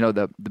predators. You know,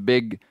 the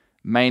big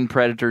main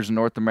predators in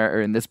North America,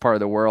 or in this part of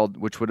the world,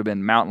 which would have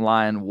been mountain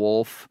lion,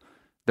 wolf.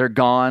 They're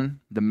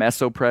gone. The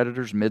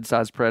mesopredators,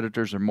 mid-sized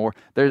predators, are more.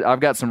 I've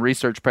got some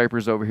research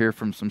papers over here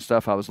from some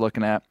stuff I was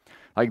looking at.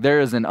 Like there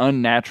is an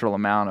unnatural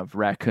amount of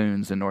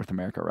raccoons in North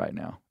America right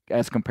now,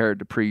 as compared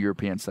to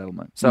pre-European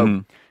settlement.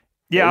 So.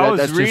 Yeah, I was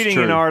that's just reading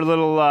in true. our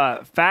little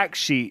fact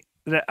sheet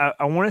that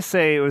I want to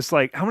say it was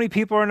like, how many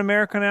people are in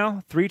America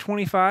now?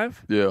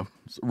 325? Yeah,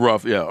 it's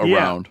rough. Yeah,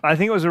 around. Yeah, I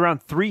think it was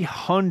around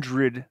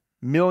 300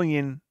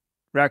 million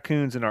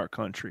raccoons in our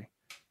country.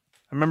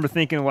 I remember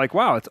thinking like,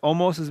 wow, it's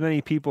almost as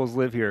many people as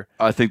live here.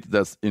 I think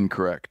that's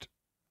incorrect.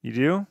 You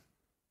do?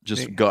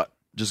 Just gut.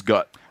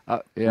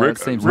 Yeah, Rick- it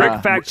seems Rick,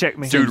 high. fact check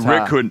me. Dude, Seems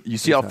Rick high. couldn't. You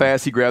see how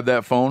fast he grabbed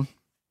that phone?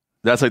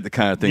 That's like the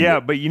kind of thing. Yeah,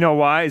 that- but you know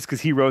why? It's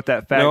because he wrote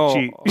that fact No.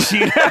 sheet.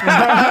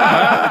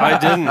 I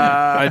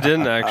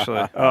didn't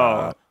actually.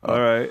 Oh, all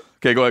right.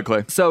 Okay, go ahead,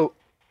 Clay. So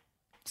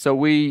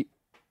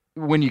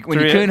when you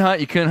Three- coon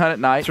hunt at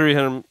night,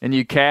 300 and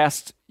you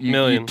cast, you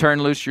million.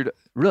 turn loose your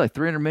really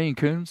 300 million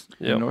coons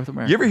Yep. in North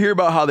America. You ever hear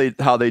about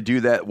how they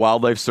do that?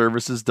 Wildlife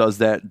Services does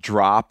that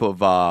drop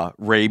of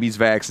rabies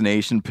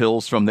vaccination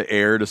pills from the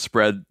air to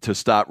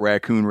stop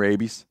raccoon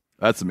rabies.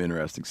 That's some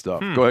interesting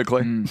stuff. Go ahead,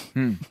 Clay.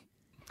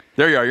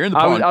 There you are. You're in the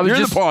pawn. I was You're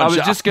in just the pawn I was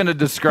shop. just going to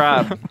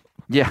describe.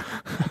 Yeah,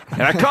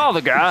 and I call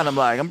the guy and I'm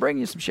like, I'm bringing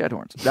you some shed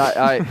horns.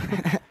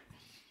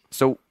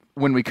 So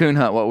when we coon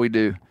hunt, what we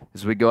do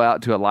is we go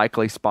out to a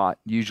likely spot.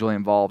 Usually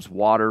involves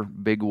water,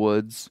 big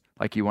woods.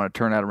 Like you want to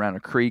turn out around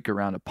a creek,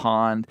 around a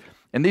pond.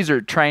 And these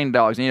are trained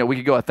dogs. You know, we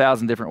could go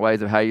 1,000 different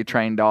ways of how you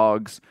train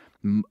dogs.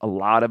 A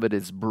lot of it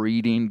is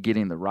breeding,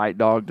 getting the right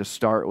dog to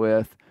start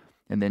with,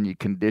 and then you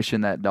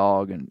condition that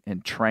dog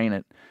and train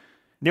it.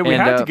 Yeah, we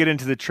And, have to get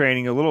into the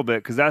training a little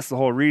bit because that's the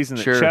whole reason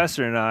that Sure.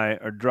 Chester and I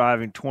are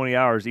driving 20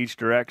 hours each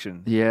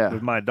direction Yeah.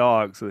 with my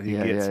dog so he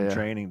Yeah, gets yeah, some yeah.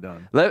 training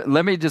done.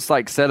 Let me just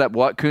like set up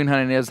what coon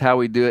hunting is, how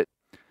we do it.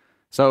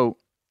 So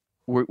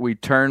we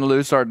turn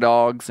loose our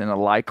dogs in a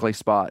likely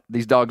spot.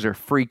 These dogs are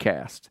free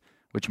cast,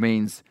 which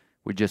means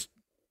we just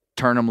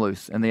turn them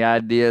loose. And the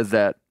idea is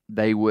that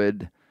they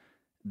would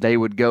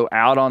go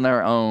out on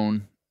their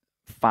own,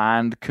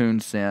 find coon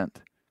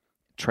scent,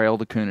 trail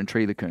the coon, and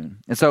tree the coon.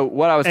 And so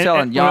what I was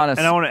telling Giannis,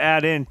 and I want to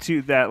add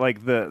into that,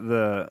 like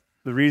the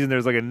reason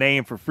there's like a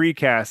name for free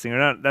casting, or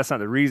not. That's not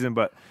the reason,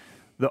 but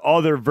the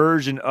other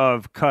version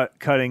of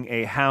cutting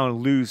a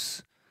hound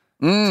loose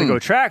to go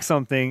track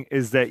something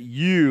is that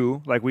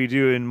you, like we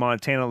do in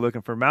Montana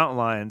looking for mountain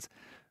lions,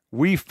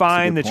 we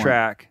find the good point.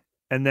 track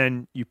and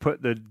then you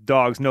put the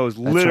dog's nose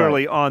That's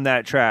literally on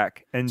that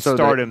track and so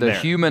start the him there.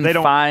 human They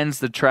don't- finds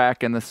the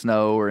track in the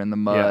snow or in the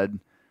mud.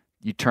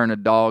 You turn a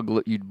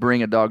dog. You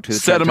bring a dog to the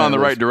set track, them turn on the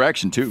it right loose.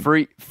 direction too.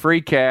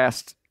 Free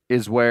cast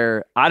is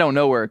where I don't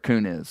know where a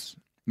coon is.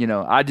 You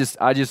know, I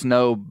just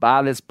know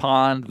by this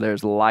pond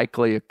there's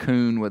likely a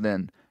coon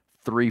within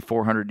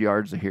 300-400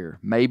 yards of here.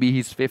 Maybe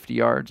he's 50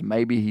 yards.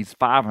 Maybe he's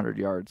 500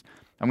 yards.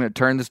 I'm going to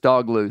turn this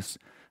dog loose.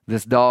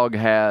 This dog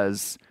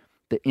has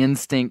the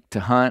instinct to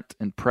hunt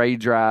and prey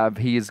drive.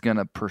 He is going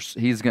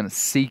to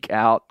seek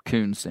out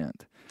coon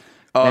scent.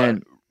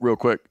 And Real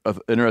quick,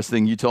 interesting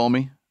thing you told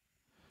me.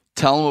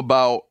 Tell them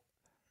about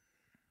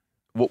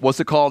what's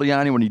it called,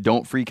 Yanni, when you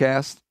don't free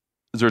cast?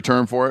 Is there a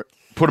term for it?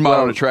 Put them out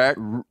on a track.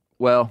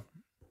 Well,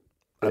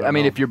 I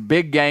mean, if you're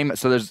big game,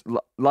 so there's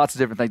lots of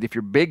different things. If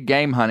you're big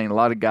game hunting, a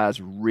lot of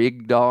guys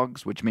rig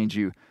dogs, which means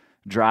you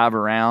drive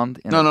around.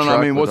 In No. a I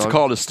truck mean, with what's it dogs.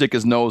 called to stick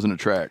his nose in a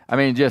track? I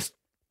mean, just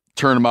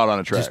Turn them out on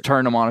a track.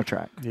 turn them on a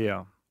track.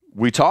 Yeah.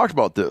 We talked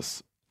about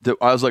this.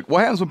 I was like,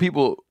 what happens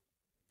when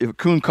if a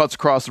coon cuts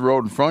across the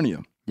road in front of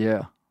you?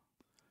 Yeah.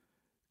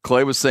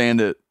 Clay was saying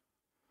that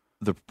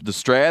the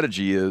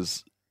strategy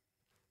is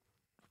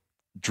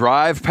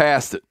drive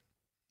past it,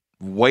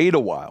 wait a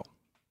while,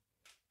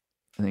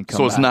 And then come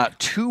so it's back. not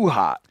too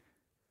hot,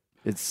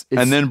 It's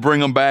and then bring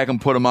them back and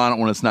put them on it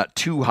when it's not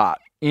too hot.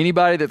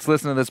 anybody that's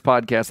listening to this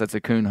podcast that's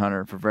a coon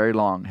hunter for very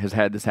long has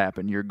had this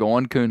happen. You're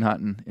going coon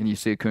hunting and you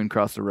see a coon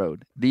cross the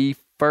road. The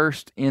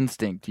first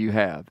instinct you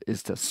have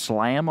is to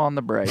slam on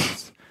the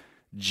brakes,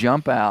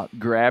 jump out,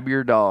 grab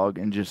your dog,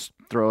 and just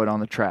throw it on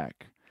the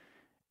track.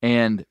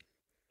 And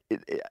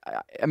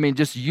I mean,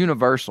 just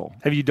universal.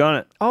 Have you done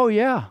it? Oh,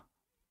 yeah.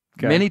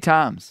 Okay. Many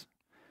times.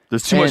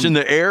 There's too much in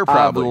the air,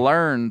 probably. I've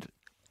learned,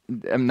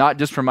 not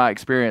just from my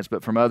experience,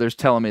 but from others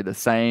telling me the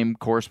same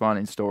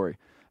corresponding story.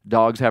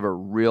 Dogs have a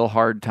real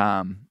hard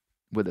time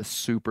with a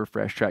super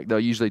fresh track. They'll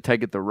usually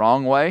take it the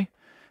wrong way.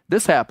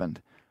 This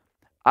happened.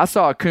 I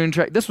saw a coon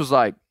track. This was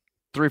like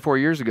 3 or 4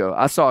 years ago.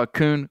 I saw a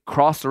coon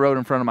cross the road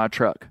in front of my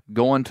truck,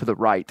 going to the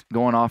right,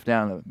 going off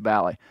down the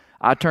valley.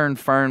 I turned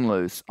Fern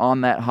loose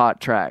on that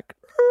hot track.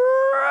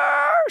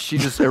 She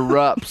just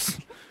erupts.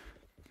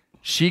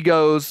 She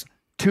goes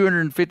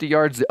 250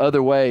 yards the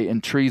other way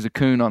and trees a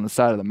coon on the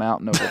side of the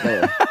mountain over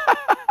there.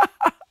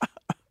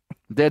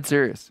 Dead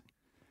serious.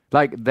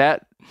 Like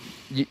that,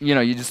 you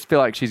know, you just feel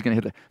like she's going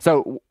to hit it.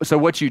 So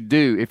what you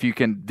do, if you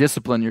can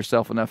discipline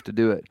yourself enough to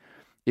do it,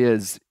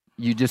 is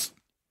you just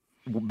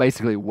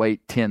basically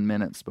wait 10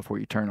 minutes before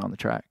you turn on the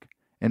track.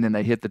 And then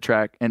they hit the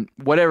track. And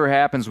whatever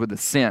happens with the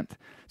scent,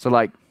 so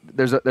like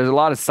there's a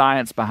lot of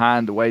science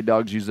behind the way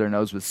dogs use their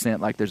nose with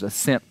scent. Like there's a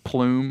scent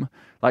plume.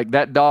 Like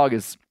that dog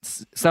is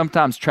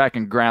sometimes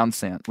tracking ground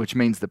scent, which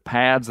means the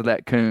pads of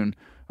that coon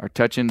are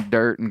touching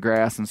dirt and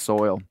grass and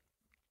soil,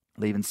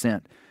 leaving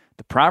scent.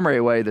 The primary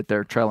way that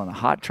they're trailing a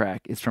hot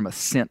track is from a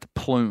scent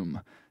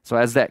plume. So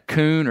as that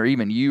coon or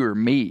even you or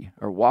me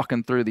are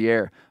walking through the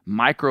air,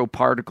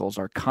 microparticles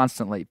are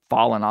constantly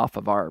falling off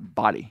of our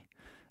body.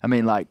 I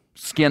mean, like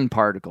skin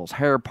particles,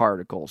 hair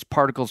particles,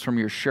 particles from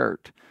your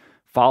shirt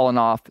falling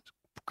off,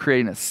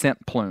 creating a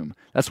scent plume.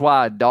 That's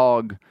why a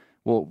dog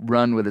will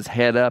run with his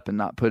head up and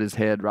not put his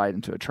head right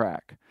into a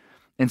track.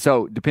 And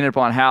so depending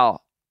upon how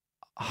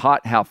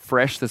hot, how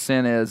fresh the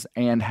scent is,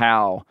 and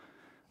how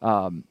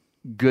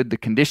good the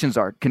conditions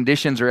are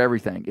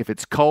everything. If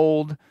it's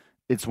cold,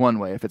 it's one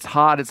way. If it's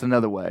hot, it's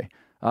another way.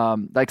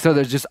 So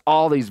there's just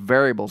all these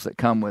variables that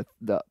come with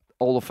the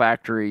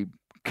olfactory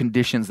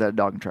conditions that a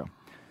dog can trail.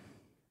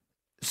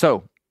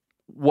 So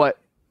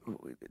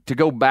to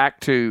go back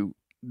to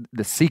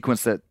the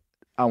sequence that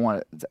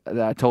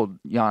I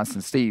told Giannis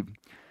and Steve.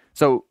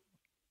 So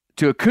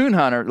to a coon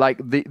hunter, like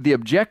the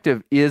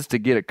objective is to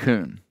get a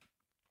coon.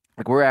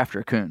 Like we're after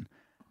a coon.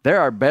 There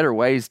are better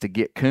ways to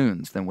get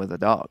coons than with a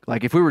dog.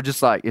 Like if we were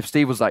just like, if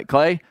Steve was like,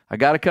 Clay, I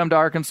got to come to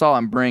Arkansas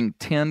and bring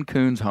 10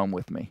 coons home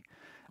with me,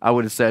 I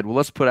would have said, well,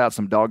 let's put out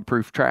some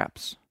dog-proof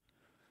traps.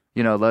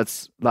 You know,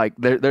 let's like,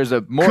 there's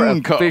a more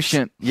Coon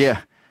efficient,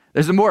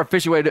 there's a more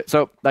efficient way to,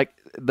 so like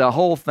the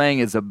whole thing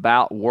is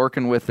about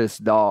working with this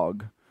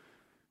dog.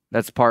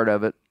 That's part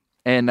of it.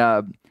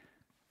 And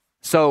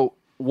so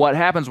what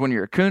happens when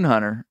you're a coon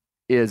hunter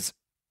is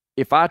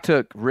if I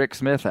took Rick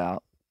Smith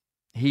out,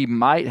 he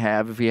might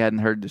have, if he hadn't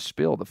heard the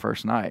spiel the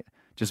first night,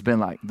 just been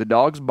like, the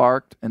dogs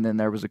barked and then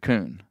there was a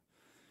coon.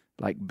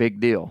 Like, big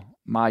deal.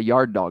 My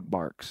yard dog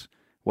barks.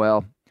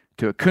 Well,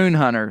 to a coon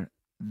hunter,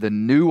 the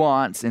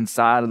nuance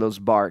inside of those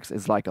barks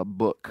is like a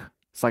book.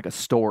 It's like a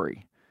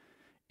story.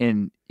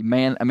 And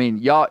man, I mean,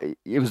 y'all,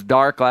 it was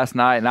dark last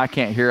night and I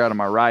can't hear out of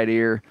my right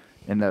ear.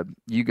 And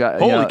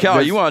holy cow,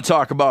 you want to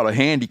talk about a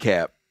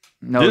handicap.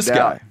 No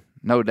doubt.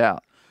 No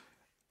doubt.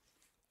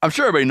 I'm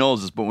sure everybody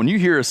knows this, but when you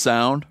hear a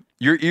sound,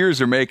 your ears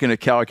are making a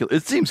calculation.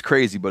 It seems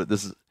crazy, but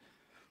this is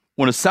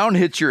when a sound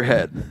hits your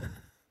head.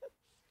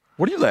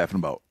 What are you laughing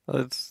about?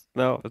 It's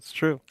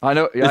true. I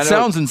know. It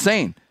sounds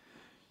insane.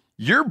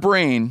 Your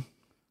brain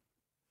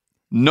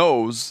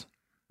knows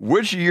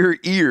which of your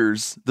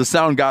ears the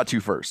sound got to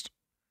first.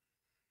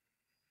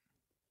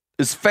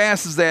 As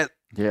fast as that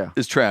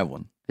is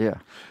traveling. Yeah.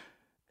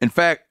 In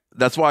fact,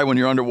 that's why when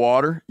you're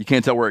underwater, you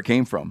can't tell where it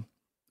came from.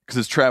 Because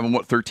it's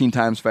traveling, 13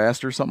 times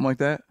faster or something like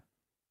that?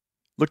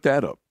 Look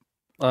that up.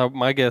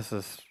 My guess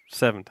is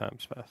 7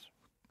 times faster.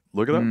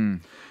 Look it up.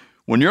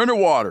 When you're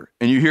underwater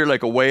and you hear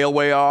like a whale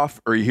way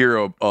off, or you hear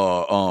a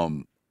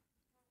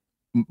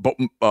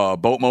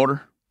boat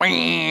motor,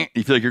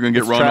 you feel like you're going to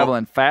get run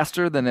traveling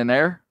faster than in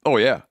air? Oh,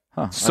 yeah.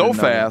 So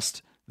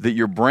fast that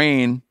your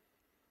brain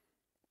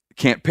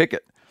can't pick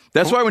it.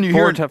 That's why when you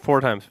hear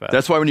 4 times fast.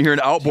 That's why when you hear an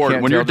outboard,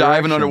 when you're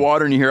diving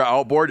underwater and you hear an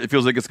outboard, it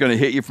feels like it's going to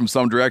hit you from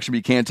some direction, but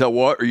you can't tell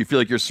what, or you feel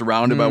like you're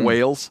surrounded by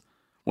whales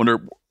when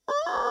they're.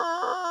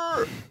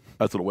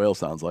 That's what a whale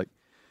sounds like.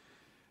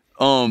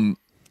 Kind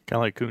of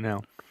like coon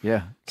now.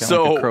 Yeah. Kind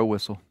of like a crow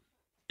whistle.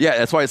 Yeah,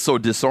 that's why it's so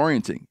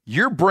disorienting.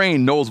 Your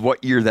brain knows what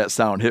ear that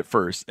sound hit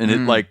first, and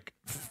it like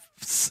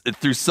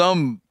through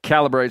some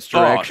calibrates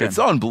direction. It's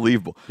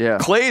unbelievable. Yeah.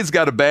 Clay's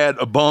got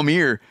a bum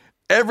ear.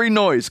 Every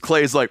noise,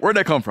 Clay's like, where'd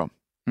that come from?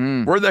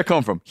 Where'd that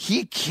come from?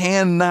 He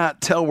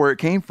cannot tell where it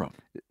came from.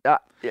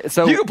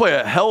 So you could play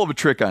a hell of a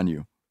trick on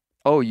you.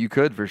 Oh, you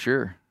could for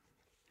sure.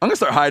 I'm gonna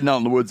start hiding out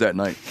in the woods at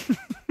night.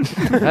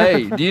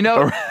 Hey, do you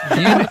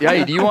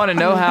want to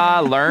know how I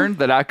learned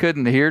that I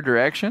couldn't hear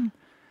direction?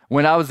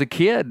 When I was a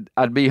kid,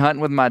 I'd be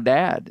hunting with my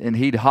dad, and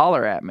he'd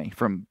holler at me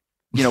from,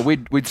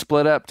 we'd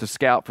split up to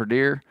scout for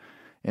deer,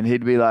 and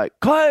he'd be like,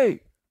 Clay,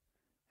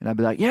 and I'd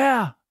be like,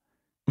 yeah,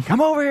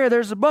 come over here.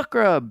 There's a buck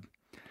rub.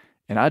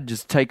 And I'd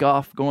just take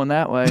off going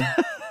that way.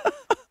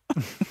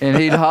 And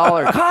he'd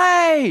holler,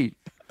 Clay!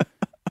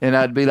 And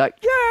I'd be like,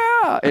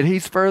 yeah! yeah, and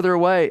he's further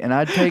away, and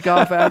I'd take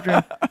off after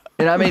him,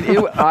 and I mean,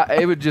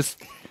 it would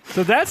just.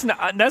 So that's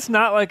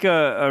not like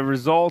a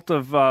result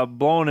of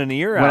blowing an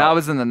ear out. When I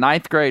was in the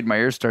 9th grade, my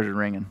ears started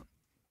ringing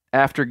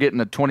after getting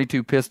a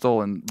 .22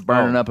 pistol and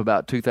burning up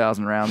about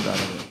 2,000 rounds out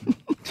of it.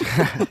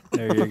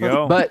 There you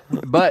go. But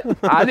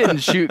I didn't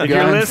shoot guns. If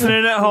you're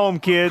listening at home,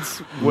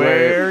 kids,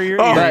 wear your ears.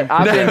 But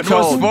I've been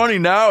told. What's funny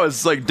now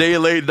is like day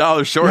late,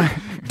 dollar short.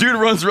 Dude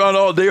runs around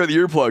all day with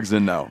earplugs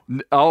in now.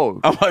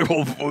 Oh. I'm like,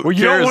 well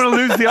You don't want to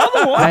lose the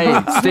other one.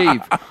 Hey,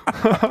 Steve,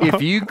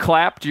 if you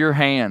clapped your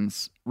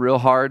hands real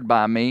hard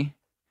by me,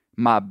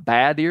 my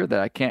bad ear that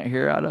I can't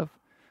hear out of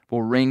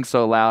will ring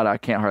so loud I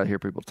can't hardly hear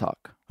people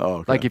talk. Oh,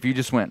 okay. Like if you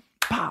just went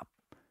pop,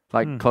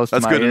 like close to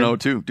That's my good ear. to know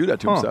too. Do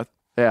that to him, Seth.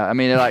 Yeah, I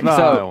mean, like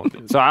so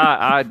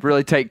I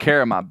really take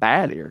care of my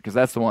bad ear because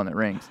that's the one that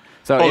rings.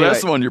 So anyway,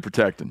 that's the one you're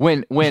protecting.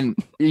 When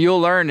you'll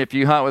learn if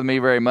you hunt with me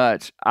very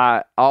much,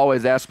 I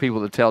always ask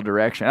people to tell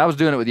direction. I was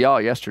doing it with y'all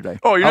yesterday.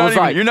 Oh,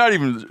 you're not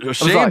even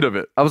ashamed of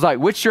it. I was like,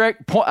 which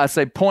direction? I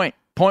say point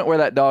where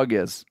that dog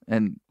is,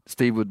 and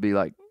Steve would be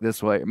like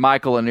this way.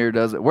 Michael Lanier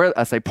does it. Where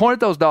I say point at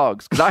those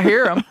dogs because I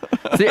hear them.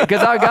 See,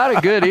 because I got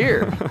a good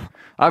ear.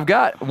 I've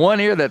got one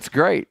ear that's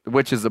great,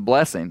 which is a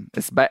blessing.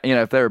 It's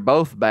if they were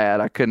both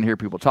bad, I couldn't hear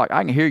people talk.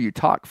 I can hear you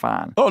talk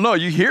fine. Oh no,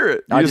 you hear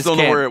it. You I just don't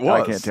know where it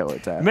was. I can't tell where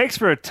it's at. It makes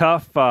for a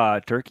tough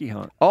turkey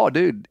hunt. Oh,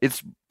 dude,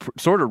 it's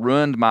sort of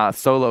ruined my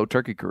solo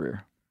turkey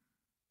career.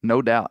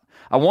 No doubt.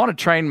 I want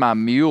to train my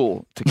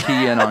mule to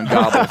key in on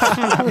gobbles.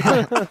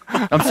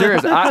 I'm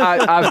serious.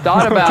 I've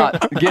thought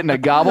about getting a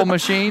gobble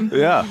machine.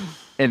 Yeah.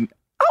 And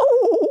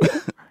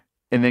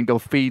then go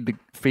feed the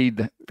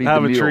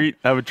Have mule.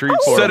 Have a treat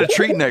for Set it. a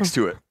treat next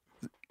to it.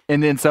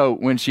 And then so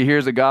when she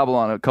hears a gobble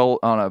on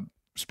a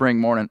spring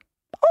morning,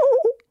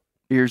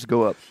 ears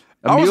go up.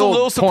 I was a mule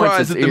little points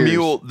surprised its that the ears.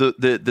 mule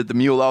that the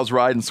mule I was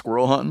riding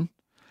squirrel hunting.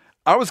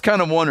 I was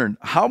kind of wondering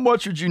how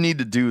much would you need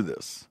to do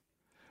this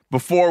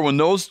before when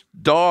those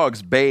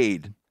dogs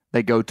bayed.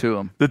 They go to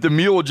them. That the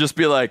mule would just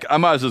be like, I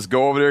might as well just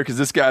go over there because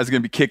this guy's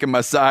going to be kicking my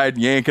side,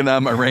 yanking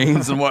on my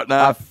reins and I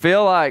whatnot.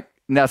 feel like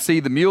now, see,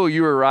 the mule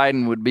you were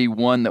riding would be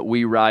one that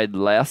we ride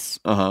less.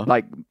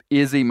 Like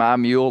Izzy, my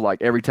mule.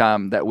 Like every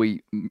time that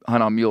we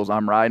hunt on mules,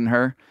 I'm riding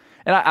her.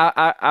 And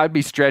I'd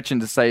be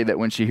stretching to say that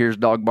when she hears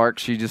dog bark,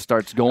 she just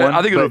starts going.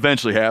 I think it'll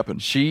eventually happen.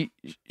 She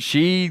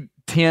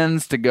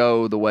tends to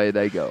go the way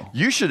they go.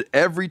 You should,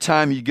 every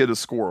time you get a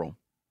squirrel,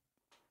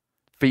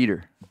 Feed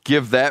her.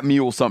 give that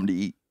mule something to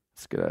eat.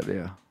 That's a good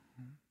idea.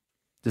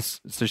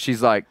 Just so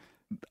she's like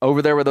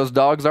over there where those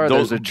dogs are.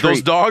 There's a treat.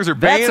 Those dogs are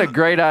baying. That's a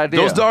great idea.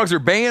 Those dogs are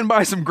baying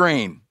by some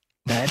grain.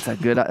 That's a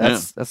good.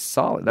 That's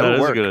solid. That That would is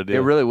a work. good idea.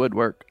 It really would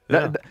work.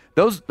 Yeah.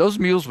 Those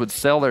mules would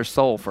sell their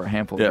soul for a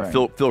handful of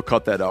grain. Phil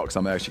cut that out because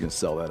I'm actually going to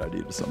sell that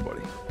idea to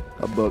somebody.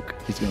 A book.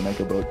 He's going to make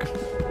a book.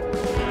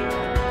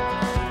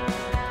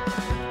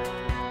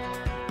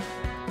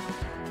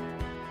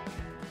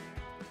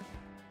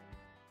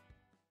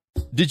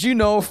 Did you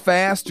know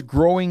Fast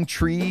Growing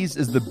Trees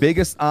is the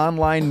biggest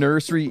online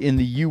nursery in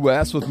the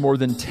U.S. with more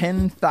than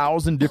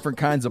 10,000 different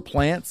kinds of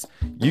plants?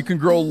 You can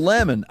grow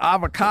lemon,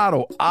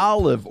 avocado,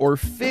 olive, or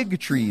fig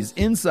trees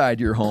inside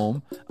your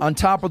home on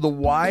top of the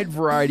wide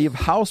variety of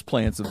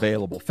houseplants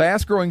available.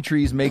 Fast Growing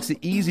Trees makes it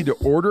easy to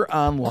order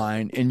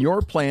online, and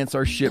your plants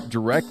are shipped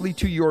directly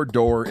to your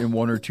door in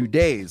 1 or 2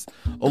 days.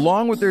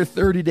 Along with their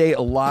 30-day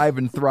Alive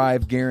and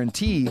Thrive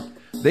guarantee,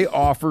 they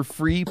offer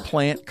free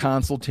plant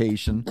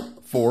consultation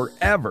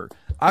forever.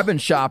 I've been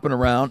shopping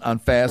around on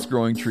Fast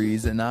Growing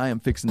Trees, and I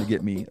am fixing to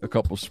get me a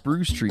couple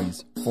spruce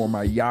trees for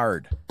my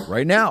yard.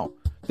 Right now,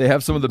 they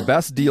have some of the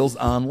best deals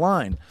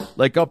online,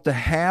 like up to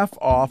half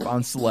off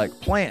on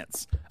select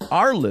plants.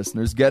 Our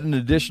listeners get an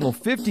additional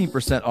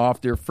 15%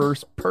 off their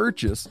first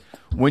purchase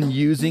when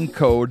using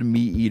code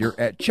MeatEater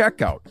at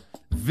checkout.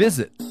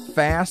 Visit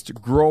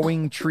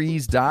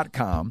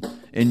fastgrowingtrees.com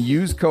and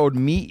use code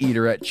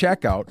MeatEater at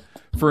checkout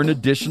for an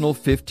additional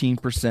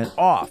 15%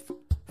 off.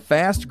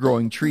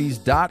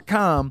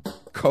 fastgrowingtrees.com,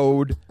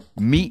 code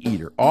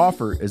MeatEater.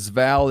 Offer is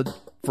valid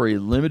for a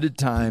limited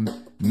time.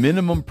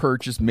 Minimum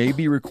purchase may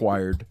be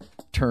required.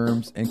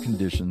 Terms and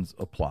conditions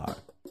apply.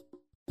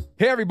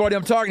 Hey everybody,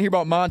 I'm talking here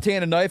about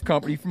Montana Knife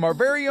Company from our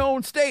very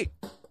own state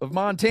of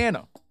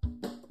Montana.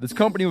 This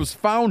company was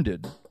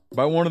founded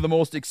by one of the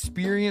most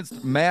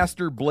experienced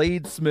master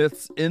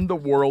bladesmiths in the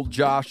world,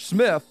 Josh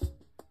Smith,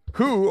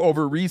 who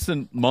over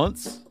recent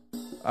months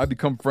I've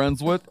become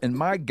friends with, and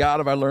my God,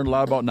 have I learned a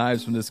lot about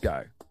knives from this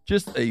guy.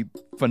 Just a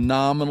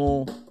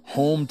phenomenal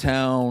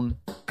hometown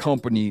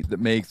company that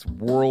makes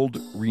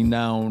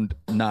world-renowned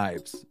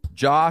knives.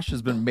 Josh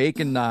has been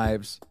making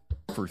knives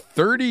for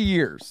 30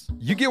 years.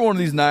 You get one of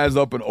these knives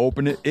up and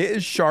open it, it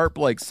is sharp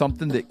like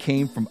something that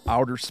came from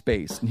outer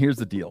space. And here's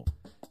the deal.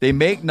 They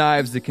make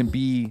knives that can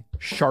be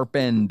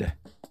sharpened.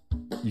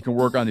 You can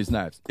work on these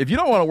knives. If you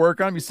don't want to work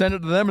on them, you send it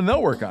to them and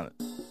they'll work on it.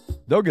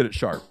 They'll get it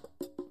sharp.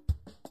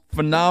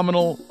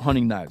 Phenomenal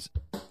hunting knives.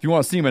 If you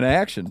want to see them in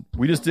action,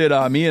 we just did,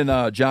 me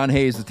and John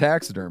Hayes, the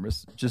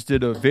taxidermist, just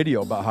did a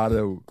video about how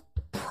to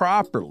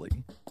properly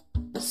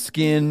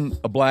skin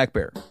a black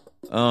bear.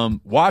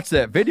 Watch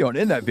that video, and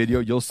in that video,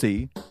 you'll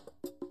see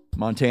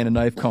Montana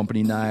Knife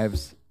Company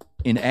knives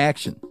in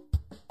action.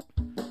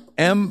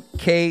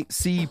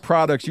 MKC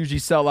products usually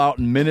sell out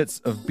in minutes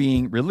of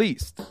being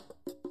released,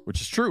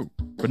 which is true.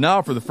 But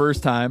now, for the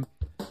first time,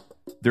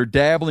 they're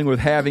dabbling with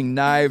having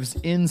knives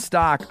in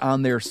stock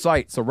on their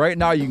site. So right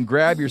now, you can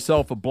grab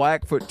yourself a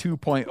Blackfoot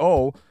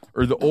 2.0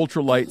 or the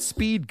Ultralight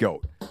Speed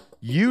Goat.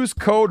 Use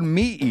code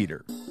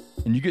MeatEater,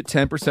 and you get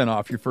 10%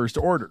 off your first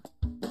order.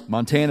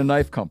 Montana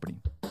Knife Company.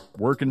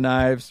 Working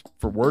knives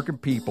for working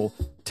people.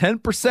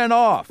 10%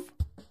 off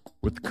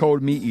with the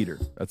code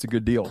MeatEater. That's a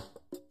good deal.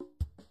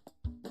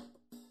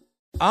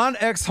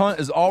 OnX Hunt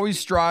is always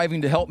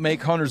striving to help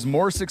make hunters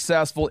more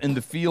successful in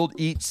the field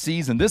each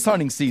season. This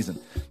hunting season,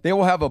 they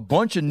will have a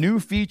bunch of new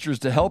features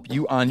to help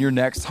you on your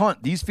next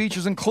hunt. These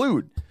features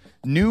include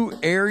new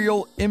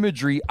aerial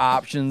imagery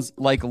options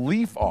like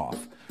Leaf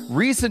Off,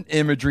 recent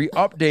imagery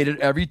updated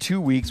every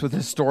 2 weeks with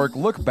historic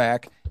look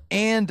back,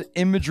 and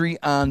imagery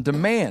on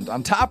demand.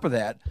 On top of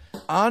that,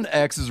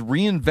 OnX is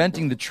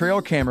reinventing the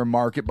trail camera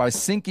market by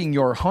syncing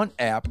your Hunt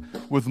app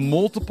with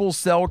multiple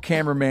cell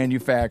camera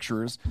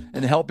manufacturers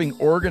and helping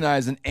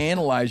organize and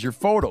analyze your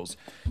photos.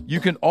 You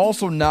can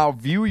also now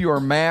view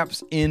your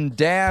maps in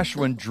Dash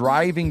when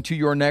driving to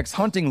your next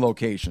hunting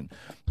location.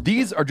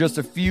 These are just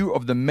a few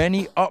of the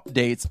many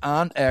updates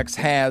OnX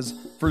has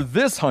for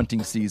this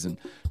hunting season.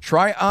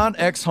 Try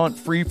OnX Hunt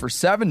free for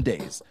 7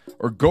 days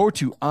or go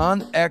to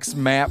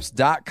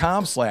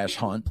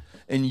onxmaps.com/hunt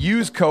and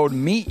use code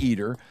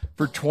MeatEater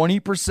for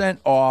 20%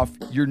 off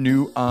your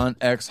new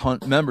OnX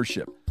Hunt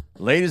membership.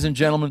 Ladies and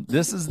gentlemen,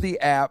 this is the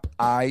app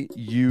I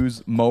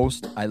use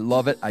most. I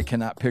love it. I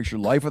cannot picture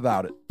life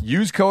without it.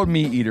 Use code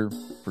MeatEater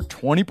for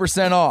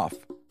 20% off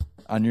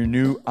on your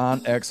new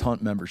OnX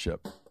Hunt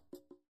membership.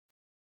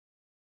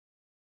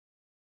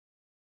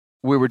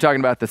 We were talking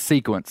about the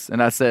sequence,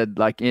 and I said,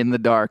 like, in the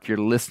dark, you're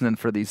listening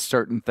for these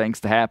certain things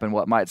to happen.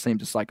 What might seem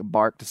just like a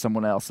bark to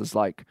someone else is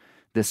like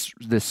this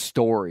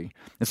story.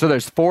 And so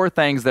there's 4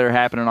 things that are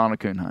happening on a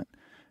coon hunt.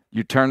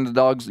 You turn the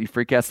dogs, you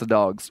free cast the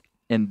dogs,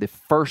 and the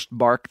first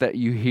bark that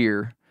you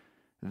hear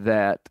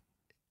that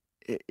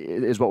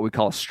is what we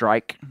call a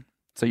strike.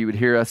 So you would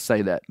hear us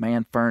say that,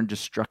 man, Fern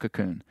just struck a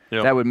coon.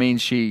 Yep. That would mean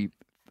she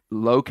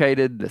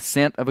located the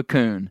scent of a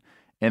coon,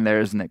 and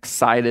there's an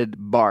excited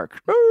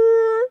bark.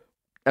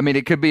 I mean,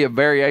 it could be a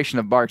variation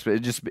of barks, but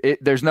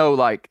there's no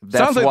like.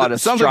 That's what a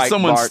strike sounds like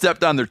someone bark.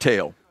 stepped on their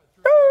tail.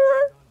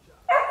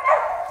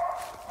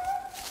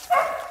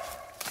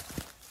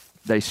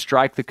 They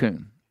strike the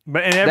coon.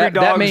 But and every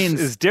dog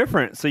is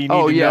different, so you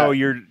need to know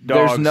your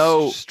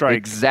dog's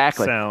strike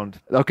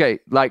sound. Okay,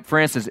 like for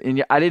instance,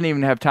 and I didn't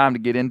even have time to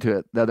get into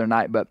it the other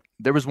night, but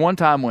there was one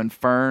time when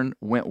Fern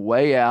went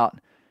way out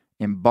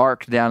and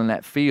barked down in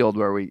that field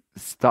where we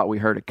thought we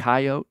heard a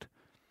coyote,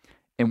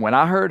 and when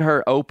I heard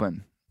her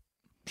open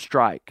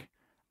strike,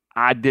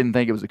 I didn't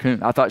think it was a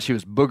coon. I thought she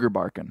was booger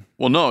barking.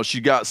 Well, no,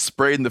 she got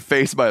sprayed in the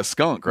face by a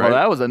skunk, right? Well,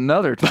 that was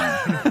another time.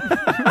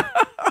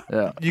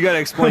 Yeah, you got to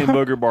explain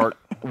booger bark.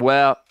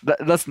 Well,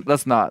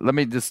 let's not. Let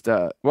me just.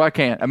 Well, I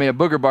can't. I mean, a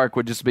booger bark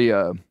would just be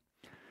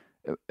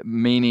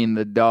meaning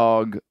the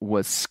dog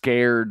was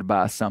scared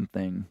by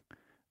something,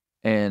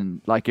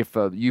 and like if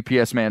a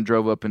UPS man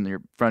drove up in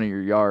the front of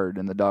your yard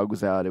and the dog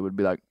was out, it would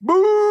be like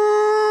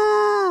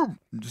boom.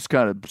 Just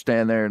kind of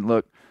stand there and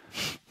look.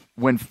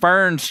 When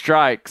Fern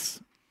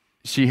strikes,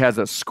 she has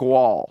a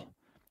squall.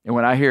 And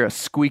when I hear a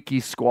squeaky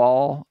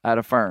squall out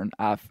of Fern,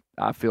 I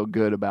feel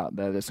good about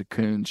that. It's a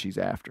coon she's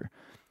after.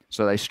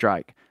 So they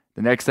strike.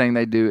 The next thing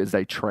they do is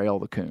they trail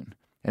the coon.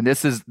 And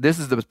this is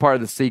the part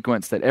of the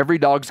sequence that every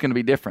dog's going to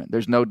be different.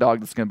 There's no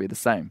dog that's going to be the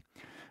same.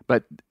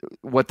 But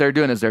what they're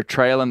doing is they're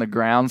trailing the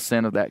ground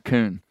scent of that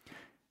coon.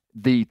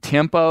 The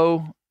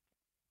tempo,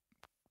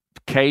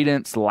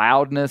 cadence,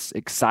 loudness,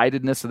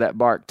 excitedness of that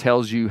bark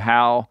tells you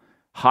how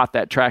hot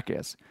that track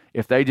is.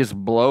 If they just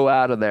blow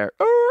out of there,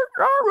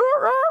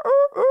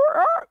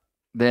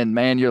 then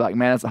man, you're like,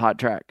 man, that's a hot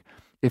track.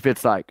 If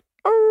it's like,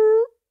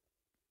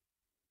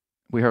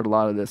 we heard a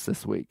lot of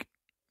this week.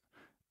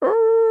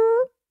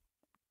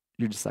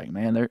 You're just like,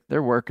 man,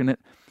 they're working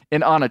it.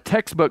 And on a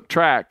textbook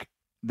track,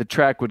 the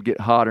track would get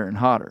hotter and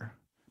hotter,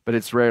 but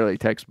it's rarely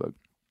textbook.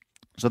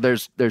 So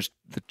there's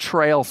the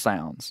trail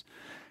sounds.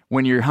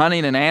 When you're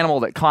hunting an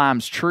animal that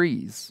climbs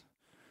trees,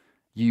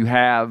 you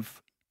have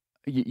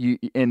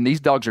and these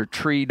dogs are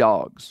tree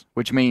dogs,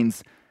 which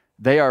means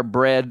they are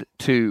bred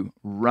to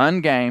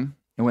run game,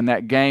 and when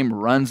that game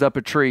runs up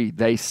a tree,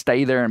 they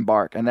stay there and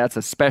bark, and that's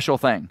a special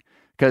thing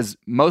because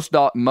most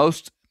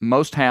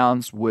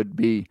hounds would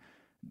be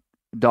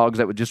dogs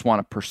that would just want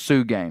to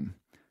pursue game.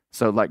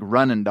 So like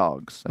running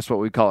dogs, that's what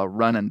we call a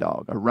running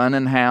dog. A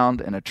running hound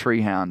and a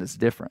tree hound is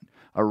different.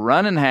 A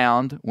running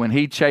hound, when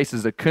he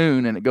chases a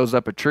coon and it goes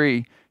up a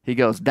tree, he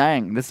goes,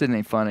 dang, this isn't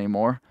any fun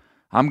anymore.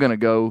 I'm going to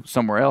go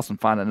somewhere else and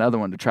find another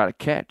one to try to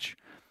catch.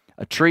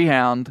 A tree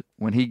hound,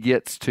 when he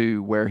gets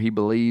to where he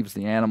believes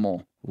the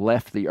animal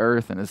left the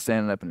earth and is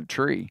standing up in a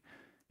tree,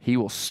 he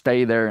will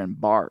stay there and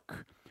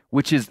bark.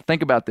 which is,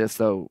 think about this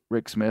though,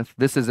 Rick Smith,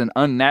 this is an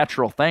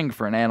unnatural thing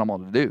for an animal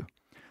to do.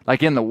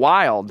 Like in the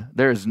wild,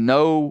 there's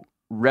no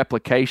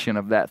replication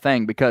of that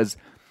thing because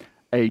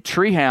a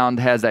tree hound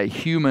has a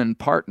human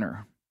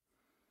partner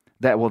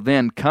that will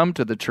then come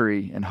to the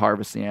tree and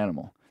harvest the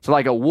animal. So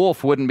like a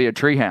wolf wouldn't be a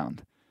tree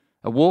hound.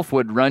 A wolf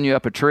would run you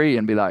up a tree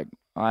and be like,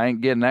 I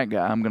ain't getting that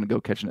guy. I'm going to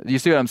go catch it. You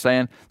see what I'm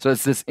saying? So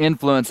it's this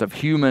influence of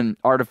human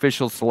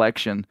artificial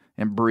selection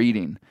and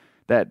breeding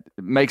that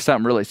makes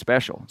something really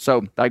special.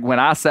 So like when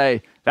I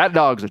say that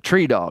dog's a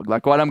tree dog,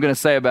 like what I'm going to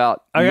say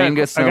about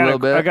Mingus in a little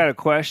bit. I got a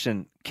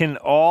question. Can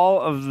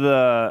all of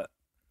the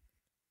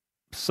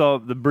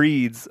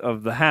breeds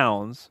of the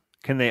hounds,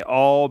 can they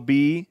all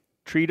be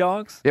tree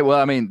dogs? Well,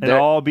 I mean, and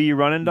all be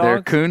running dogs?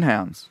 They're coon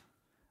hounds.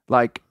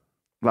 Like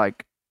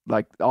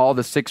all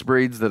the 6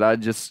 breeds that I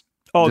just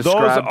those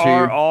described to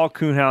are you, all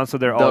coon hounds, so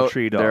they're all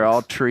tree dogs. They're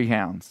all tree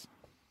hounds.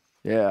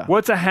 Yeah.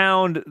 What's a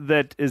hound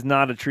that is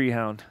not a tree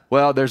hound?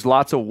 Well, there's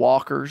lots of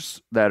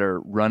walkers that are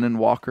running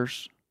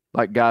walkers,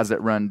 like guys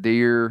that run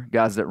deer,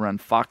 guys that run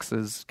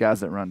foxes,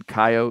 guys that run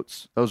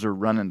coyotes. Those are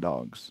running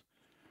dogs.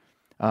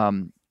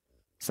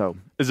 So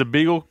is a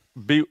beagle?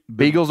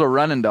 Beagle's a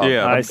running dog.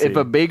 Yeah, if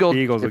a Beagle's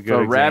if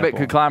a rabbit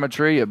could climb a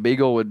tree, a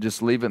beagle would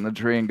just leave it in the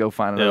tree and go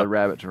find another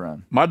rabbit to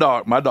run. My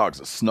dog's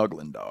a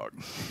snuggling dog.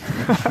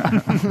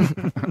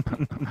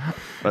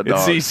 And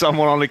see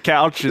someone on the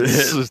couch,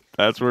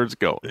 that's where it's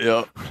going.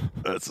 Yep,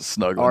 that's a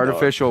snuggling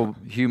Artificial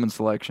human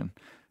selection.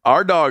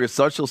 Our dog is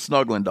such a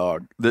snuggling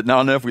dog that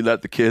not enough we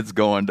let the kids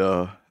go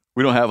into.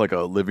 We don't have like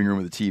a living room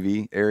with a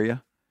TV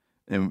area,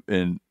 and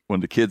when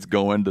the kids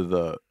go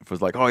into if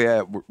it's like, oh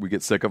yeah, we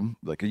get sick of them,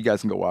 like you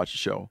guys can go watch the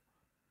show.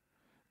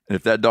 And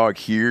if that dog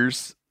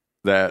hears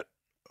that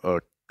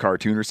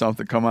cartoon or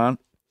something come on,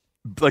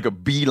 like a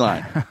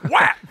beeline,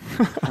 whack,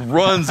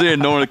 runs in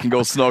knowing it can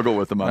go snuggle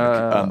with them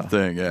on the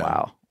thing. Yeah,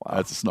 wow,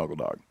 that's a snuggle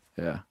dog.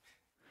 Yeah,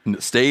 and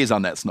it stays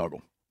on that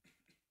snuggle.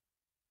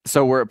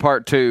 So we're at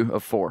part 2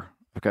 of 4.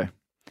 Okay,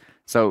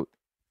 so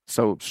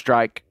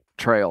strike,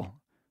 trail,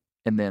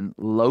 and then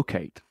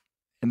locate.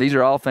 And these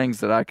are all things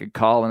that I could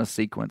call in a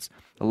sequence.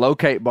 The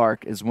locate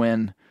bark is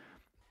when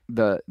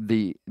the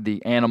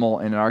animal,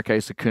 and in our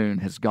case a coon,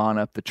 has gone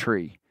up the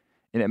tree.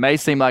 And it may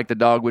seem like the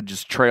dog would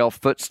just trail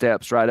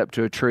footsteps right up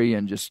to a tree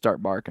and just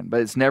start barking, but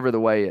it's never the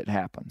way it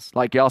happens.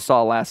 Like y'all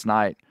saw last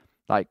night,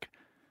 like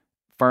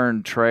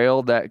Fern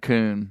trailed that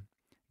coon,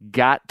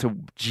 got to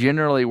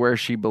generally where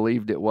she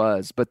believed it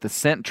was, but the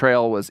scent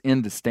trail was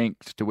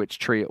indistinct to which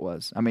tree it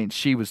was. I mean,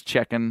 she was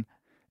checking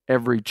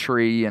every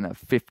tree in a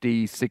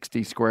 50,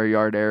 60 square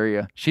yard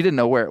area. She didn't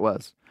know where it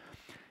was.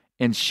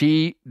 And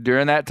she,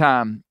 during that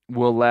time,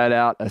 will let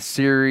out a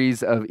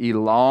series of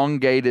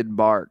elongated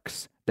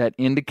barks that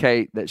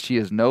indicate that she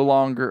is no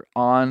longer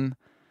on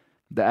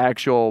the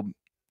actual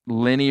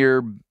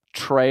linear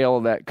trail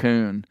of that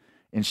coon,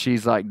 and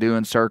she's like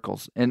doing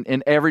circles.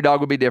 And every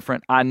dog would be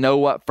different. I know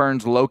what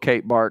Fern's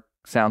locate bark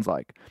sounds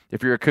like.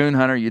 If you're a coon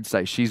hunter, you'd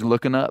say she's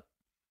looking up,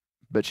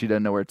 but she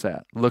doesn't know where it's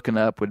at. Looking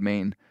up would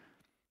mean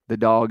the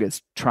dog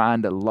is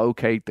trying to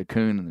locate the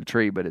coon in the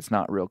tree, but it's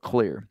not real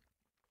clear.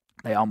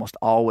 They almost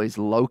always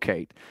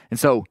locate. And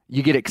so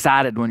you get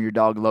excited when your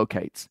dog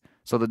locates.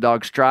 So the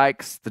dog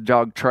strikes, the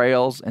dog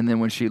trails, and then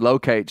when she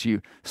locates,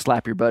 you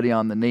slap your buddy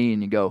on the knee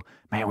and you go,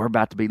 man, we're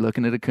about to be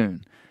looking at a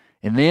coon.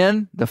 And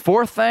then the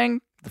fourth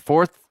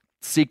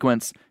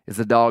sequence is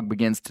the dog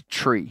begins to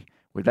tree.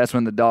 That's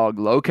when the dog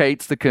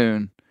locates the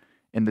coon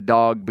and the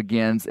dog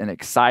begins an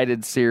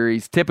excited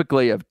series,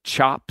 typically of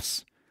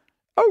chops.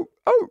 Oh,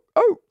 oh,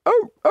 oh,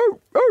 oh, oh,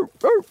 oh,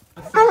 oh.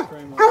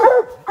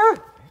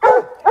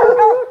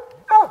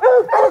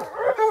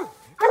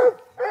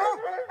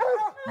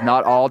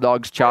 Not all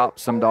dogs chop,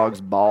 some dogs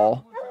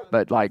bawl,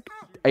 but like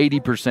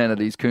 80% of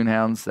these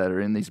coonhounds that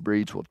are in these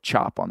breeds will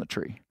chop on the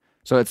tree.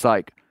 So it's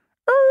like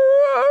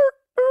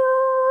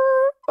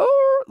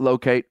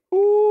locate,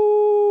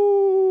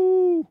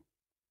 ooh,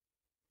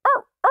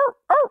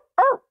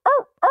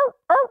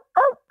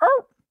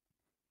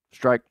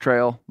 strike,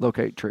 trail,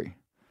 locate, tree.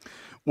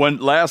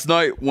 Last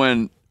night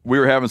when we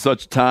were having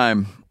such a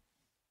time,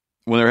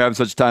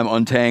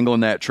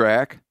 untangling that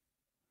track,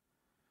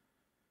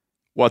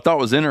 what I thought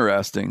was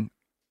interesting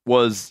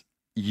was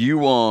they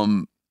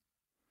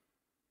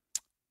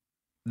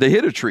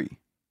hit a tree.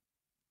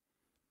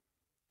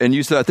 And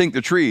you said, I think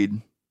they're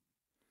treed.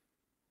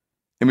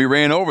 And we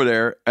ran over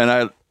there and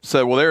I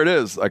said, well, there it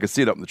is. I could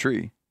see it up in the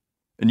tree.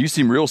 And you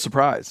seem real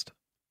surprised.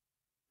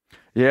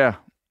 Yeah.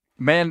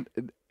 Man,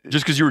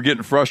 just because you were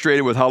getting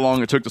frustrated with how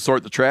long it took to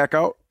sort the track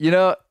out?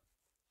 Yeah.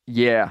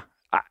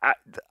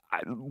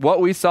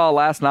 What we saw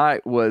last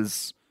night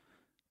was,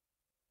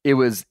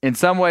 in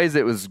some ways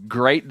it was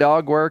great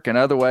dog work, and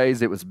other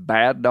ways it was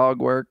bad dog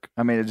work.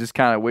 I mean, it's just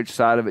kind of which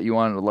side of it you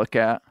wanted to look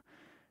at.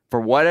 For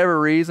whatever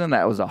reason,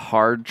 that was a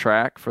hard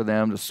track for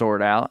them to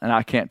sort out, and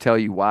I can't tell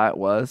you why it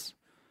was.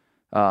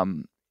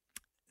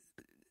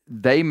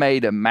 They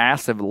made a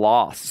massive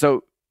loss.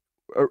 So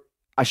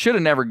I should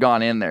have never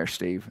gone in there,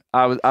 Steve.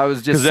 I was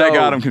just because that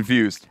got them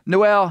confused. No,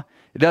 well,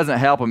 it doesn't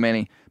help them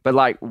any. But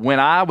like when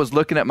I was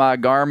looking at my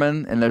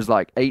Garmin and there's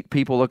like 8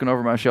 people looking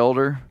over my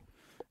shoulder,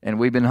 and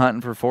we've been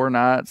hunting for 4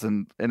 nights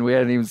and we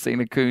hadn't even seen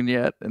a coon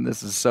yet, and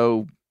this is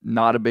so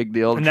not a big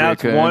deal. And now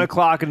it's 1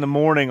 o'clock in the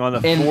morning on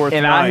the fourth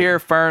and night. I hear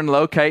Fern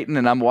locating,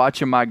 and I'm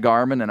watching my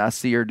Garmin, and I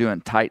see her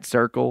doing tight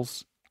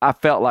circles. I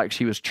felt like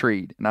she was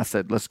treed, and I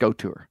said, let's go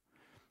to her.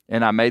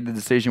 And I made the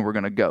decision we're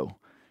going to go.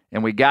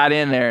 And we got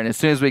in there, and as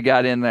soon as we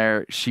got in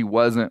there, she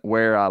wasn't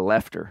where I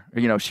left her.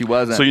 You know, she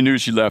wasn't. So you knew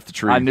she left the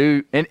tree. I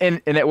knew, and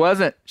it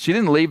wasn't, she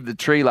didn't leave the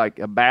tree like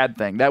a bad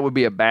thing. That would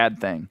be a bad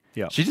thing.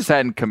 Yeah. She just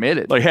hadn't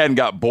committed. Like hadn't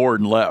got bored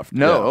and left.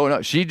 No, Yeah. oh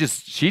no. She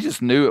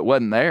just knew it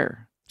wasn't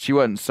there. She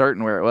wasn't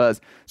certain where it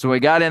was. So when we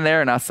got in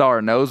there and I saw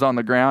her nose on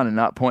the ground and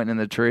not pointing in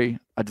the tree,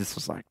 I just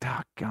was like,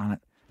 doggone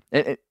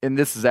it. And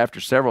this is after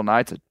several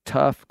nights of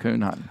tough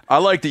coon hunting. I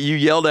like that you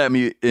yelled at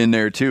me in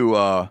there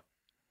too.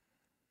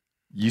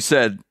 You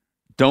said,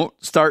 don't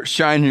start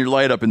shining your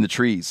light up in the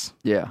trees.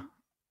 Yeah.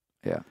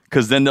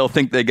 Because then they'll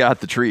think they got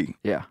the tree.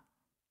 Yeah.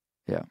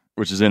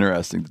 Which is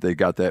interesting that they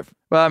got that.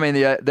 Well, I mean,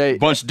 they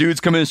Bunch of dudes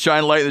come in and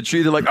shine light in the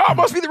tree. They're like, oh, it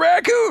must be the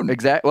raccoon.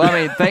 exactly. Well,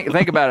 I mean,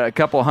 think about it. A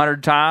couple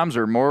hundred times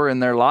or more in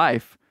their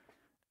life,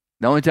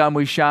 the only time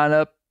we shine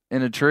up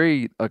in a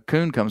tree, a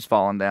coon comes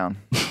falling down.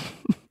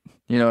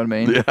 You know what I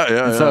mean?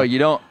 Yeah. And so you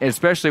don't,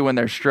 especially when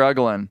they're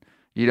struggling,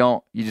 you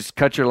just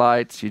cut your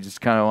lights. You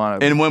just kind of want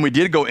to. And when we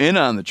did go in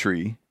on the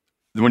tree,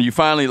 when you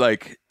finally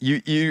like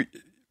the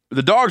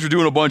dogs were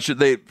doing a bunch of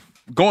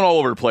going all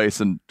over the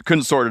place and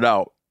couldn't sort it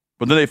out.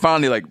 But then they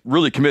finally like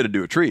really committed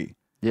to a tree.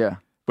 Yeah.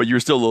 But you were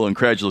still a little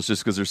incredulous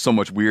just because there's so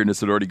much weirdness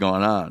that had already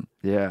gone on.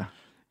 Yeah.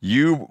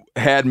 You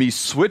had me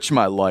switch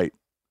my light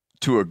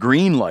to a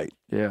green light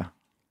Yeah.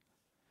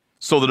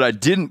 so that I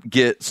didn't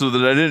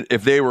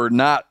if they were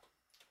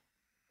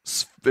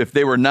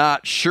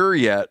not sure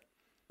yet,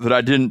 that I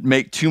didn't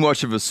make too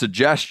much of a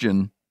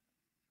suggestion.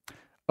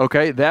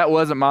 Okay, that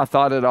wasn't my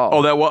thought at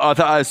all. Oh,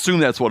 I assume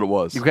that's what it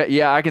was. Okay,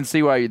 yeah, I can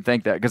see why you'd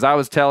think that because I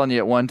was telling you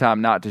at one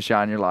time not to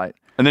shine your light.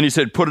 And then you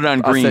said put it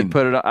on green. I said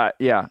put it on.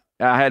 Yeah,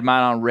 I had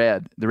mine on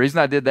red. The reason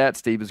I did that,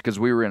 Steve, is because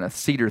we were in a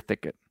cedar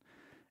thicket,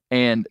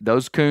 and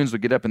those coons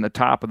would get up in the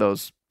top of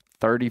those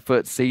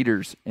 30-foot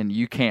cedars, and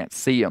you can't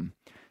see them.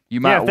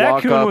 You might if that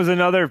walk coon up. was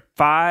another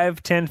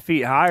 5-10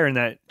 feet higher in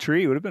that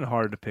tree, it would have been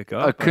hard to pick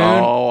up. A coon.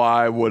 Oh,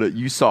 I would have.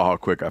 You saw how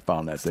quick I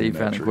found that thing. Steve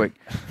in found that it tree.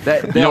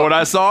 quick. You know what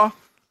I saw?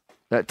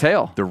 That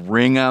tail. The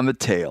ring on the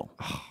tail.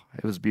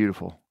 It was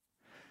beautiful.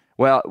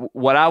 Well,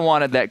 what I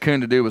wanted that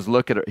coon to do was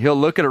look at it. He'll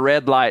look at a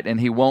red light and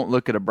he won't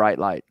look at a bright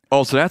light.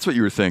 Oh, so that's what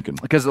you were thinking.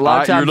 Because a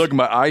lot of times you're looking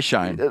at my eye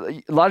shine.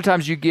 A lot of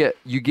times you get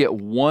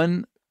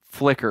one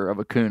flicker of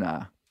a coon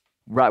eye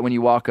right when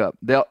you walk up.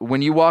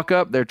 When you walk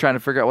up, they're trying to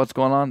figure out what's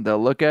going on.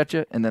 They'll look at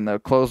you and then they'll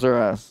close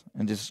their eyes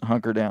and just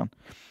hunker down.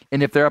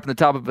 And if they're up in the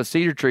top of a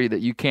cedar tree that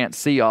you can't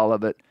see all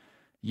of it,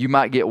 you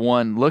might get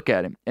one look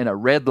at him. In a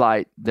red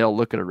light, they'll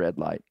look at a red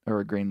light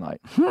or a green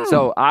light.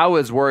 So I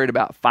was worried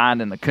about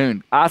finding the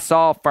coon. I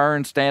saw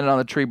Fern standing on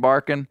the tree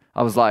barking.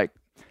 I was like,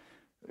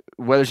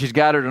 whether she's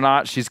got it or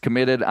not, she's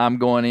committed. I'm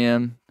going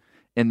in.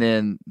 And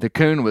then the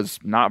coon was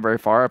not very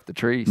far up the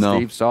tree. No.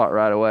 Steve saw it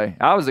right away.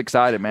 I was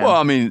excited, man. Well,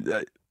 I mean,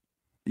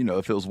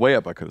 if it was way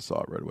up, I could have saw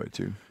it right away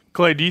too.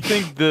 Clay, do you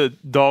think the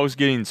dogs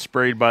getting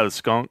sprayed by the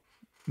skunk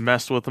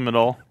messed with them at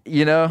all?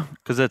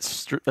 Because that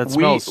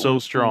smells so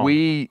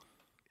strong.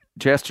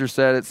 Chester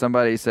said it.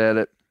 Somebody said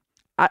it.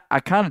 I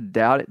kind of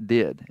doubt it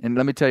did. And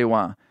let me tell you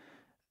why.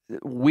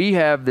 We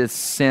have this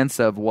sense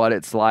of what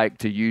it's like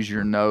to use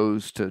your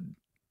nose to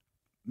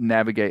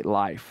navigate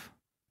life.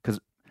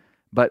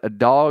 But a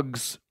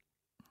dog's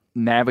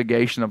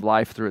navigation of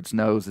life through its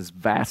nose is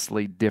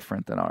vastly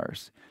different than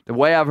ours. The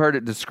way I've heard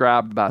it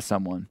described by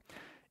someone,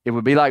 it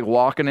would be like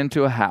walking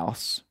into a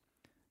house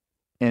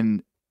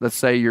and let's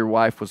say your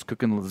wife was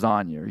cooking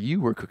lasagna or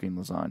you were cooking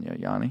lasagna,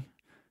 Yanni,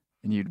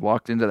 and you'd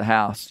walked into the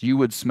house, you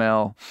would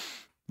smell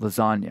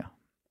lasagna.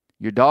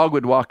 Your dog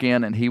would walk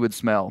in and he would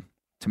smell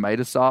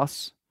tomato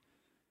sauce,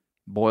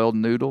 boiled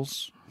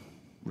noodles,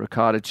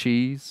 ricotta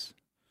cheese,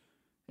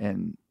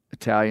 and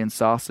Italian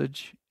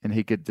sausage. And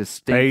he could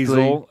distinctly...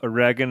 Basil,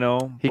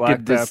 oregano,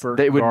 black pepper,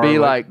 They would garlic. be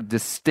like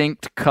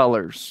distinct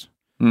colors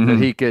that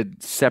he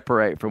could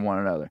separate from one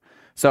another.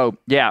 So,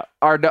 yeah,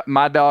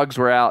 my dogs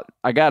were out.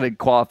 I got to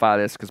qualify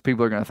this because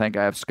people are going to think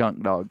I have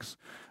skunk dogs.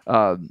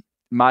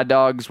 My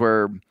dogs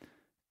were...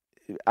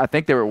 I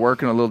think they were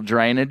working a little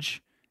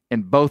drainage,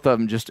 and both of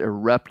them just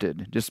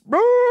erupted. Just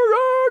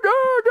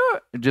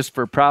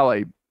for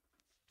probably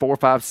 4 or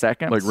 5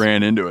 seconds. Like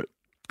ran into it.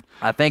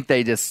 I think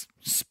they just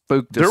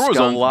spooked There was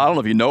skunk. a lot. I don't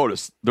know if you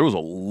noticed. There was a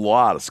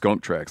lot of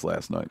skunk tracks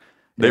last night.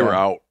 They were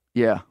out.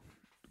 Yeah.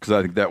 Because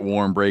I think that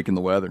warm break in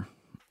the weather.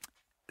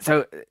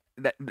 So...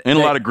 And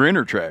a lot of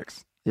grinner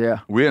tracks. Yeah.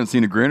 We haven't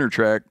seen a grinner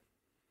track,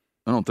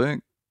 I don't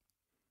think.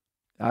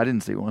 I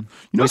didn't see one.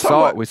 You know,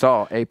 We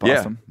saw a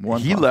possum. Yeah. One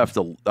He possum. left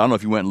I don't know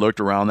if you went and looked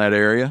around that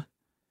area.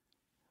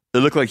 It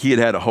looked like he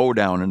had a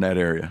hoedown in that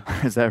area.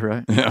 Is that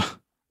right? Yeah.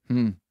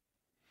 Hmm.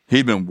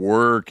 He'd been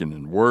working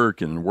and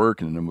working and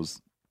working, and it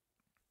was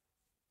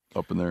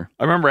up in there.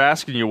 I remember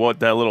asking you what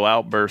that little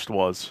outburst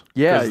was.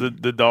 Yeah. Because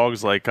the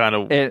dogs like kind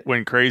of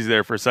went crazy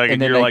there for a second.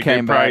 and then You're they like,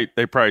 came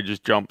they probably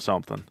just jumped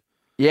something.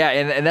 Yeah,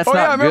 and that's Oh not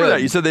yeah, I remember good.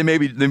 that. You said they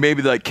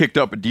maybe like kicked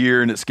up a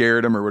deer and it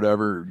scared them or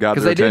whatever. Got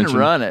Because their they didn't attention.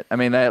 run it. I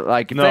mean, they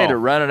like if No. they had to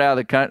run it out of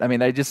the country. I mean,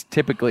 they just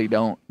typically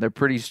don't. They're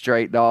pretty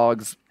straight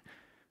dogs,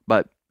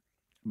 but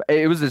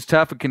it was as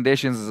tough of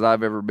conditions as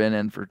I've ever been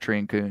in for tree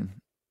and coon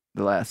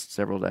the last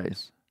several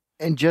days.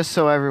 And just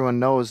so everyone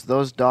knows,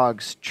 those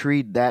dogs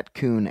treed that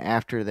coon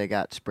after they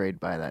got sprayed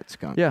by that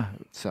skunk. Yeah,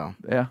 So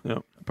yeah,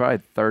 Yep. probably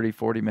 30,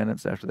 40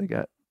 minutes after they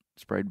got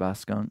sprayed by a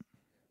skunk.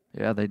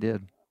 Yeah, they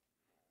did.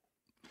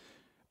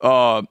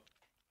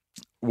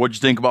 What'd you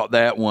think about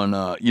that one?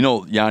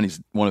 Yanni's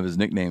one of his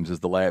nicknames is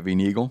the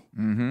Latvian Eagle.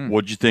 Mm-hmm.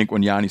 What'd you think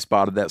when Yanni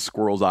spotted that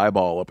squirrel's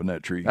eyeball up in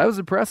that tree? That was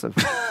impressive.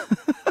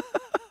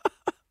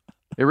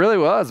 It really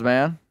was,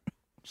 man.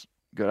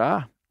 Good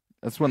eye.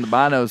 That's when the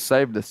binos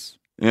saved us.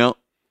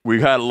 We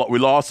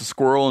lost a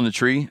squirrel in the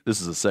tree. This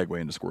is a segue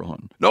into squirrel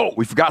hunting. No,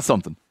 we forgot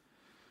something.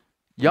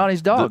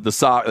 Yanni's dog.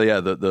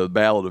 The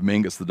Ballad of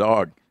Mingus the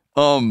dog.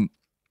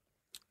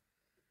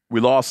 We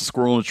lost a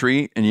squirrel in the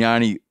tree, and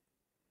Yanni,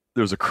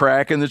 there was a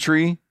crack in the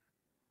tree,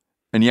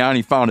 and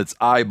Yanni found its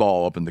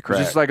eyeball up in the crack.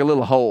 Just like a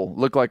little hole.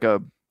 Looked like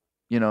a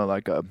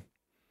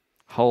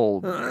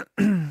hole.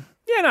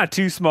 Yeah, not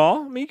too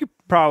small. I mean, you could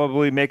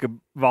probably make a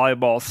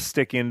volleyball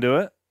stick into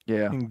it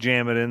Yeah. and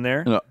jam it in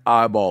there. An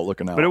eyeball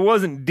looking out. But it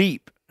wasn't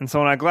deep. And so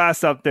when I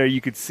glassed up there, you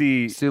could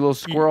see... See a little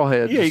squirrel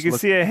head. Yeah, you just could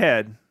look- see a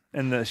head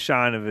and the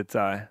shine of its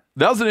eye.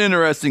 That was an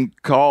interesting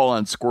call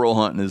on squirrel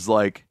hunting. Is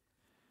like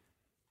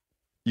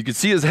you could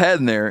see his head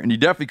in there, and you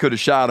definitely could have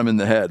shot him in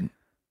the head.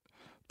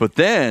 But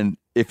then,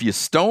 if you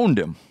stoned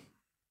him,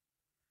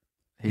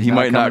 He's he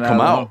might not coming come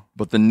of the out. hole.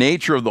 But the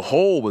nature of the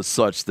hole was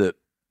such that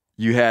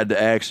you had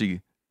to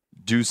actually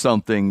do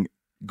something,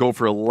 go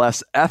for a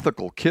less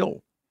ethical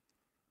kill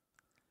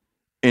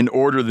in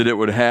order that it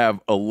would have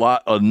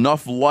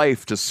enough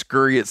life to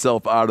scurry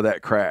itself out of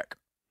that crack.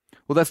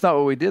 Well, that's not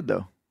what we did,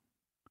 though.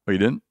 Oh, you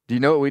didn't? Do you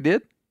know what we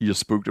did? You just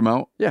spooked him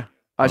out? Yeah.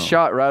 I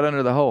shot right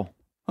under the hole.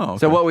 Oh, okay.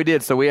 So what we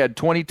did, we had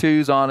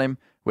 22s on him.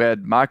 We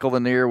had Michael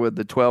Lanier with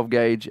the 12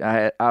 gauge.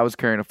 I was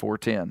carrying a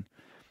 410.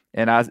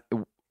 And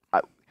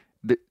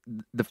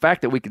the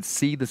fact that we could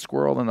see the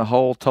squirrel in the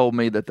hole told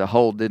me that the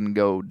hole didn't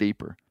go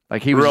deeper.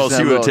 Like he was Or just else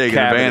in he a would have little taken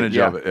cavity. advantage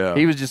of it, yeah.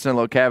 He was just in a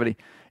little cavity.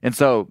 And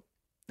so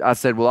I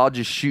said, well, I'll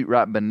just shoot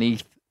right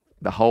beneath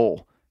the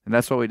hole. And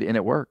that's what we did. And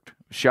it worked.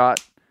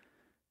 Shot,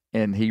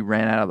 and he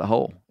ran out of the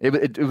hole.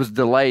 It was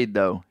delayed,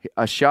 though.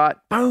 A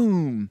shot,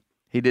 boom,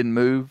 he didn't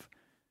move.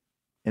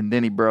 And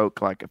then he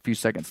broke like a few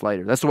seconds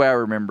later. That's the way I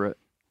remember it.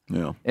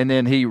 Yeah. And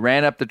then he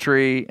ran up the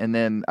tree, and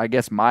then I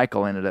guess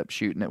Michael ended up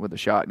shooting it with a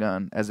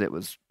shotgun as it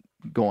was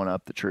going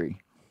up the tree.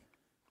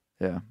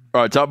 Yeah.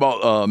 All right, talk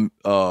about a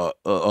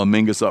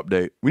Mingus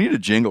update. We need a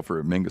jingle for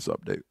a Mingus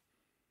update.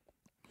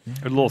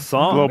 A little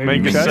song. Little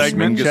maybe Mingus Chester-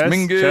 segment.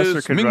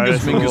 Chester could write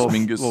us a little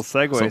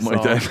segue something song.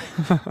 like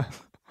that.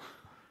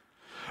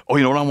 Oh,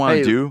 you know what I want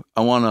to do?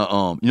 I want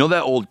to, you know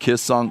that old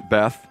Kiss song,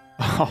 Beth?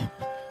 Oh,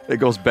 It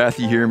goes, Beth,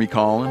 you hear me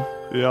calling?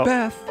 yeah.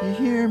 Beth, you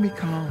hear me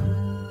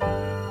calling?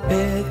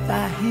 Beth,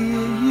 I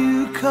hear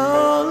you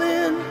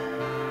calling,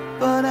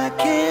 but I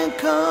can't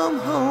come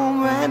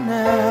home right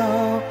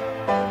now.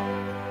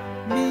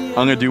 I'm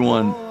going to do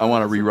one. I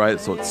want to rewrite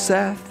it so it's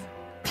Seth.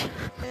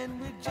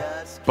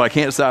 But I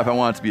can't decide if I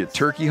want it to be a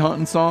turkey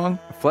hunting song.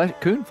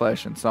 Coon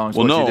flashing songs,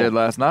 Well, what no. you did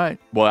last night.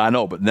 Well, I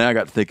know, but then I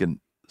got thinking,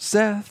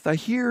 Seth, I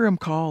hear him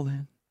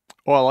calling.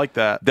 Oh, I like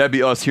that. That'd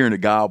be us hearing a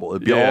gobble.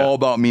 It'd be Yeah. all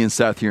about me and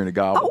Seth hearing a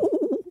gobble.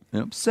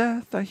 Yep.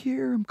 Seth, I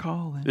hear him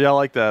calling. Yeah, I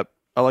like that.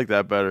 I like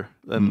that better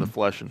than the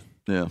fleshing.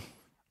 Yeah.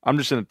 I'm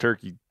just in a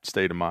turkey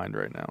state of mind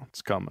right now.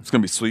 It's coming. It's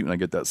going to be sweet when I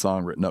get that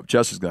song written up.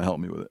 Chester's going to help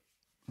me with it.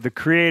 The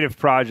creative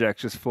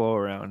projects just flow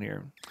around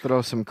here.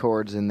 throw some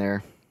chords in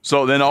there.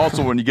 So then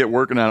also when you get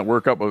working on it,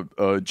 work up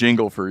a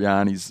jingle for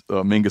Yanni's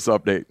Mingus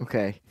update.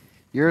 Okay.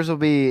 Yours will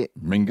be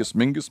Mingus,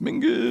 Mingus,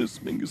 Mingus,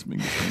 Mingus, Mingus,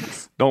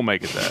 Mingus. Don't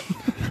make it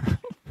that.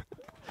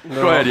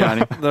 Go ahead,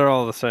 Yanni. They're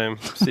all the same.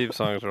 Steve's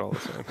songs are all the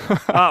same.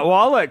 Well,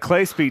 I'll let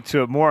Clay speak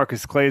to it more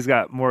because Clay's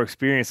got more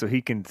experience, so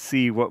he can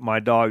see what my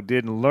dog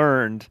did and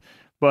learned.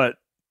 But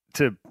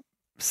to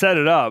set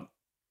it up,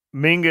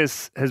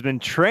 Mingus has been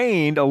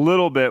trained a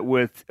little bit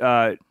with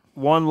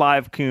one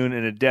live coon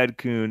and a dead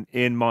coon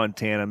in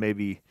Montana,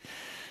 maybe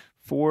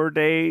 4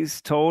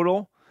 days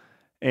total.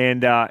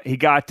 And he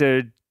got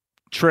to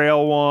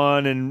trail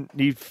one, and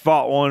he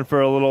fought one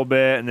for a little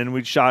bit, and then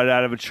we shot it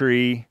out of a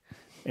tree.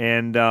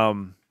 And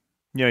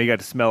you got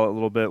to smell it a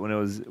little bit when it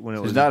was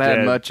He's not dead.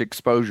 had much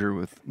exposure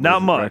with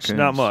Not much, raccoons.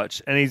 not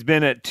much. And he's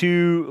been at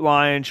 2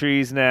 lion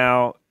trees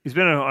now. He's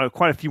been on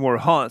quite a few more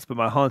hunts, but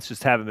my hunts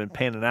just haven't been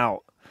panning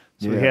out.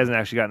 So he Yeah. hasn't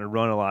actually gotten to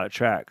run a lot of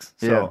tracks.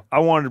 So Yeah. I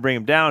wanted to bring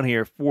him down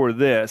here for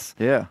this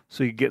Yeah.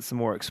 so he could get some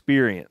more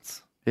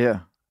experience. Yeah.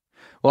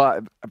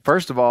 Well,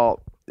 first of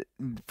all,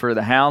 for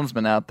the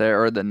houndsman out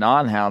there or the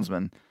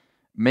non-houndsman,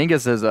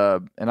 Mingus is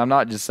and I'm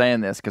not just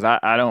saying this because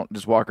I don't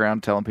just walk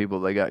around telling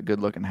people they got good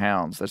looking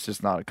hounds. That's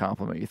just not a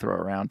compliment you throw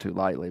around too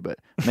lightly. But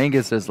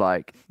Mingus is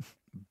like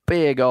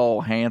big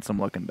old handsome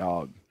looking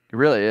dog. He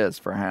really is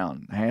for a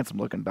hound. Handsome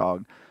looking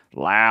dog,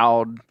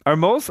 loud. Are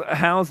most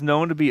hounds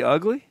known to be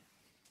ugly?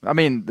 I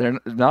mean, they're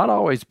not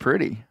always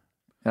pretty.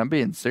 I'm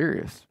being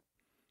serious.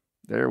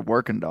 They're a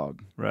working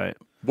dog. Right.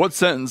 What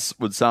sentence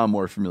would sound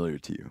more familiar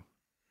to you?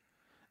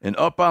 And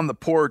up on the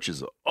porch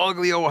is an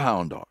ugly old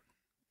hound dog.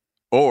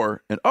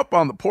 Or, and up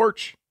on the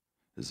porch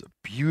is a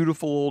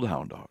beautiful old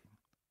hound dog.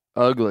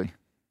 Ugly.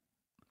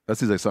 That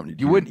seems like something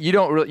you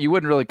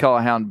wouldn't really call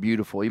a hound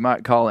beautiful. You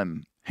might call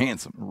him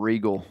handsome,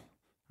 regal,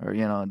 or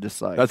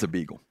just like that's a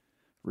beagle.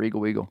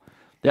 Regal Weagle.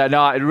 Yeah,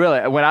 no, it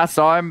really. When I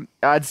saw him,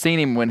 I'd seen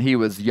him when he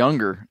was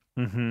younger,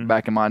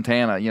 back in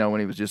Montana. When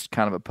he was just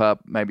kind of a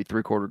pup, maybe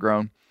 3/4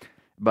 grown.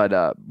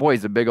 But boy,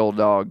 he's a big old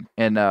dog,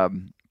 and a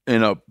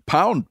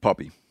pound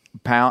puppy.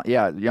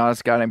 Yeah,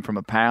 Giannis got him from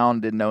a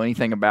pound. Didn't know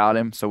anything about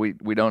him, so we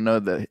don't know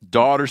the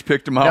daughters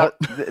picked him out.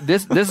 Now,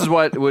 this is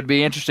what would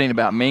be interesting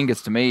about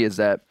Mingus to me is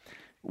that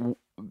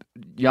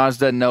Giannis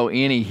doesn't know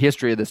any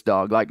history of this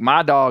dog. Like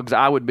my dogs,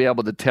 I would be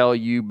able to tell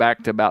you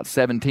back to about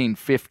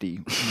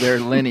 1750 their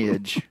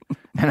lineage,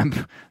 and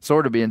I'm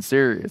sort of being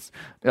serious.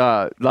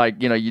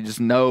 You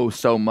just know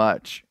so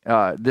much.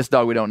 This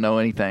dog, we don't know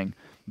anything.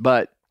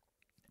 But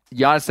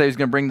Giannis said he was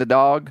going to bring the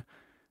dog.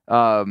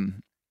 I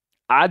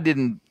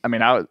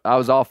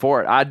was all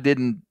for it. I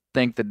didn't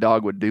think the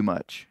dog would do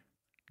much.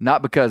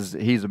 Not because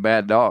he's a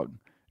bad dog,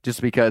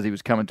 just because he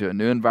was coming to a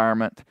new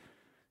environment.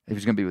 He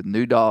was going to be with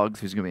new dogs.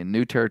 He was going to be in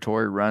new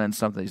territory, running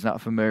something he's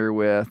not familiar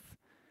with.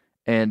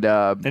 And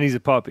he's a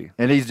puppy.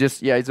 And he's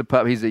a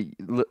pup.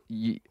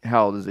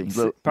 How old is he?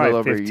 Probably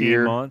over 15 a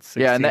year. months,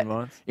 16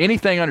 months.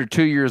 Anything under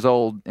 2 years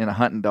old in a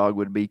hunting dog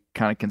would be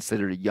kind of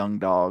considered a young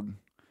dog.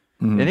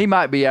 Mm-hmm. And he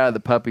might be out of the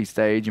puppy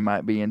stage. He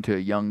might be into a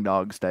young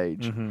dog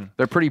stage. Mm-hmm.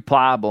 They're pretty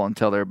pliable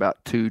until they're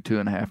about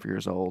 2.5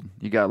 years old.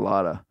 You got a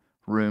lot of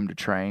room to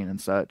train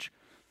and such.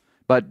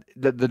 But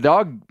the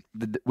dog,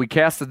 we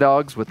cast the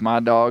dogs with my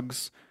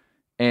dogs.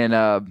 And,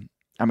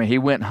 he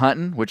went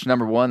hunting, which,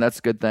 number one, that's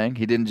a good thing.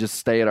 He didn't just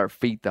stay at our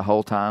feet the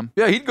whole time.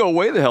 Yeah, he'd go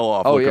way the hell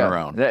off looking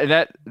around.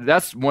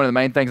 That's one of the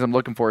main things I'm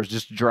looking for is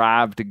just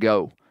drive to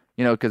go.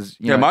 Because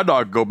my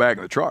dog would go back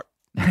in the truck.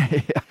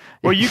 Yeah.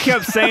 Well, you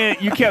kept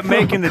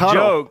making the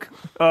joke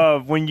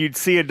of when you'd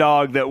see a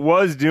dog that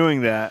was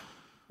doing that.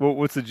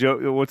 What's the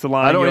joke? What's the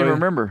line? I don't even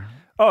remember.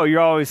 Oh,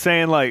 you're always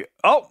saying like,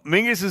 "Oh,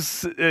 Mingus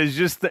is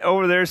just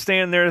over there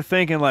standing there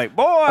thinking like,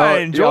 boy, I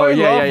enjoy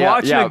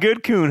watching a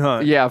good coon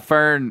hunt." Yeah,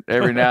 Fern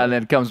every now and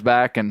then comes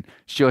back and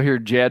she'll hear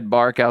Jed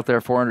bark out there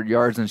 400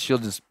 yards and she'll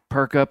just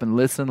perk up and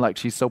listen like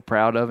she's so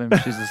proud of him.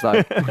 She's just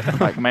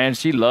like man,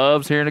 she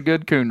loves hearing a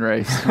good coon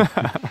race.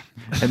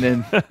 And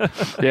then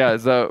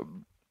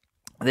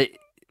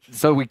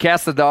so we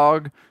cast the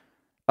dog.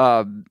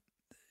 And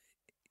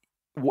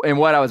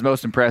what I was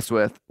most impressed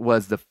with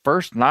was the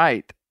first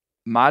night.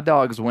 My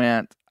dogs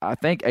went, I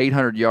think,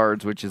 800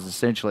 yards, which is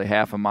essentially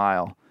half a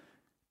mile,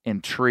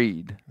 and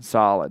treed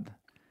solid.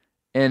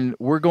 And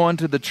we're going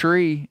to the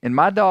tree, and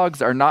my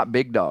dogs are not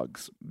big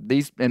dogs.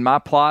 These, in my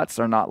plots,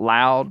 are not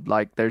loud.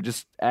 Like, they're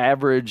just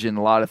average in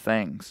a lot of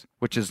things,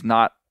 which is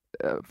not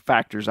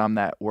factors I'm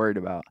that worried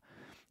about.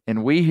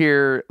 And we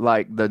hear,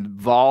 like, the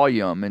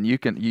volume, and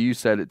you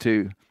said it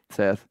too,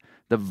 Seth,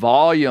 the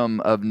volume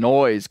of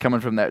noise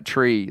coming from that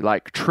tree,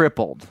 like,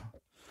 tripled.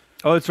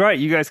 Oh, that's right.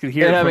 You guys could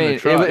hear it from the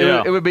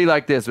truck. It would be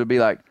like this. It would be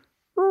like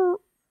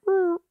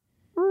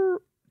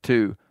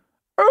to.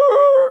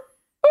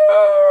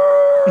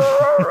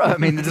 I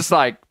mean, just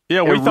like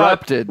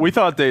erupted. We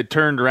thought they had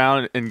turned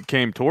around and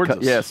came towards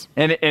us. Yes,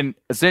 and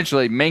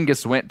essentially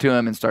Mingus went to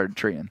him and started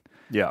treeing.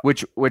 Yeah,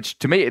 which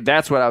to me,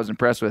 that's what I was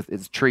impressed with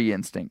is tree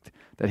instinct.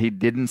 That he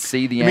didn't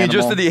see the animal.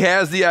 Just that he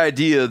has the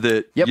idea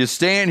that you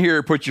stand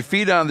here, put your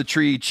feet on the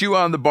tree, chew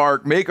on the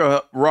bark, make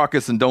a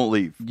ruckus, and don't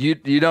leave. You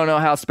don't know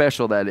how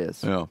special that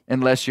is,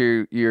 unless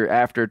you're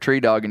after a tree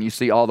dog and you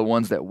see all the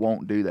ones that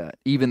won't do that,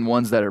 even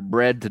ones that are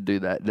bred to do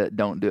that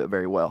don't do it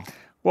very well.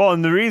 Well,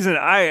 and the reason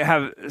I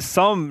have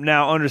some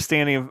now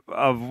understanding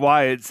of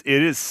why it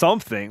is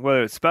something,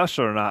 whether it's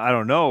special or not, I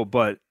don't know,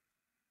 but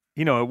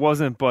it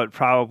wasn't but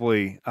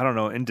probably, I don't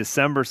know, in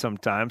December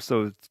sometime,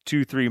 so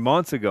 2-3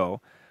 months ago.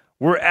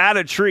 We're at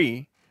a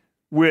tree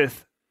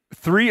with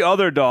 3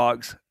 other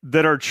dogs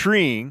that are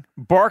treeing,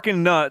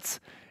 barking nuts,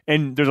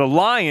 and there's a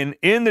lion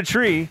in the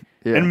tree,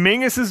 and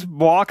Mingus is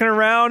walking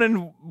around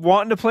and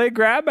wanting to play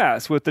grab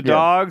ass with the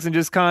dogs and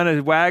just kind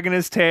of wagging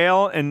his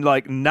tail and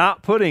like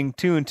not putting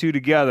 2 and 2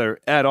 together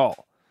at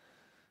all.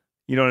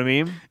 You know what I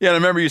mean? Yeah, and I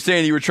remember you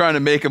saying you were trying to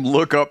make him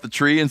look up the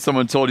tree and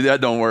someone told you that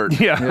don't work.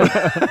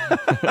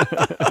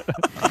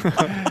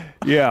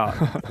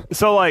 Yeah.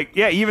 So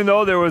even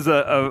though there was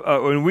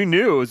when we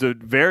knew it was a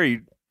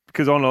very,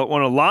 because on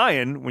a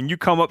lion, when you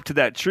come up to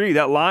that tree,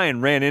 that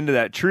lion ran into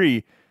that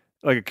tree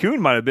like a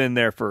coon might have been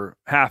there for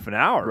half an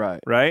hour,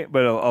 right?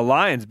 But a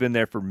lion's been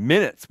there for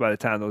minutes by the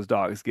time those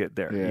dogs get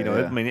there.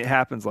 I mean, it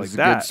happens like There's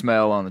that. a good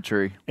smell on the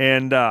tree.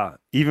 And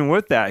even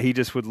with that, he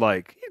just would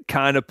like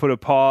kind of put a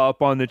paw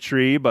up on the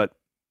tree, but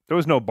there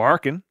was no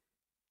barking.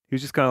 He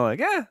was just kind of like,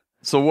 yeah.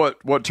 So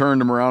what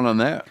turned him around on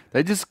that?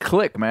 They just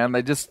click, man.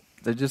 They just.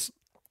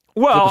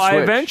 Well, I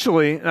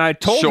eventually, and I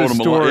told showed the him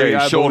story.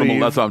 he showed him.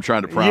 That's what I'm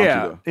trying to prompt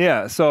you.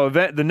 Yeah. So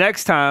the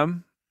next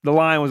time, the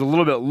line was a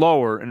little bit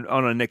lower and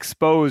on an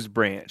exposed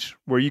branch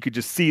where you could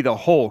just see the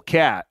whole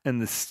cat,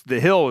 and the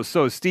hill was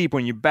so steep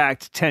when you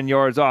backed 10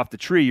 yards off the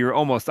tree, you're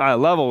almost eye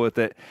level with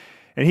it.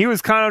 And he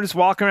was kind of just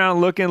walking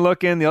around looking.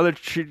 The other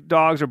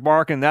dogs are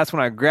barking. That's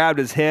when I grabbed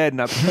his head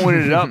and I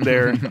pointed it up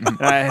there.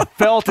 And I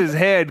felt his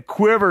head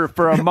quiver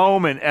for a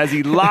moment as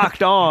he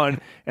locked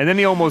on. And then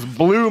he almost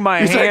blew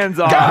my hands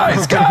off.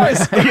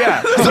 Guys!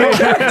 Yeah. There's a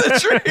cat in the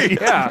tree!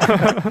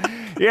 Yeah.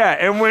 Yeah.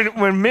 And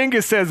when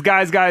Mingus says,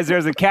 guys,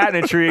 there's a cat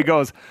in a tree, it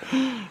goes,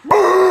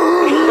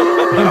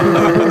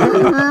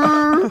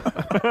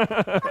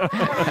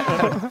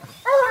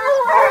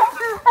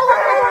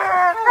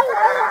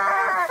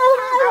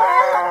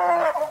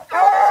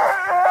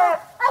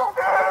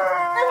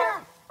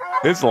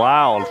 It's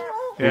loud.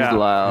 Yeah. He's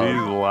loud. He's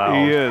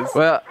loud. He is.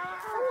 Well,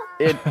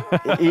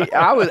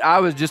 I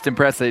was just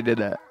impressed they did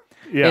that.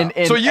 Yeah.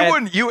 And So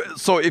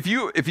so if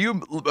you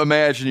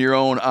imagine your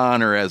own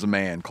honor as a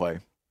man, Clay,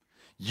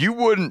 you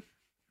wouldn't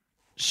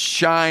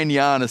shine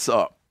Giannis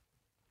up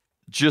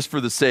just for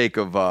the sake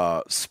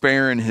of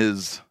sparing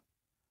his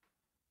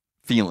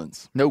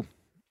feelings. No,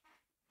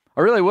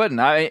 I really wouldn't.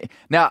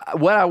 Now,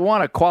 what I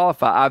want to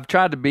qualify, I've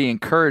tried to be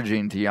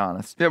encouraging to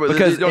Giannis. Yeah, but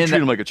because don't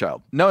treat him like a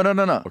child. No.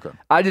 Okay.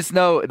 I just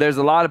know there's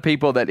a lot of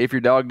people that if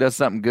your dog does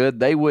something good,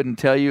 they wouldn't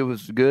tell you it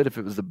was good if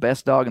it was the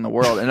best dog in the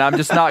world. And I'm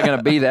just not going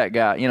to be that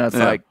guy. It's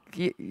like,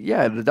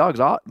 yeah, the dog's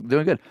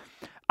doing good.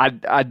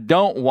 I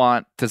don't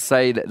want to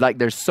say that, like,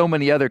 there's so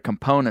many other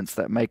components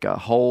that make a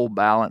whole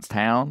balanced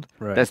hound.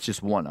 Right. That's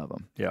just one of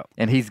them. Yeah.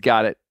 And he's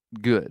got it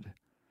good.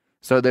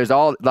 So there's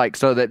so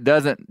that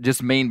doesn't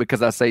just mean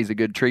because I say he's a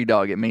good tree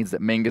dog, it means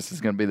that Mingus is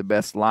going to be the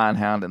best lion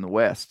hound in the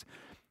West.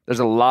 There's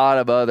a lot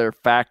of other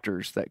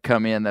factors that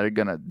come in that are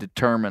going to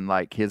determine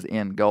like his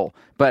end goal.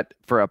 But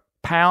for a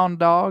pound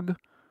dog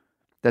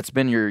that's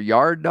been your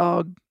yard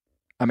dog,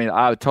 I mean,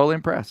 I was totally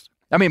impressed.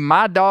 I mean,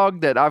 my dog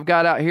that I've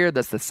got out here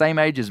that's the same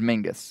age as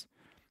Mingus,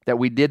 that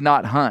we did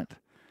not hunt,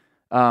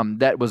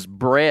 that was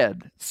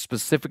bred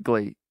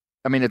specifically.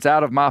 I mean, it's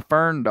out of my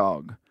Fern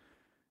dog.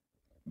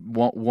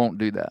 Won't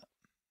do that.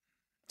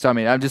 So, I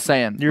mean, I'm just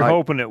saying. You're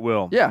hoping it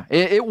will. Yeah,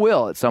 it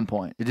will at some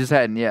point. It just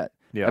hadn't yet.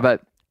 Yeah.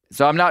 But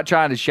so I'm not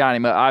trying to shine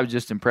him up. I was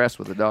just impressed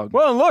with the dog.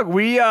 Well, look,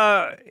 we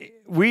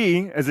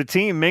as a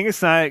team,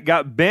 Mingus and I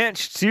got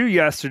benched too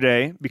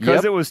yesterday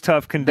because it was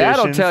tough conditions.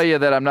 That'll tell you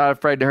that I'm not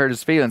afraid to hurt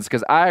his feelings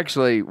because I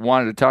actually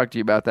wanted to talk to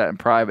you about that in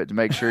private to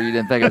make sure you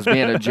didn't think I was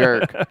being a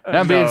jerk. And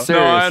I'm being serious.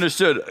 No, I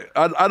understood.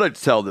 I'd like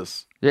to tell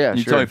this. Yeah,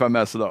 you sure. tell me if I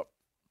mess it up.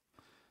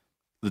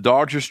 The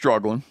dogs are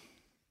struggling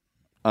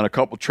on a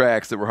couple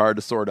tracks that were hard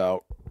to sort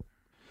out.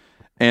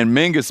 And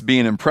Mingus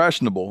being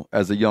impressionable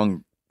as a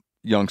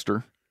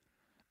youngster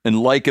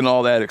and liking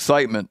all that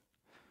excitement,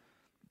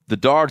 the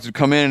dogs would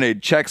come in and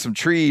they'd check some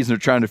trees and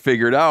they're trying to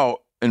figure it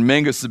out. And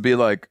Mingus would be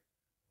like,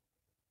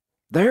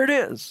 there it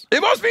is. It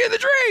must be in the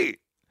tree.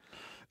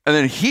 And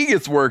then he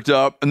gets worked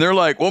up and they're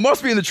like, well, it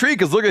must be in the tree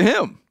because look at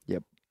him.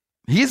 Yep.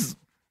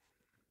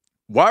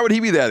 Why would he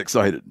be that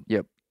excited?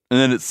 Yep. And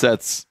then it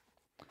sets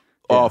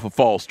off a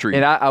false tree.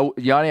 And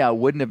Yanni, I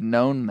wouldn't have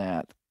known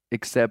that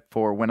except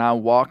for when I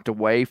walked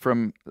away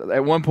from,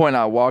 at one point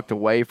I walked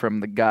away from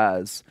the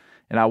guys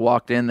and I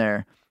walked in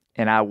there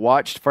and I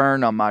watched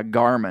Fern on my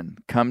Garmin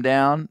come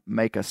down,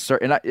 make a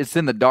certain, it's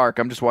in the dark.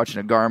 I'm just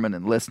watching a Garmin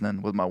and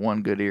listening with my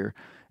one good ear.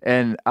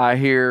 And I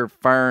hear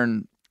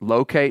Fern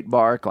locate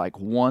bark like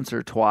once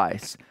or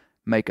twice,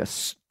 make a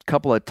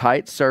couple of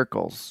tight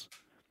circles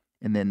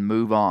and then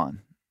move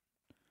on.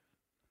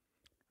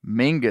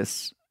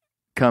 Mingus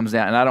comes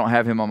down, and I don't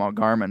have him on my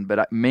Garmin,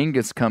 but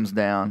Mingus comes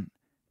down,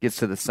 gets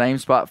to the same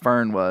spot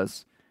Fern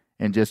was,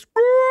 and just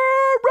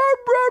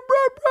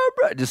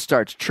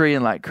starts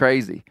treeing like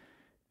crazy.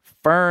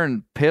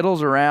 Fern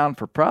piddles around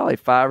for probably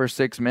 5 or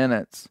 6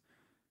 minutes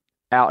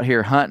out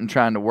here hunting,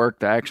 trying to work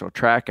the actual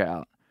track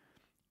out.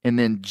 And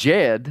then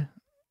Jed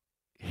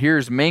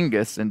hears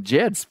Mingus, and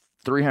Jed's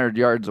 300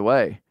 yards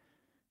away.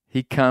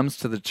 He comes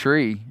to the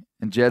tree,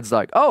 and Jed's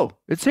like, oh,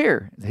 it's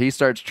here. He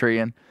starts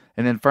treeing.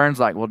 And then Fern's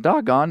like, well,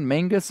 doggone,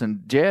 Mingus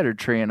and Jed are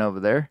treeing over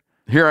there.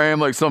 Here I am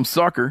like some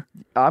sucker.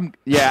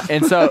 Yeah,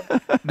 and so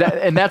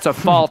that's a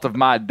fault of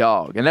my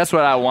dog. And that's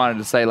what I wanted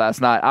to say last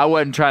night. I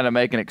wasn't trying to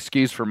make an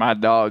excuse for my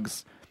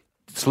dog's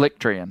slick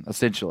treeing,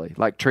 essentially,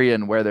 like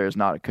treeing where there's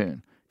not a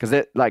coon.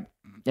 Because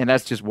and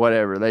that's just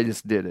whatever. They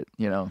just did it,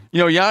 You know,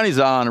 Yanni's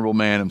an honorable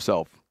man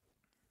himself.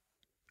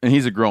 And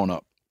he's a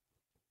grown-up.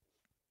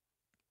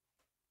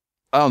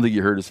 I don't think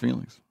you hurt his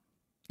feelings.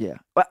 Yeah,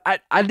 but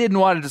I didn't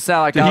want it to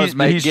sound like I was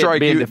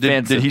being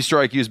defensive. Did he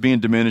strike you as being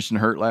diminished and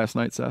hurt last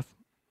night, Seth?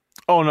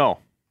 Oh, no.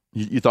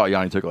 You thought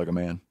Yanni took it like a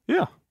man.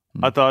 Yeah.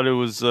 I thought it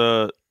was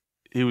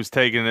he was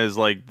taken as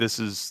like, this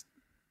is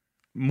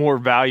more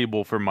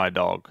valuable for my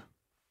dog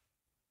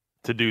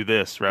to do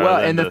this rather Well,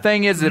 than and the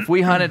thing is, if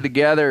we hunted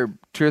together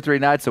 2 or 3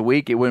 nights a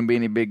week, it wouldn't be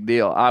any big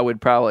deal. I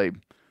would probably,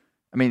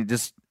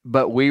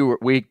 but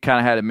we kind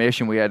of had a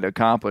mission we had to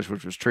accomplish,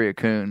 which was tree a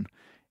coon,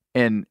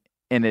 and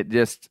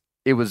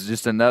it was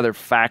just another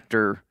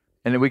factor.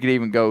 And then we could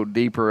even go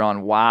deeper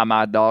on why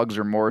my dogs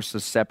are more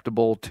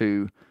susceptible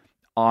to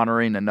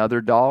honoring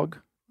another dog,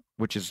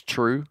 which is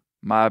true.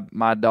 My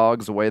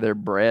dogs, the way they're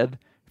bred,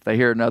 if they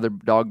hear another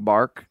dog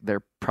bark,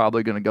 they're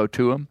probably going to go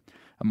to him.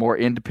 A more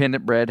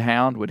independent bred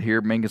hound would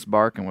hear Mingus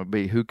bark and would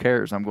be, who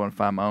cares? I'm going to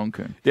find my own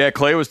coon. Yeah,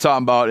 Clay was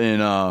talking about in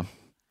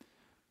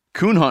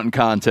coon hunting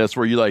contest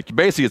where you like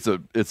basically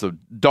it's a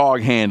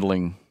dog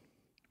handling,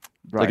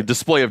 Right. like a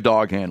display of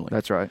dog handling.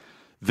 That's right.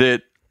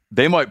 That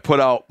they might put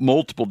out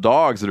multiple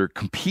dogs that are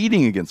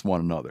competing against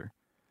one another,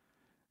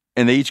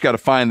 and they each got to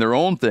find their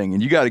own thing.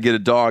 And you got to get a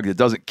dog that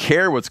doesn't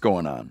care what's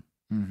going on,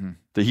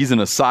 that he's in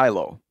a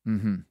silo,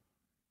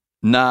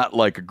 not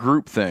like a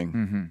group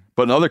thing.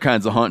 But in other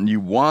kinds of hunting, you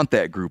want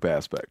that group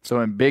aspect. So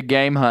in big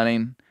game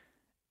hunting,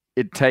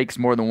 it takes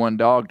more than one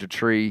dog to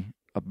tree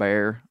a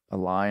bear, a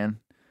lion.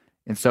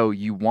 And so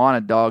you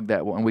want a dog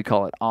that, and we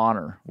call it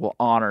honor, will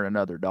honor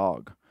another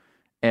dog.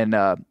 And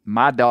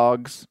my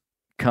dogs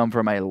come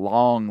from a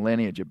long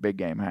lineage of big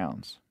game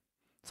hounds.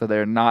 So they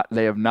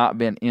have not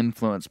been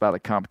influenced by the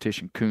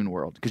competition coon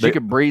world. Because you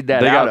could breed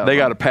that out of them. They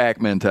got a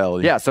pack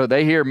mentality. Yeah, so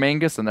they hear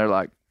Mingus and they're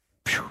like,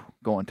 phew,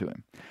 going to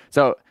him.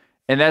 So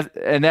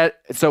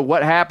so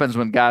what happens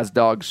when guys'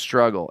 dogs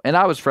struggle? And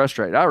I was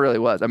frustrated. I really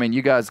was. I mean,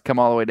 you guys come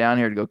all the way down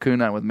here to go coon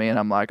hunt with me, and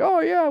I'm like, oh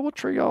yeah, we'll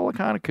tree all the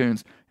kind of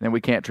coons, and then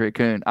we can't tree a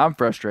coon. I'm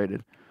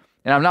frustrated,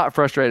 and I'm not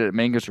frustrated at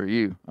Mingus or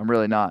you. I'm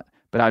really not.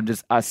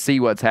 But I see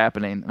what's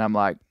happening, and I'm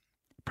like,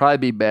 probably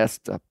be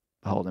best to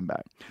hold him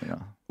back. You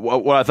know.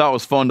 What I thought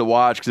was fun to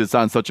watch because it's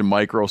on such a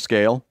micro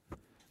scale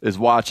is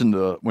watching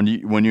when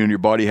you and your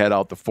buddy had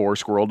out the 4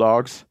 squirrel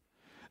dogs,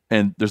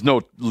 and there's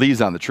no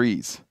leaves on the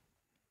trees.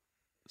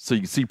 So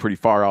you can see pretty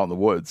far out in the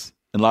woods.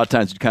 And a lot of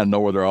times you kind of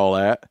know where they're all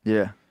at.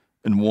 Yeah.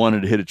 And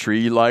wanted to hit a tree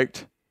you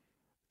liked.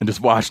 And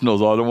just watching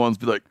those other ones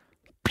be like,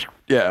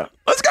 yeah,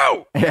 let's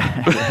go.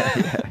 Yeah.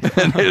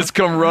 And they just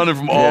come running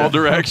from all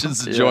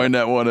directions to join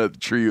that one at the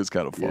tree. It was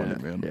kind of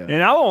funny, man. Yeah.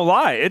 And I won't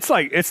lie,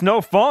 it's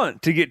no fun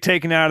to get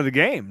taken out of the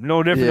game.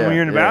 No different than when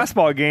you're in a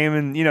basketball game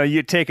and you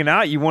get taken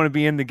out, you want to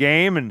be in the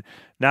game, and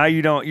now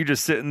you don't. You're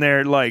just sitting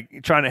there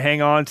like trying to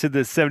hang on to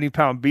the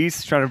 70-pound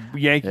beast trying to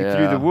yank you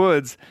through the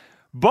woods.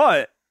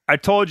 But I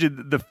told you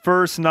the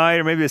first night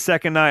or maybe the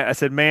second night, I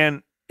said,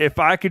 man, if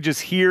I could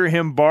just hear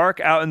him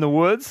bark out in the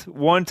woods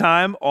one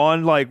time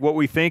on like what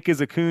we think is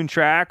a coon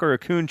track or a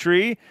coon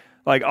tree,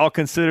 like I'll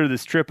consider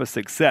this trip a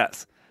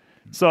success.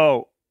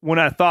 So when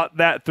I thought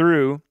that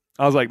through,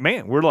 I was like,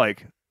 man,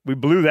 we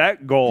blew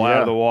that goal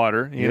out of the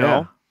water, you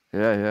know?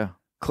 Yeah.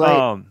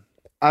 Clay,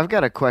 I've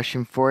got a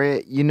question for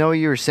you.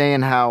 You were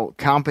saying how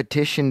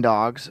competition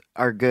dogs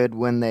are good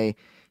when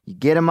you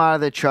get them out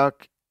of the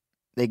truck,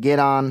 they get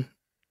on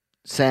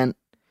scent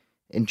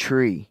and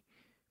tree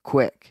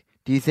quick.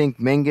 Do you think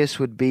Mingus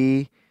would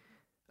be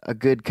a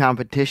good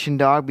competition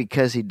dog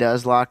because he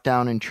does lock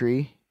down and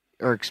tree?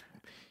 Or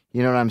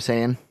you know what I'm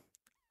saying?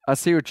 I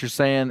see what you're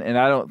saying, and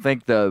I don't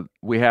think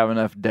we have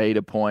enough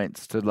data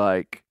points to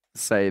like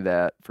say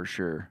that for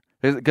sure.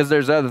 Because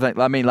there's other things.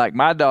 I mean, like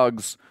my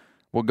dogs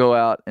will go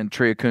out and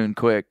tree a coon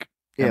quick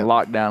and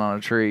lock down on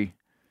a tree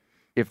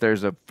if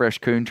there's a fresh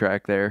coon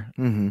track there.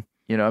 Mm-hmm.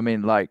 You know, I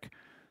mean, like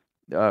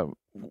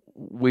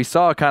we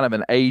saw kind of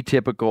an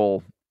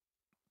atypical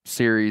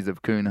series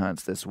of coon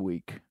hunts this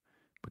week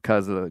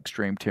because of the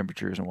extreme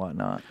temperatures and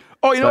whatnot.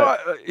 Oh, you know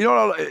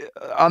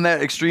what? On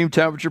that extreme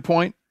temperature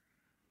point,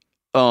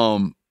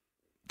 tell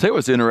you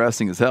what's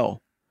interesting as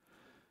hell.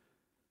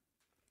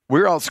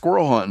 We're out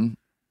squirrel hunting,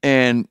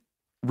 and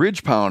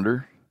Ridge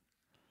Pounder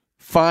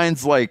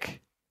finds it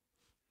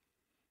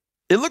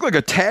looked like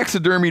a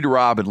taxidermied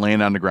robin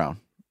laying on the ground.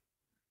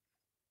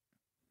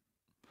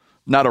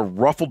 Not a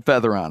ruffled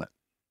feather on it.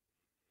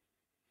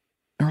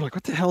 And we're like,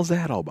 what the hell is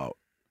that all about?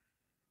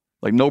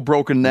 Like no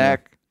broken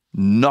neck,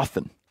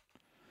 nothing.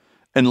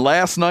 And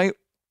last night,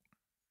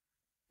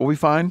 what we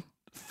find?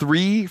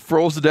 3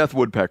 froze to death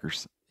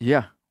woodpeckers.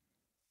 Yeah.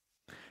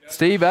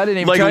 Steve, I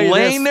didn't even tell you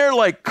laying this. there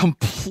like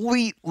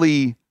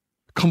completely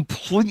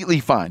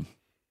fine.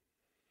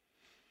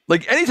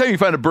 Like anytime you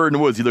find a bird in the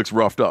woods, he looks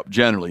roughed up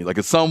generally, like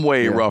in some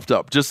way roughed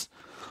up. Just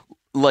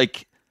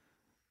like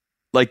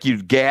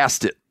you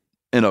gassed it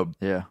in a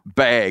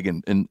bag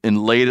and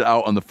laid it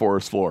out on the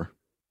forest floor.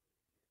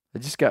 It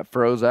just got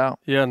froze out.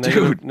 Yeah,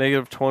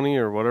 negative 20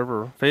 or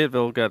whatever.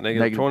 Fayetteville got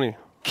negative 20.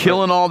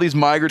 Killing all these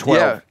migratory.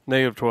 Yeah,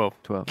 negative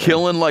 12.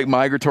 Killing like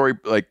migratory,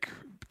 like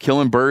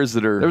killing birds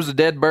that are. There was a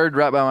dead bird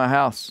right by my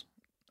house.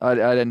 I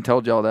didn't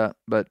told y'all that,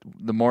 but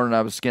the morning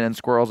I was skinning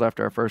squirrels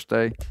after our first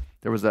day,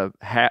 there was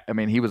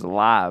he was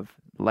alive,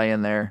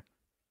 laying there.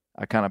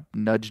 I kind of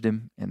nudged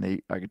him,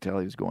 and I could tell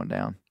he was going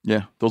down.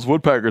 Yeah, those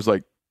woodpeckers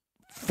like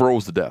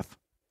froze to death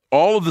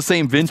All of the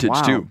same vintage,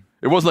 wild. too.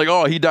 It wasn't like,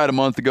 oh, he died a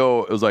month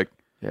ago. It was like,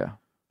 Yeah.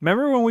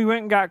 Remember when we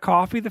went and got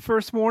coffee the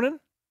first morning?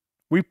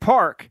 We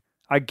park.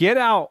 I get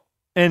out,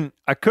 and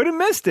I could have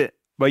missed it,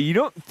 but you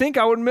don't think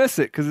I would miss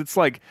it because it's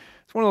like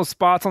it's one of those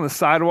spots on the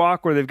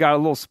sidewalk where they've got a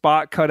little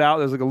spot cut out.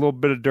 There's like a little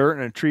bit of dirt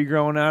and a tree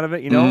growing out of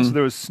it, you know? So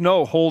there was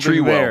snow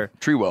holding there.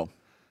 Tree well.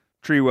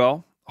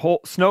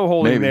 Snow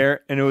holding Maybe.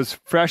 there, and it was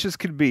fresh as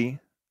could be.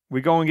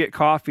 We go and get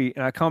coffee,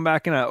 and I come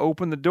back and I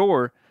open the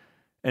door,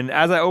 and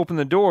as I open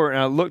the door and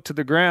I look to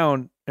the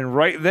ground, and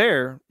right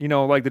there, you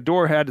know, like the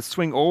door had to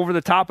swing over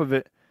the top of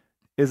it,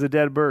 is a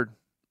dead bird.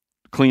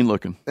 Clean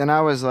looking. And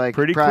I was like,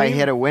 Pretty probably clean.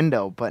 hit a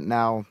window, but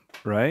now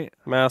Right?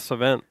 Mass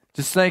event.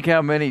 Just think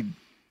how many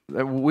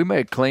we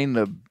may clean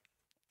the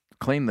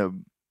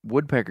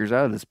woodpeckers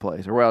out of this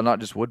place. Or well, not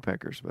just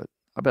woodpeckers, but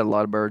I bet a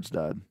lot of birds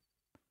died.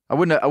 I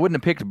wouldn't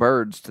have picked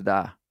birds to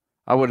die.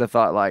 I would have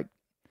thought like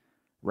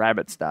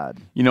rabbits died.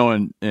 You know,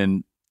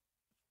 and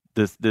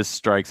this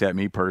strikes at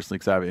me personally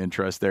because I have an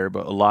interest there,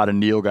 but a lot of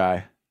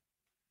Nilgai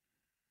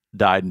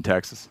died in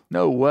Texas.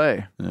 No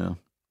way. Yeah.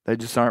 They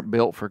just aren't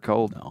built for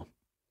cold. No.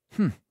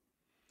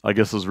 I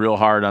guess it was real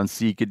hard on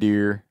Sika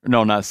deer.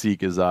 No, not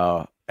Sika, is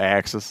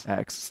Axis.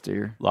 Axis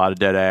deer. A lot of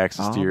dead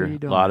Axis Oh, deer. you A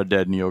don't. lot of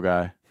dead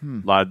Nilgai.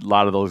 A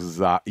lot of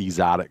those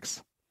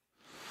exotics.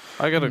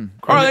 I got a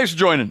All right, thanks for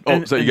joining.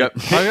 Oh, so you got...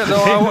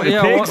 The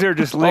pigs are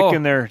just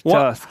licking their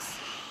tusks.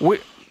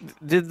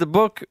 Did the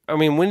book? I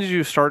mean, when did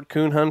you start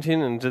coon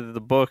hunting? And did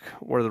the book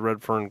Where the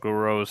Red Fern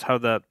Grows? How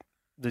that?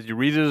 Did you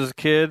read it as a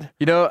kid?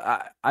 You know,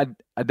 I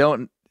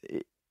don't.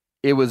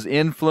 It was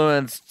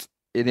influenced.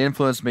 It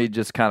influenced me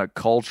just kind of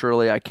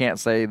culturally. I can't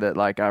say that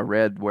like I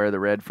read Where the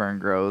Red Fern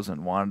Grows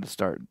and wanted to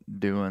start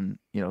coon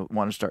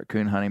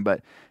hunting.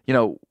 But you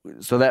know,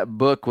 so that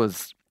book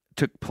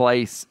took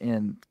place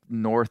in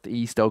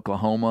northeast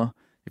Oklahoma.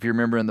 If you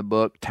remember in the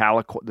book,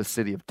 the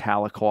city of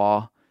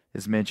Tahlequah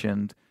is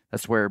mentioned.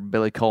 That's where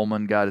Billy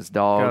Coleman got his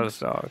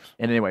dogs.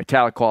 And anyway,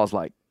 Tahlequah is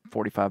like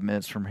 45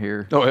 minutes from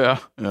here. Oh, yeah.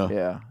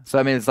 Yeah. So,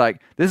 I mean, it's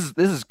like, this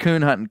is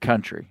coon hunting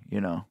country,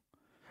 you know.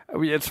 I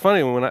mean, it's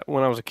funny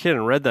when I was a kid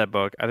and read that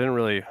book. I didn't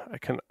really.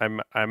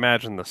 I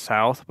imagined the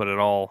South, but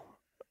I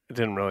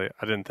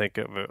didn't think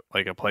of it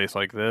like a place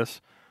like this.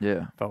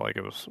 Yeah. Felt like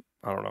it was.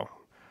 I don't know.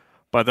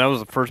 But that was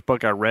the first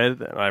book I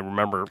read, and I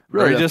remember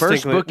Really, very the first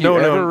distinctly. book you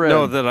ever read?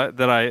 No,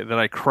 that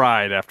I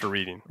cried after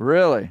reading.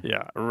 Really?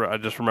 Yeah, I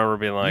just remember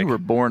being like, you were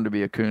born to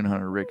be a coon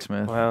hunter, Rick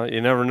Smith. well,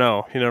 you never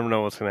know. You never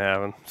know what's going to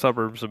happen.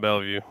 Suburbs of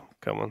Bellevue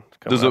coming.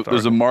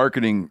 There's a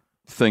marketing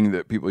thing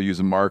that people use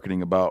in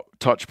marketing about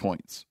touch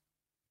points.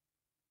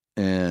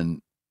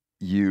 And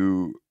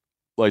you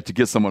like to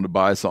get someone to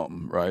buy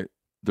something, right?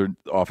 There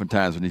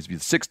oftentimes there needs to be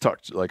 6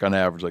 touch, like on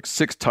average, like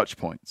 6 touch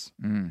points.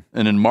 And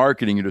in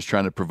marketing, you're just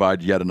trying to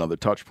provide yet another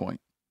touch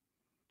point.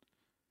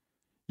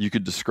 You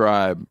could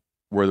describe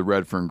Where the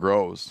Red Fern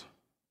Grows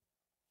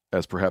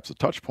as perhaps a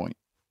touch point.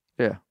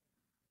 Yeah.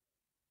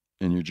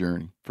 In your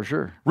journey. For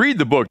sure. Read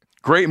the book.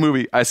 Great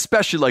movie. I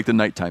especially like the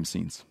nighttime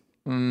scenes.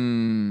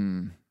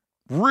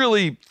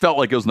 Really felt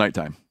like it was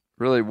nighttime.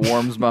 Really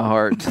warms my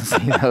heart to see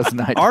those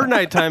nighttime. Our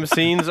nighttime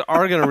scenes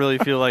are going to really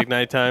feel like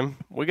nighttime.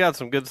 We got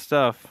some good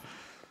stuff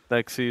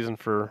next season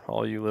for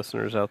all you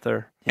listeners out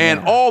there.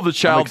 And all the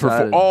child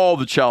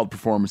excited.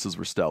 performances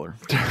were stellar.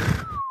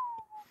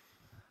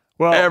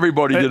 Well,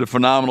 everybody did a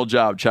phenomenal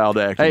job child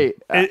acting.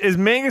 Hey, is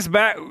Mingus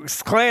back?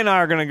 Clay and I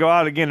are going to go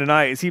out again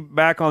tonight. Is he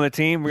back on the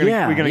team? We're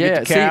going to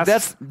get to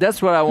cast. See,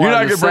 that's what I wanted You're not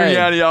to going to say. bring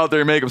Yanni out there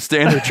and make him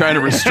stand there trying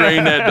to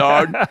restrain that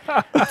dog.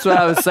 That's what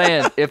I was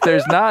saying. If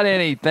there's not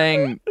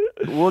anything,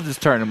 we'll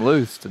just turn him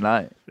loose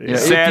tonight. You know,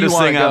 Saddest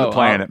thing on the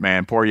planet,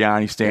 man. Poor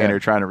Yanni standing there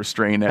trying to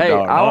restrain that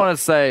dog. I want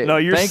to say, no,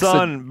 your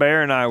son,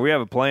 Bear, and I, we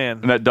have a plan.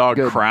 And that dog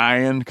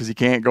crying because he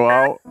can't go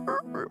out.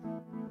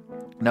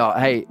 No,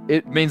 hey,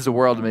 it means the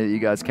world to me that you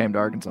guys came to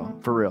Arkansas.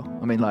 For real.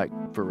 I mean, like,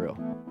 for real.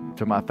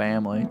 To my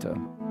family, to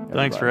everybody.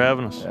 Thanks for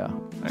having us. Yeah.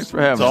 Thanks for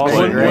having us.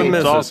 Awesome.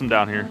 It's awesome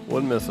down here.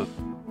 Wouldn't miss it.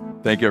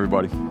 Thank you,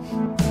 everybody.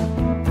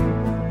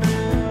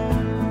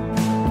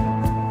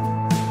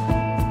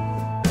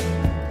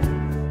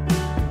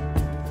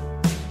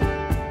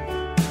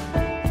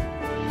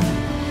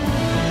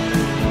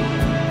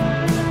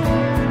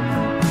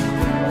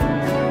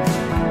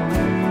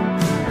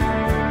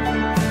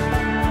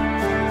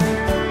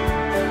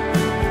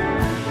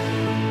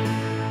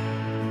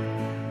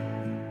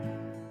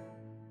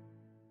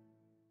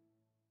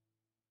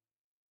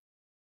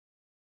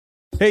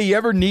 Hey, you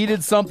ever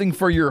needed something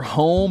for your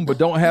home but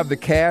don't have the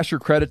cash or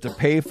credit to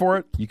pay for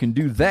it? You can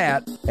do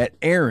that at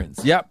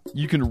Aaron's. Yep,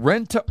 you can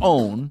rent to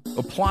own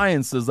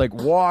appliances like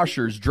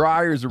washers,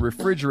 dryers, or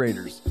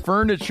refrigerators,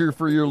 furniture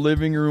for your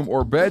living room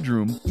or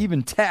bedroom,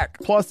 even tech.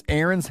 Plus,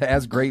 Aaron's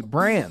has great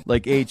brands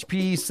like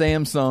HP,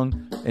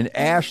 Samsung, and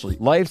Ashley.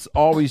 Life's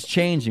always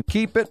changing.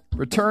 Keep it,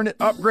 return it,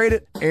 upgrade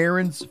it.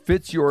 Aaron's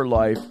fits your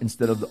life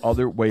instead of the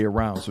other way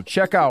around. So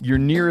check out your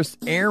nearest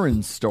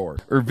Aaron's store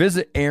or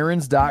visit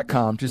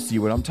Aaron's.com to see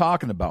what what I'm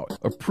talking about.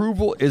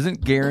 Approval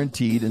isn't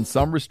guaranteed and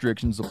some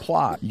restrictions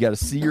apply. You got to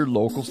see your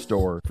local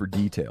store for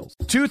details.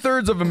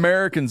 2/3 of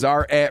Americans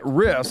are at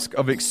risk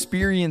of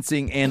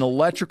experiencing an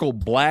electrical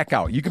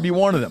blackout. You could be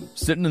one of them,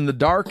 sitting in the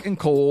dark and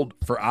cold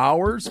for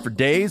hours, for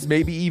days,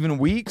 maybe even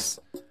weeks.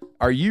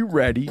 Are you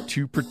ready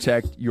to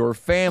protect your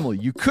family?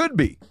 You could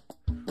be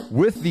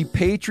with the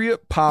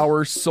Patriot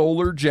Power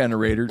Solar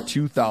Generator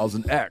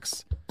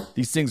 2000X.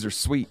 These things are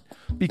sweet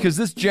because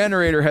this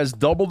generator has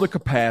double the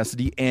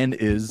capacity and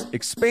is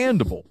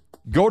expandable.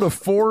 Go to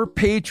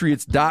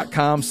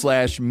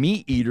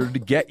 4patriots.com/meateater to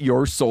get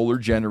your solar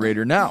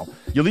generator now.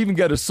 You'll even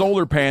get a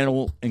solar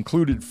panel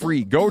included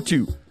free. Go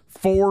to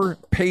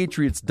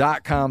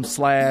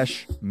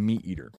 4patriots.com/meateater.